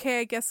like, okay,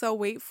 I guess I'll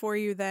wait for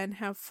you then.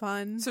 Have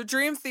fun. So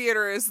Dream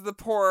Theater is the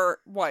poor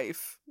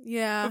wife.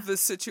 Yeah. Of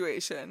this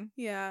situation.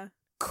 Yeah.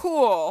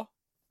 Cool.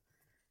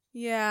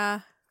 Yeah.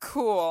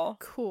 Cool.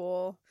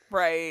 Cool.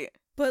 Right.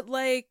 But,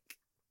 like,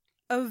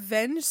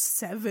 Avenged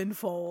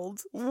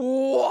Sevenfold.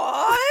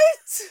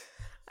 What?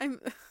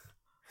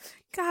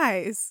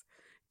 Guys...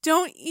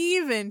 Don't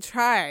even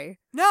try.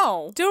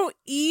 No. Don't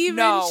even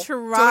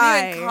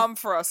try. Don't even come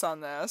for us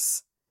on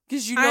this.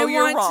 Because you know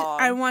you're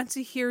wrong. I want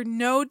to hear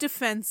no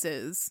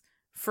defenses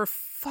for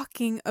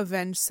fucking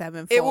Avenged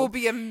Sevenfold. It will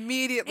be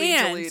immediately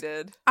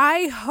deleted.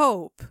 I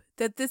hope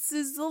that this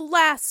is the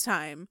last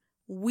time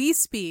we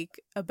speak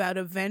about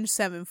Avenged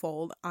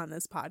Sevenfold on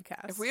this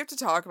podcast. If we have to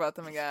talk about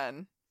them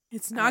again...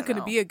 It's not going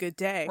to be a good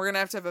day. We're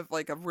going to have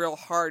a real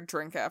hard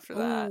drink after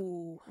that.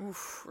 Ooh.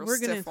 Oof, We're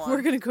going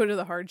to go to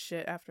the hard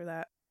shit after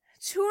that.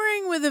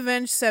 Touring with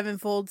Avenged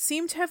Sevenfold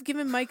seemed to have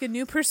given Mike a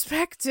new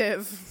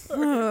perspective.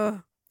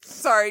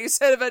 Sorry, you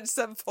said Avenged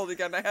Sevenfold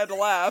again. I had to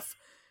laugh.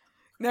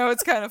 No,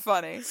 it's kind of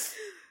funny.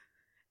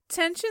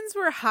 Tensions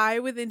were high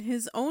within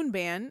his own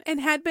band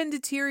and had been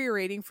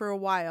deteriorating for a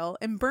while,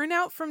 and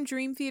burnout from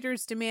Dream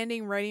Theater's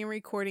demanding writing and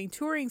recording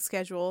touring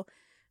schedule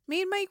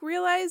made Mike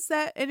realize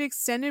that an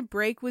extended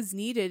break was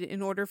needed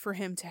in order for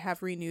him to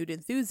have renewed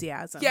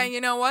enthusiasm. Yeah,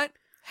 you know what?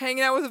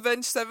 Hanging out with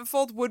Avenged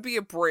Sevenfold would be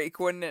a break,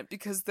 wouldn't it?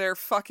 Because they're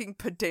fucking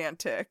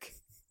pedantic.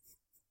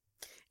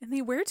 And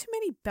they wear too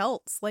many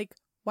belts. Like,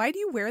 why do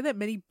you wear that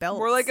many belts?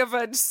 More like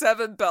Avenged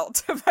Seven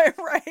belt, am I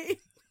right?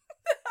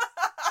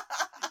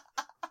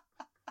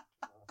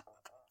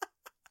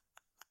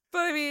 But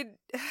I mean,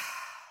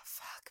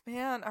 fuck,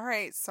 man. All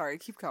right, sorry,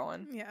 keep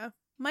going. Yeah.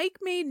 Mike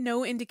made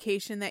no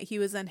indication that he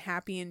was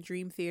unhappy in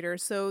Dream Theater,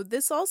 so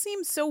this all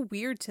seemed so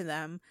weird to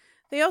them.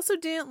 They also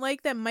didn't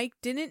like that Mike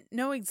didn't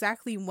know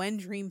exactly when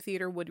Dream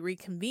Theater would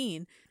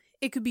reconvene.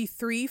 It could be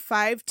 3,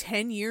 5,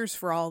 10 years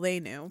for all they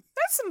knew.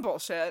 That's some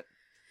bullshit.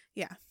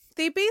 Yeah.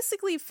 They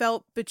basically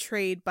felt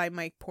betrayed by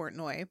Mike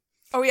Portnoy.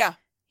 Oh, yeah.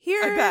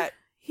 I bet.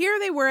 Here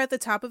they were at the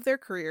top of their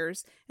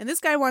careers, and this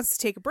guy wants to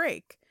take a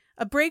break.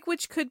 A break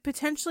which could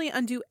potentially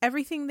undo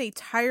everything they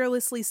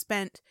tirelessly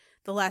spent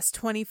the last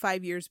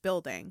 25 years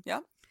building. Yeah.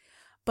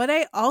 But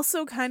I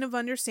also kind of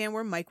understand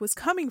where Mike was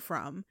coming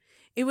from.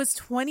 It was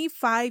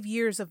 25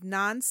 years of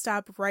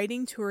nonstop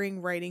writing,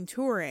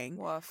 touring.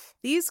 Woof.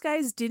 These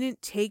guys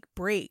didn't take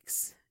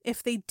breaks.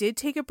 If they did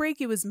take a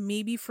break, it was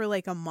maybe for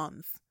like a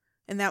month.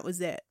 And that was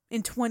it.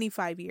 In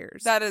 25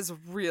 years. That is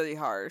really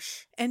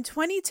harsh. And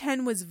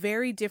 2010 was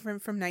very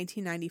different from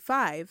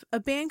 1995. A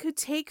band could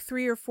take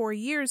 3 or 4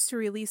 years to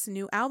release a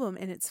new album,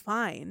 and it's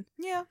fine.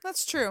 Yeah,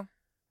 that's true.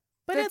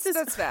 But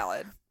that's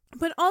valid.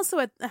 But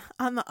also,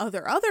 on the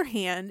other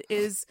hand,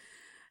 is...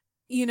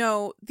 You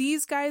know,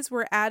 these guys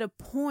were at a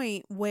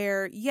point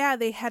where, yeah,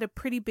 they had a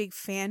pretty big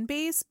fan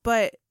base,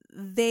 but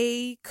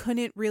they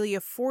couldn't really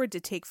afford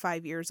to take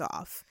 5 years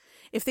off.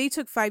 If they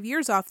took 5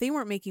 years off, they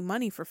weren't making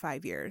money for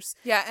 5 years.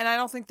 Yeah, and I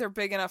don't think they're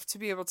big enough to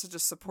be able to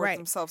just support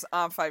themselves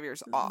on 5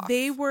 years off.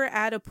 They were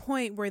at a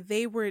point where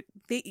they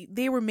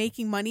were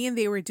making money and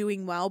they were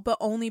doing well, but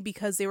only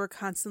because they were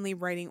constantly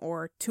writing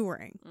or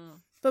touring.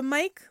 But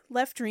Mike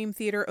left Dream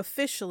Theater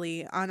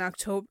officially in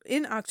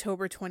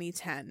October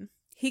 2010.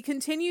 He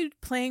continued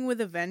playing with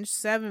Avenged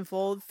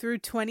Sevenfold through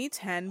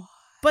 2010,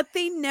 but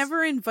they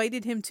never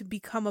invited him to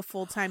become a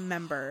full-time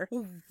member.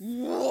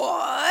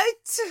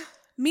 What?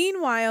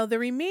 Meanwhile, the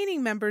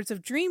remaining members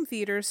of Dream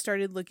Theater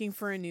started looking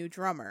for a new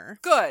drummer.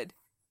 Good.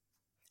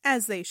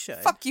 As they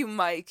should. Fuck you,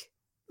 Mike.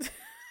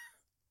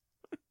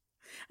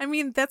 I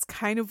mean, that's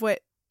kind of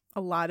what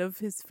a lot of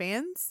his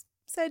fans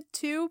said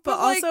too, but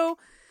also...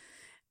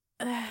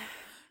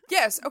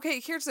 Yes,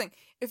 okay, here's the thing.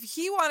 If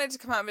he wanted to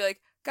come out and be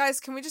like,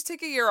 guys, can we just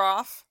take a year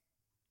off?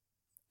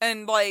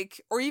 And like,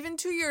 or even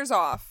 2 years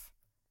off.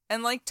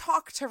 And like,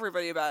 talk to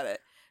everybody about it.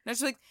 And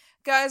it's like,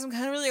 guys, I'm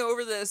kind of really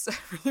over this. I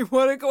really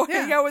want to go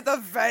hang out with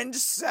Avenged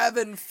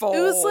Sevenfold.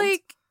 It was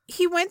like,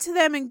 he went to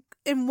them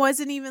and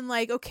wasn't even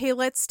like, okay,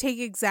 let's take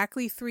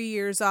exactly 3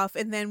 years off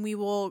and then we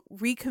will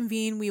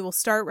reconvene. We will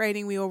start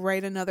writing. We will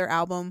write another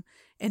album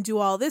and do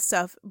all this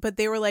stuff. But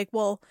they were like,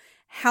 well,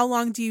 how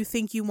long do you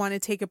think you want to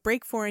take a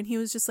break for? And he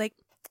was just like,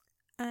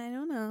 I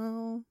don't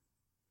know.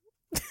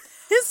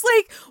 It's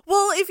like,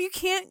 well, if you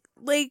can't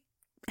like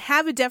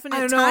have a definite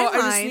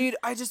timeline,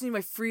 I just need my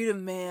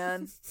freedom,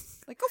 man.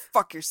 Like, go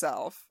fuck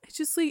yourself. I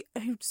just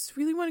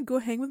really want to go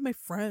hang with my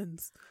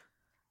friends.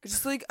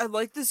 I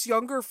like this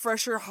younger,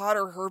 fresher,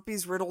 hotter,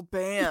 herpes-riddled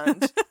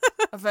band.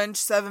 Avenged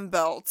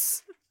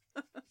Sevenbelts.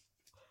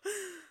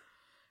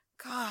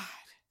 God.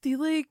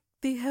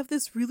 They have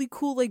this really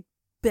cool, like,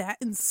 bat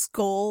and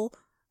skull,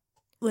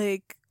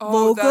 like, Oh,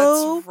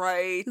 logo. that's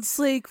right. It's,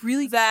 like,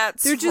 really... They're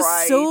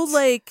just so,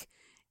 like,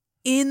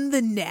 in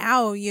the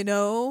now, you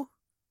know?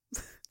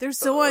 They're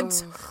so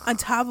on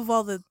top of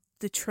all the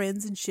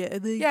trends and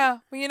shit. Yeah.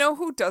 Well, you know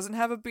who doesn't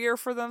have a beer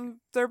for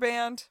their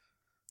band?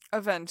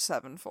 Avenged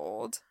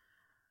Sevenfold.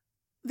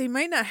 They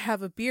might not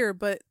have a beer,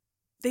 but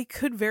they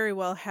could very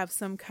well have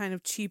some kind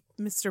of cheap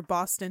Mr.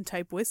 Boston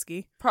type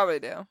whiskey. Probably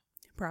do.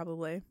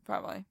 Probably.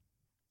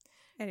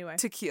 Anyway.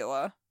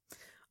 Tequila.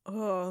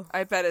 Oh.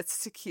 I bet it's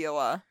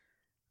tequila.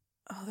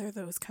 Oh, they're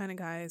those kind of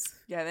guys.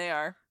 Yeah, they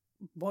are.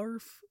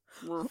 Barf.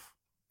 Barf.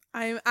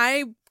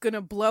 I'm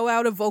gonna blow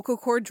out a vocal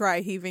cord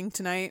dry heaving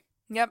tonight.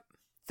 Yep.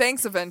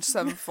 Thanks, Avenged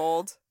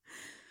Sevenfold.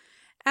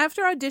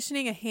 After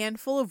auditioning a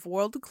handful of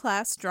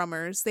world-class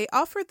drummers, they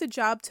offered the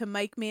job to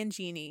Mike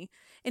Mangini,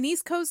 an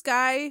East Coast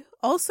guy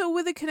also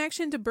with a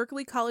connection to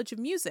Berklee College of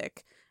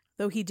Music.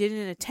 Though he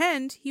didn't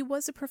attend, he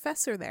was a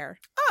professor there.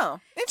 Oh,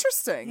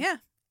 interesting. Yeah.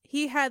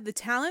 He had the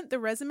talent, the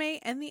resume,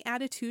 and the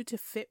attitude to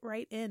fit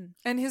right in.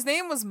 And his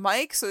name was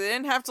Mike, so they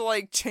didn't have to,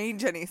 like,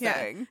 change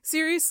anything. Yeah.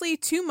 Seriously,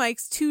 2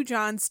 Mikes, 2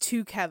 Johns,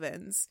 2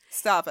 Kevins.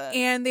 Stop it.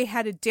 And they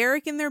had a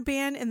Derek in their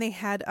band, and they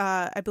had,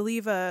 I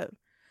believe, it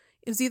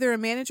was either a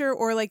manager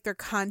or, like, their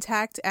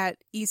contact at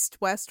East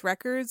West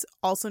Records,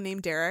 also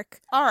named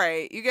Derek. All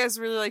right. You guys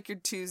really like your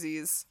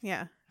twosies.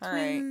 Yeah. All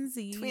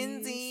Twinsies. right.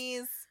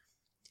 Twinsies.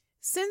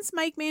 Since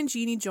Mike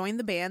Mangini joined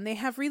the band, they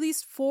have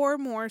released 4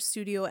 more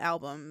studio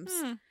albums.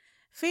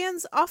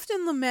 Fans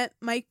often lament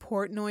Mike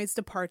Portnoy's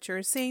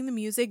departure, saying the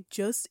music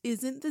just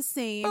isn't the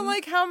same. But,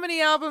 like, how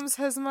many albums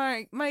has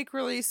Mike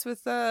released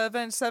with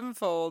Avenged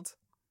Sevenfold?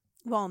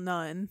 Well,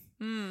 none.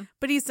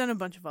 But he's done a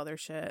bunch of other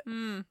shit.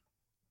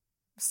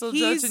 Still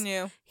judging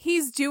you.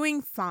 He's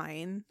doing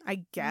fine,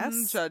 I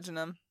guess. Judging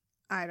him.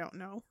 I don't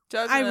know.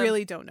 Judging him.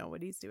 Really don't know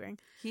what he's doing.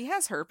 He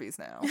has herpes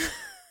now.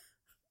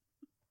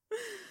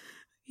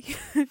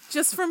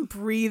 Just from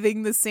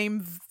breathing the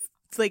same,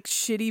 like,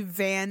 shitty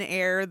van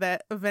air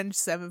that Avenged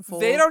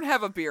Sevenfold. They don't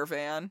have a beer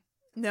van.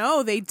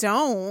 No, they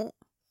don't.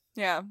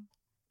 Yeah.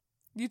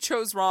 You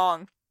chose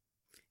wrong.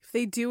 If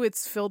they do,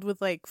 it's filled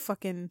with, like,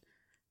 fucking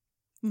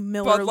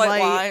Miller Bud Light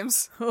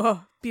limes.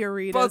 Oh,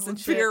 Beeritas and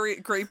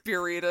shit. Grape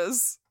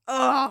Beeritas.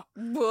 Ugh.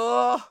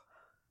 Ugh.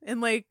 And,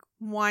 like,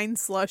 wine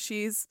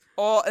slushies.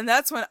 Oh, and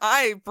that's when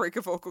I break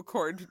a vocal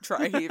cord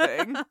dry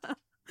heaving.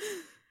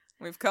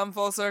 We've come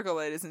full circle,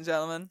 ladies and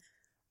gentlemen.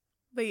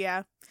 But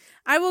yeah,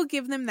 I will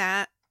give them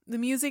that. The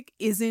music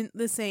isn't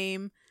the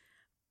same,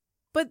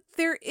 but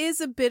there is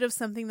a bit of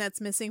something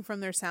that's missing from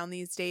their sound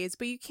these days,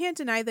 but you can't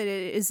deny that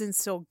it isn't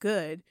still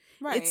good.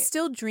 Right. It's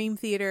still Dream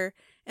Theater,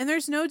 and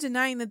there's no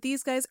denying that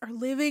these guys are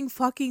living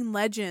fucking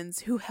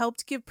legends who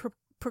helped give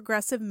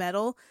progressive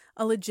metal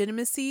a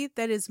legitimacy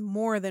that is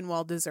more than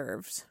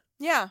well-deserved.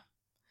 Yeah.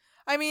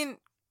 I mean,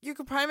 you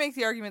could probably make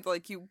the argument that,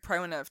 like, you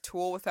probably wouldn't have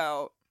Tool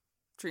without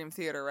Dream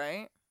Theater,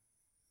 right?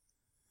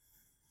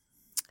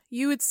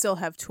 You would still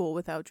have Tool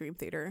without Dream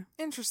Theater.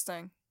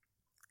 Interesting.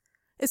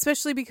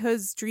 Especially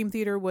because Dream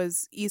Theater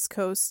was East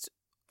Coast,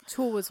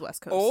 Tool was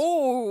West Coast.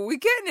 Oh, we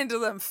getting into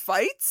them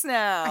fights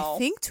now. I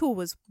think Tool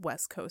was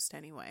West Coast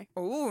anyway.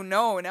 Oh,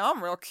 no, now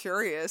I'm real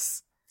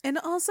curious. And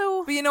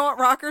also... But you know what?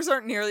 Rockers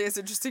aren't nearly as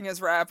interesting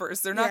as rappers.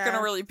 They're not going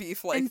to really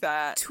beef like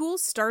that. Tool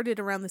started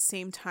around the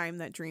same time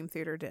that Dream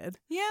Theater did.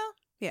 Yeah?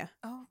 Yeah.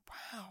 Oh,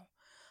 wow.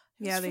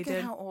 Yeah, they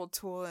did. How old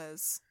Tool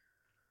is.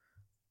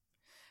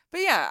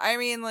 But yeah, I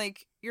mean,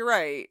 like, you're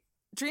right.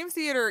 Dream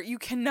Theater, you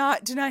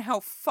cannot deny how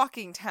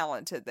fucking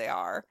talented they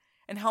are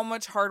and how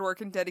much hard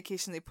work and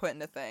dedication they put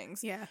into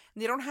things. Yeah.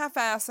 They don't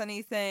half-ass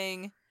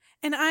anything.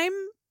 And I'm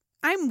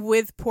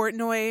with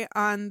Portnoy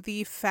on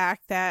the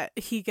fact that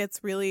he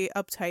gets really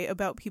uptight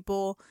about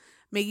people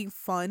making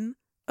fun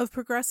of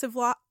progressive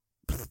rock.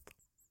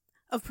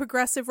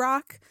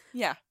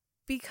 Yeah.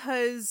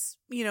 Because,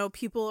 you know,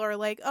 people are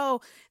like,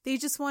 oh, they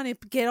just want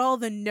to get all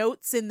the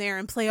notes in there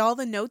and play all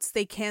the notes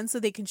they can so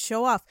they can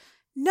show off.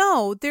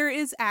 No, there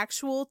is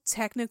actual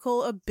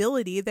technical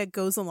ability that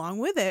goes along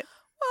with it.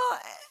 Well,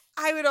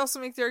 I would also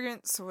make the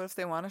argument, so what if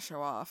they want to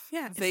show off?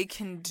 Yeah. They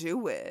can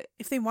do it.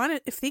 If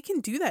they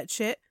can do that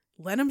shit,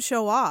 let them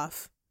show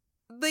off.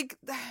 Like,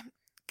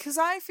 because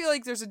I feel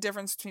like there's a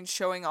difference between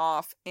showing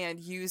off and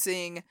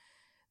using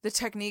the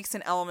techniques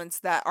and elements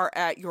that are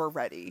at your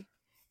ready.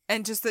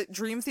 And just that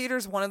Dream Theater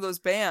is one of those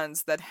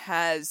bands that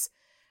has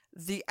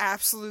the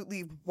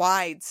absolutely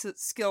wide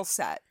skill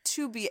set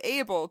to be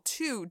able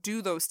to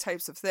do those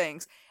types of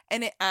things.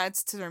 And it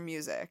adds to their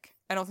music.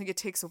 I don't think it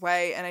takes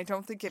away, and I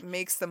don't think it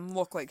makes them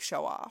look like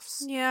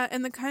show-offs. Yeah,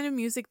 and the kind of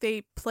music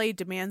they play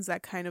demands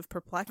that kind of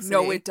perplexity.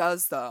 No, it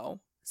does,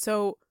 though.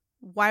 So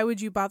why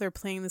would you bother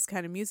playing this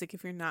kind of music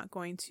if you're not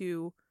going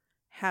to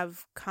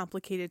have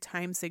complicated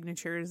time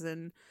signatures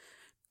and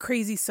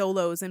crazy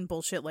solos and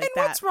bullshit like and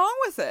that. what's wrong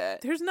with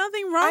it? There's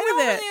nothing wrong I don't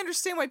with it. really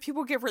understand why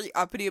people get really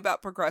uppity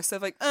about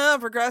progressive. Like,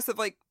 progressive.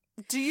 Like,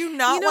 do you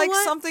not You know like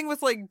what? something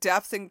with like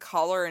depth and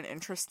color and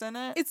interest in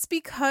it? It's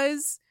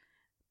because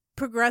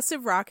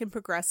progressive rock and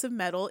progressive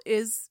metal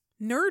is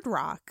nerd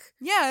rock.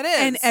 Yeah, it is.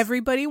 And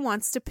everybody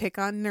wants to pick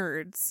on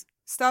nerds.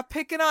 Stop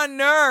picking on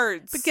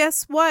nerds. But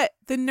guess what?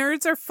 The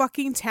nerds are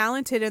fucking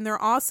talented and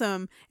they're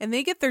awesome and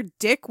they get their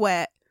dick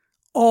wet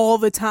all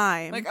the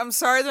time. Like, I'm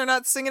sorry they're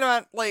not singing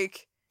about,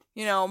 like,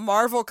 you know,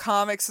 Marvel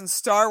Comics and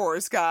Star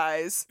Wars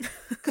guys.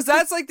 Because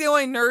that's, like, the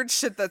only nerd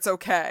shit that's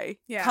okay.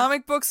 Yeah.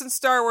 Comic books and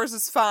Star Wars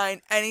is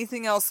fine.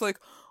 Anything else, like,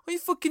 oh, you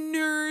fucking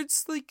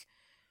nerds. Like,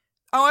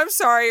 oh, I'm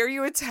sorry. Are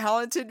you a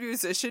talented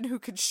musician who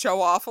could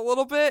show off a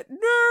little bit?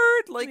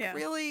 Nerd. Like, Yeah.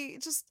 really?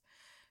 Just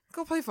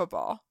go play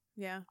football.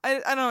 Yeah. I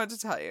don't know what to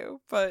tell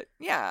you. But,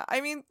 yeah.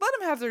 I mean, let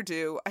them have their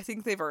due. I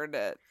think they've earned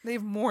it.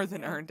 They've more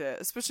than earned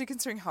it. Especially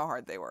considering how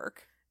hard they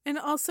work. And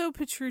also,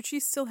 Petrucci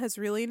still has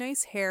really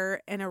nice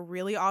hair and a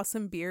really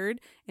awesome beard,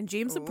 and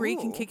James LaBrie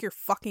can Ooh. kick your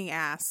fucking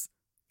ass.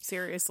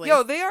 Seriously.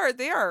 Yo, they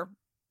are,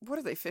 what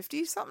are they,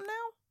 50 something now?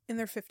 In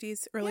their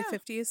 50s, early Yeah.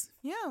 50s.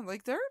 Yeah,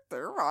 like they're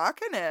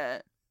rocking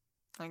it.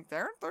 Like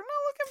they're not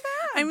looking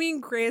bad. I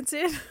mean,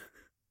 granted.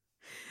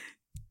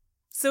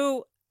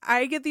 So,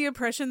 I get the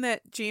impression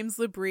that James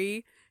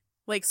LaBrie,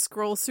 like,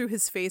 scrolls through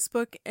his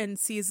Facebook and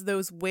sees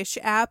those Wish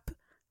app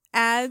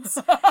ads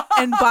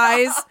and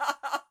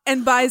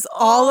buys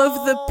all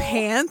of the Oh.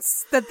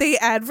 pants that they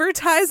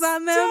advertise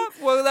on them.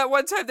 Well, that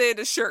one time they had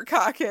to shirt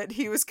cock it,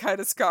 he was kind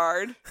of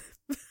scarred.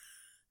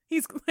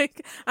 He's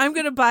like, I'm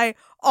going to buy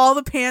all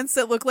the pants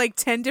that look like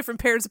 10 different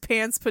pairs of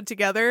pants put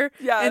together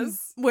and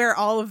Yes. wear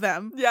all of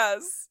them.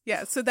 Yes.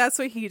 Yeah, so that's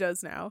what he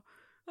does now.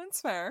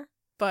 That's fair.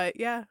 But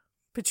yeah,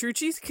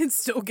 Petrucci can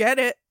still get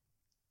it.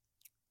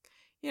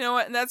 You know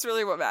what? And that's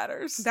really what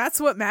matters. That's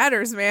what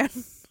matters, man.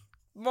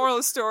 Moral of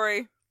the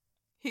story,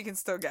 he can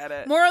still get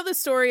it. Moral of the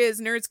story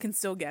is nerds can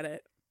still get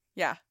it.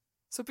 Yeah.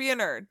 So be a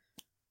nerd.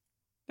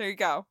 There you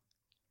go.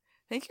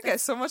 Thank you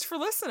guys so much for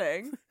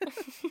listening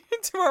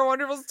to our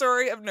wonderful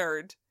story of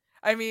nerd.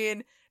 I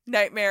mean,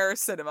 nightmare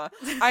cinema.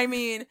 I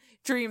mean,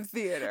 dream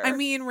theater. I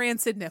mean,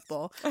 rancid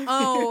nipple.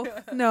 Oh,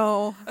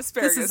 no.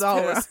 Asparagus This is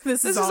all wrong. piss.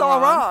 This is all all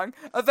wrong.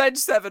 Avenged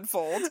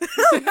Sevenfold.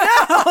 No!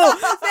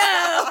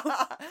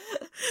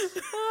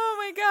 Oh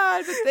my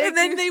god. But And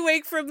then they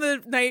wake from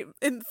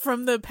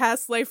the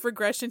past life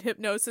regression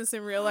hypnosis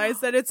and realize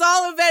that it's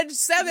all Avenged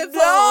Sevenfold.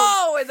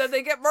 No! And then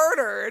they get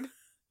murdered.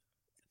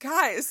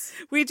 Guys.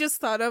 We just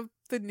thought of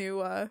the new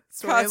Concept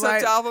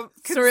storyline. album.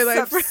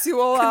 storyline for-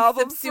 Conceptual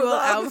album. for Conceptual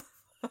them. album.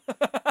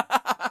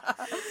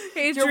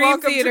 Hey, You're Dream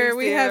welcome, Theater, Dream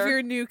we have Theater.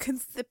 your new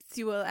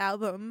conceptual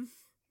album.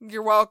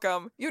 You're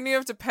welcome. You don't even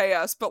have to pay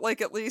us, but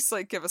like at least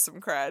like give us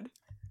some cred.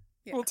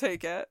 Yeah. We'll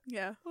take it.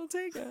 Yeah. We'll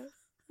take it.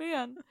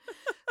 Man.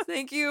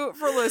 Thank you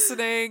for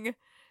listening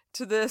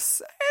to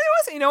this.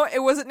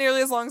 It wasn't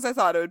nearly as long as I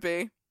thought it would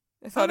be.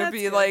 I thought it'd that's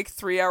be good. like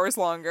 3 hours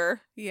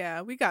longer.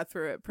 Yeah, we got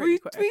through it pretty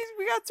quick.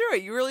 We got through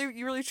it. You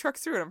really trucked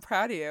through it. I'm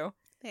proud of you.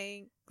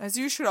 Thanks. As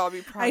you should all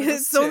be proud of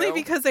us It's only too.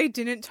 because I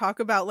didn't talk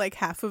about like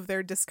half of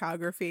their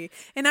discography.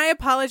 And I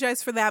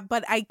apologize for that,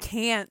 but I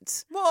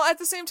can't. Well, at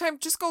the same time,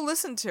 just go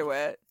listen to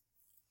it.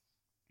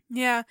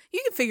 Yeah,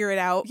 you can figure it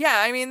out. Yeah,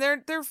 I mean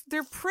they're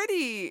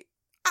pretty.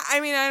 I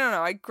mean, I don't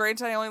know.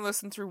 I only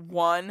listened through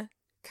one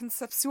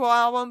conceptual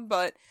album,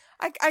 but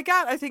I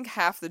got I think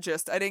half the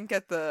gist. I didn't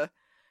get the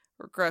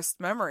regressed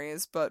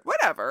memories, but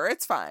whatever,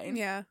 it's fine.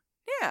 Yeah.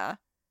 Yeah.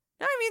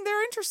 No, I mean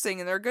they're interesting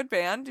and they're a good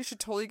band. You should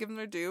totally give them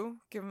their due.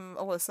 Give them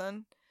a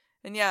listen.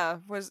 And yeah,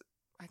 it's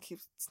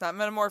not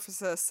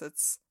Metamorphosis.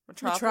 It's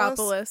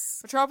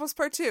Metropolis. Metropolis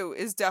Part 2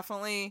 is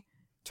definitely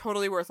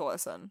totally worth a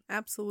listen.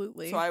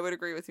 Absolutely. So I would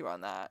agree with you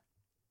on that.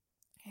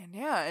 And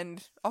yeah,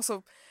 and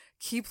also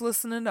keep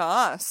listening to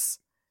us,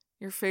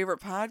 your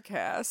favorite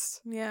podcast,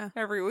 Yeah.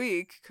 every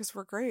week, because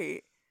we're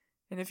great.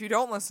 And if you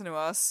don't listen to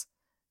us,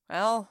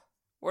 well,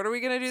 what are we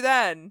going to do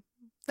then?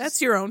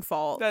 That's your own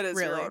fault. That is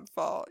really. your own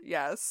fault.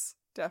 Yes,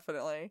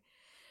 definitely.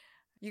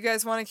 You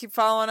guys want to keep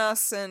following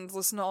us and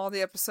listen to all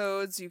the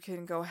episodes, you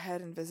can go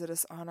ahead and visit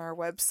us on our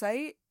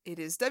website. It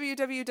is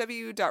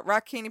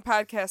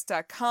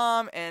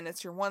www.rockcandypodcast.com, and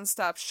it's your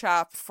one-stop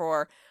shop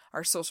for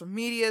our social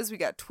medias. We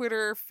got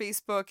Twitter,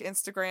 Facebook,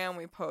 Instagram.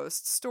 We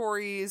post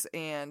stories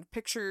and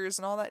pictures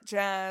and all that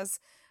jazz,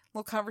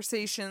 little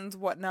conversations,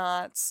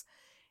 whatnots.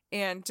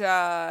 And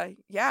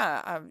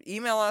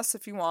email us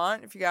if you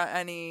want. If you got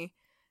any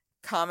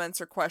comments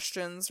or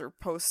questions or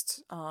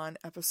post on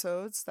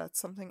episodes, that's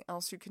something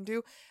else you can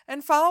do.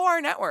 And follow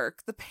our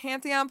network, the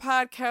Pantheon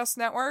Podcast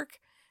Network.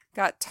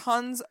 Got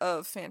tons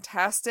of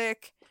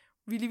fantastic,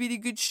 really, really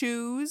good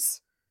shows.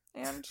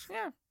 And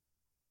yeah,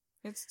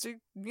 it's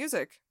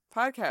music,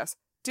 podcast.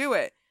 Do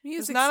it.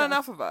 Music There's not stuff.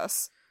 enough of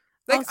us.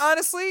 Like,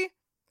 honestly,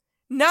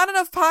 not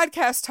enough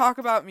podcasts talk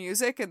about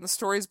music and the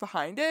stories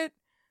behind it,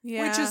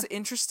 Yeah. which is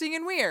interesting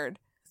and weird.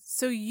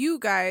 So you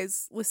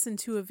guys listen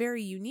to a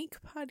very unique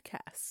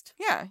podcast.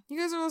 Yeah, you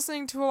guys are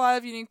listening to a lot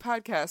of unique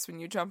podcasts when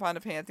you jump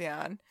onto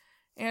Pantheon.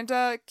 And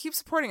keep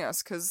supporting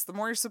us, because the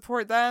more you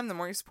support them, the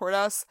more you support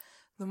us,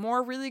 the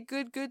more really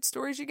good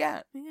stories you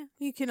get. Yeah.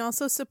 You can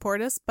also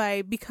support us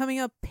by becoming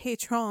a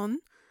patron.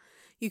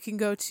 You can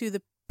go to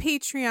the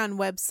Patreon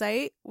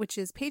website, which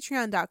is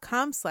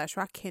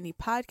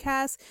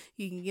patreon.com/rockcandypodcast.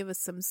 You can give us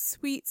some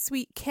sweet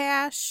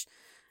cash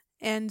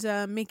and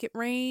make it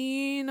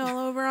rain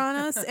all over on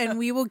us, and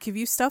we will give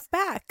you stuff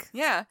back.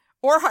 Yeah.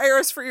 Or hire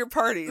us for your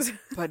parties,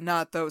 but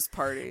not those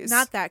parties.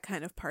 Not that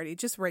kind of party,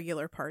 just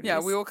regular parties. Yeah,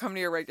 we will come to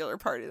your regular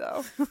party,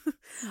 though.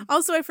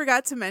 Also, I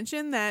forgot to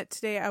mention that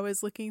today I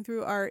was looking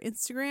through our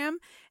Instagram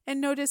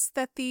and noticed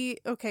that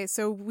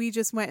so we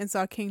just went and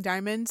saw King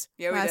Diamond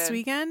last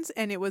weekend,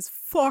 and it was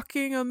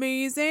fucking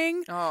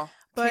amazing. Oh,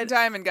 King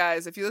Diamond,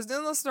 guys, if you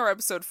didn't listen to our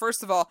episode,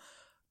 first of all,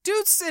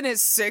 dude's in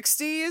his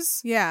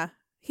 60s. Yeah,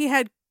 he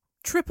had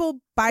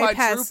triple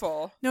bypass.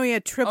 Quadruple. No, he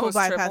had triple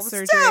bypass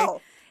surgery.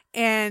 Still.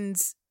 And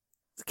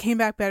came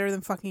back better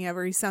than fucking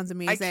ever. He sounds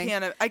amazing.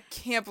 I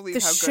can't believe how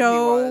good he was. The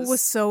show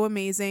was so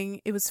amazing.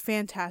 It was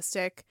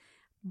fantastic.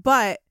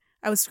 But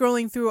I was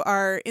scrolling through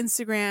our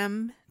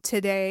Instagram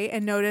today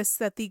and noticed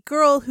that the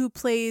girl who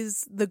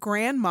plays the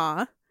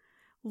grandma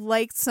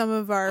liked some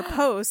of our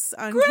posts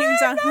on King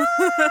Diamond.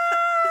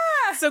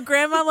 So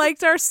Grandma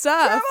liked our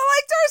stuff. Grandma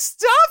liked our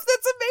stuff.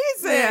 That's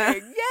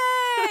amazing.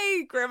 Yeah.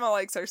 Yay. Grandma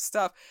likes our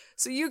stuff.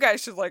 So you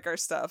guys should like our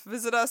stuff.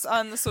 Visit us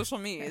on the social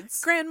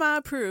medias. Grandma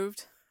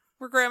approved.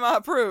 We're grandma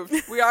approved.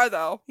 We are,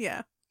 though.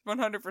 Yeah.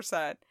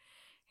 100%.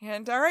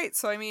 And all right.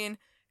 So, I mean,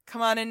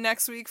 come on in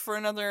next week for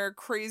another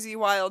crazy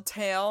wild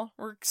tale.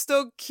 We're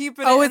still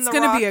keeping it in the it's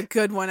going to be a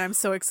good one. I'm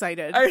so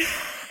excited.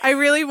 I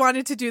really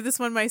wanted to do this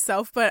one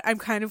myself, but I'm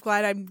kind of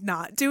glad I'm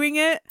not doing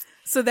it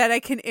so that I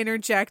can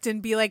interject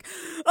and be like,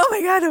 oh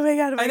my God.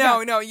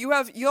 I know.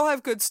 You'll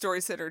have good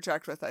stories to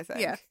interject with, I think.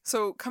 Yeah.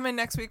 So come in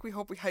next week. We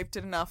hope we hyped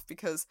it enough,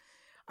 because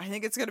I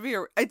think it's going to be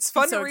it's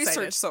fun to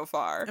research so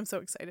far. I'm so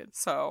excited.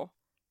 So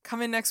come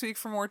in next week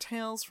for more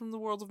tales from the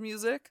world of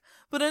music.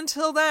 But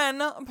until then,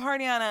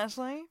 party on,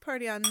 Ashley.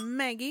 Party on,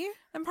 Maggie.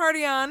 And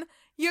party on,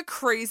 you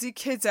crazy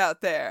kids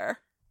out there.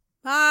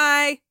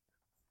 Bye.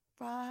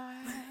 Bye.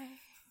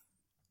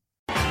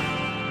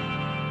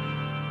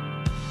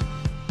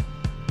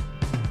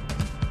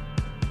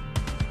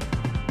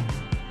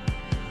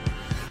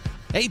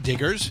 Hey,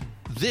 diggers.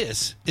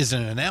 This is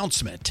an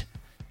announcement.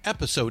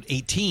 Episode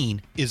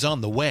 18 is on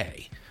the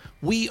way.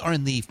 We are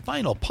in the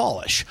final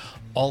polish.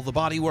 All the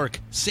bodywork,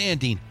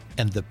 sanding,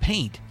 and the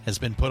paint has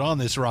been put on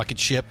this rocket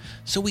ship,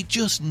 so we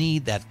just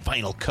need that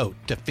final coat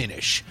to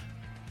finish.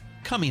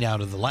 Coming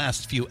out of the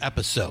last few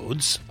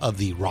episodes of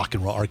the Rock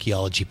and Roll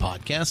Archaeology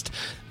podcast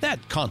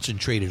that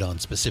concentrated on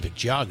specific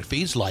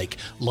geographies like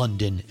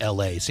London,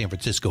 LA, San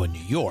Francisco, and New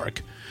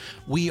York,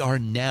 we are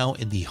now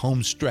in the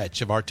home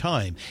stretch of our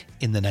time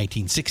in the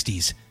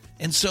 1960s.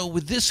 And so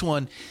with this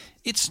one,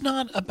 it's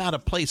not about a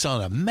place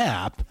on a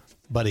map,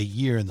 but a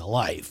year in the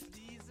life.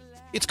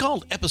 It's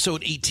called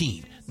Episode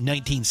 18,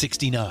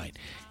 1969,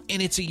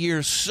 and it's a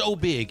year so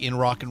big in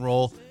rock and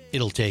roll,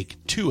 it'll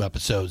take 2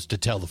 episodes to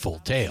tell the full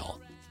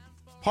tale.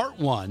 Part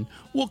 1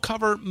 will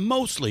cover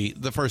mostly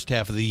the first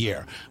half of the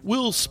year.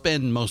 We'll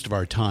spend most of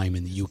our time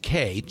in the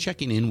UK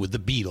checking in with the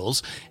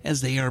Beatles as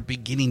they are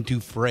beginning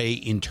to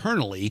fray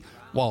internally,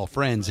 while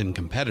friends and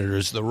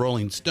competitors, the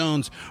Rolling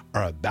Stones,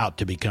 are about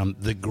to become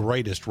the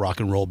greatest rock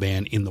and roll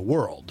band in the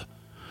world.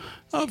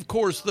 Of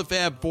course, the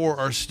Fab Four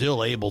are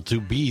still able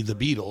to be the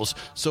Beatles,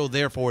 so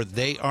therefore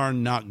they are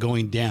not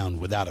going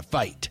down without a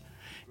fight.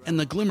 And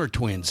the Glimmer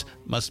Twins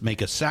must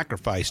make a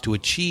sacrifice to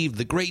achieve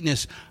the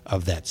greatness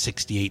of that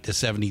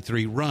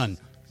 68-73 run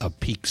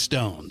of peak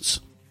Stones.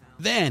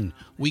 Then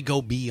we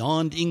go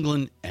beyond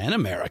England and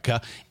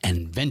America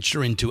and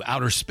venture into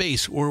outer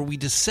space, where we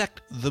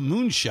dissect the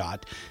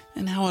moonshot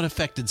and how it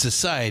affected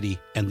society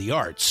and the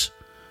arts.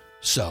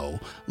 So,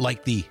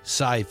 like the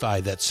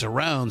sci-fi that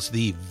surrounds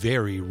the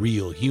very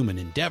real human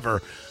endeavor,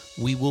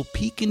 we will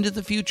peek into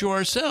the future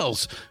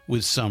ourselves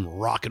with some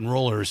rock and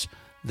rollers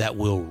that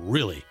will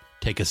really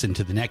take us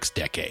into the next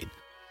decade.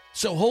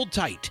 So hold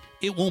tight.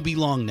 It won't be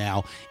long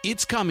now.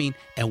 It's coming,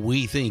 and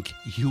we think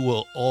you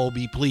will all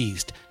be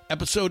pleased.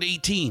 Episode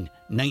 18,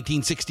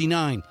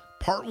 1969,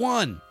 Part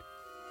 1.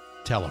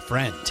 Tell a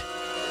friend.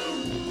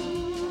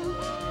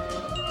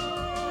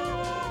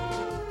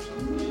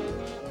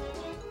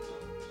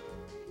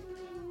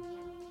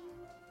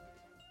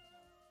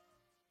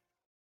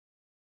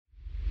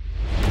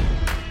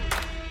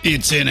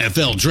 It's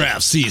NFL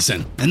draft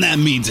season, and that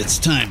means it's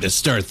time to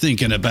start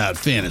thinking about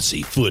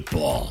fantasy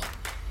football.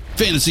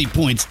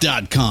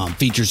 FantasyPoints.com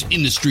features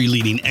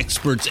industry-leading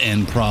experts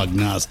and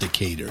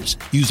prognosticators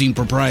using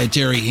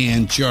proprietary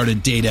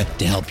hand-charted data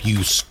to help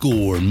you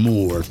score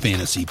more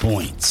fantasy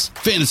points.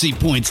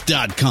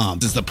 FantasyPoints.com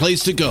is the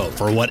place to go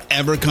for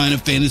whatever kind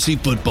of fantasy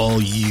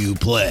football you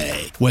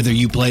play. Whether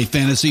you play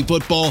fantasy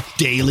football,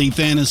 daily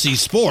fantasy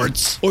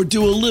sports, or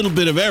do a little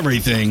bit of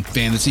everything,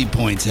 Fantasy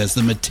Points has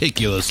the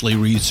meticulously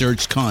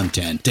researched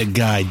content to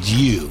guide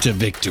you to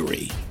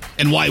victory.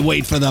 And why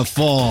wait for the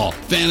fall?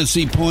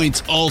 Fantasy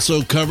Points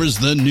also covers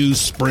the new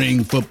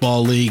spring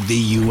football league,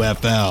 the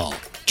UFL.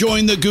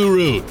 Join the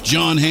guru,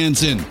 John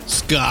Hansen,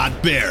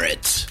 Scott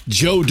Barrett,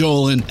 Joe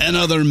Dolan, and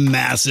other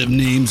massive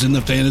names in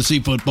the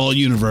fantasy football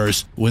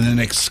universe with an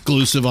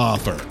exclusive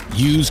offer.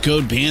 Use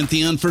code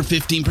Pantheon for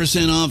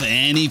 15% off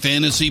any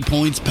Fantasy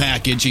Points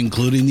package,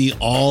 including the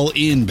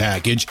all-in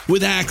package,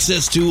 with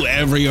access to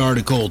every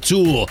article,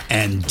 tool,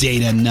 and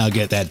data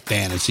nugget that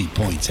Fantasy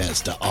Points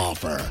has to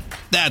offer.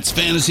 That's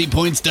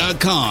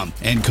fantasypoints.com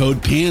and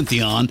code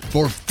Pantheon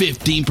for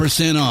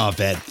 15% off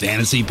at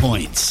Fantasy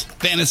Points.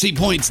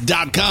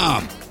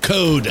 Fantasypoints.com,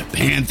 code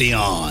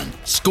Pantheon.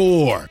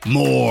 Score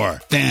more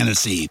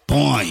fantasy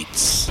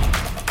points.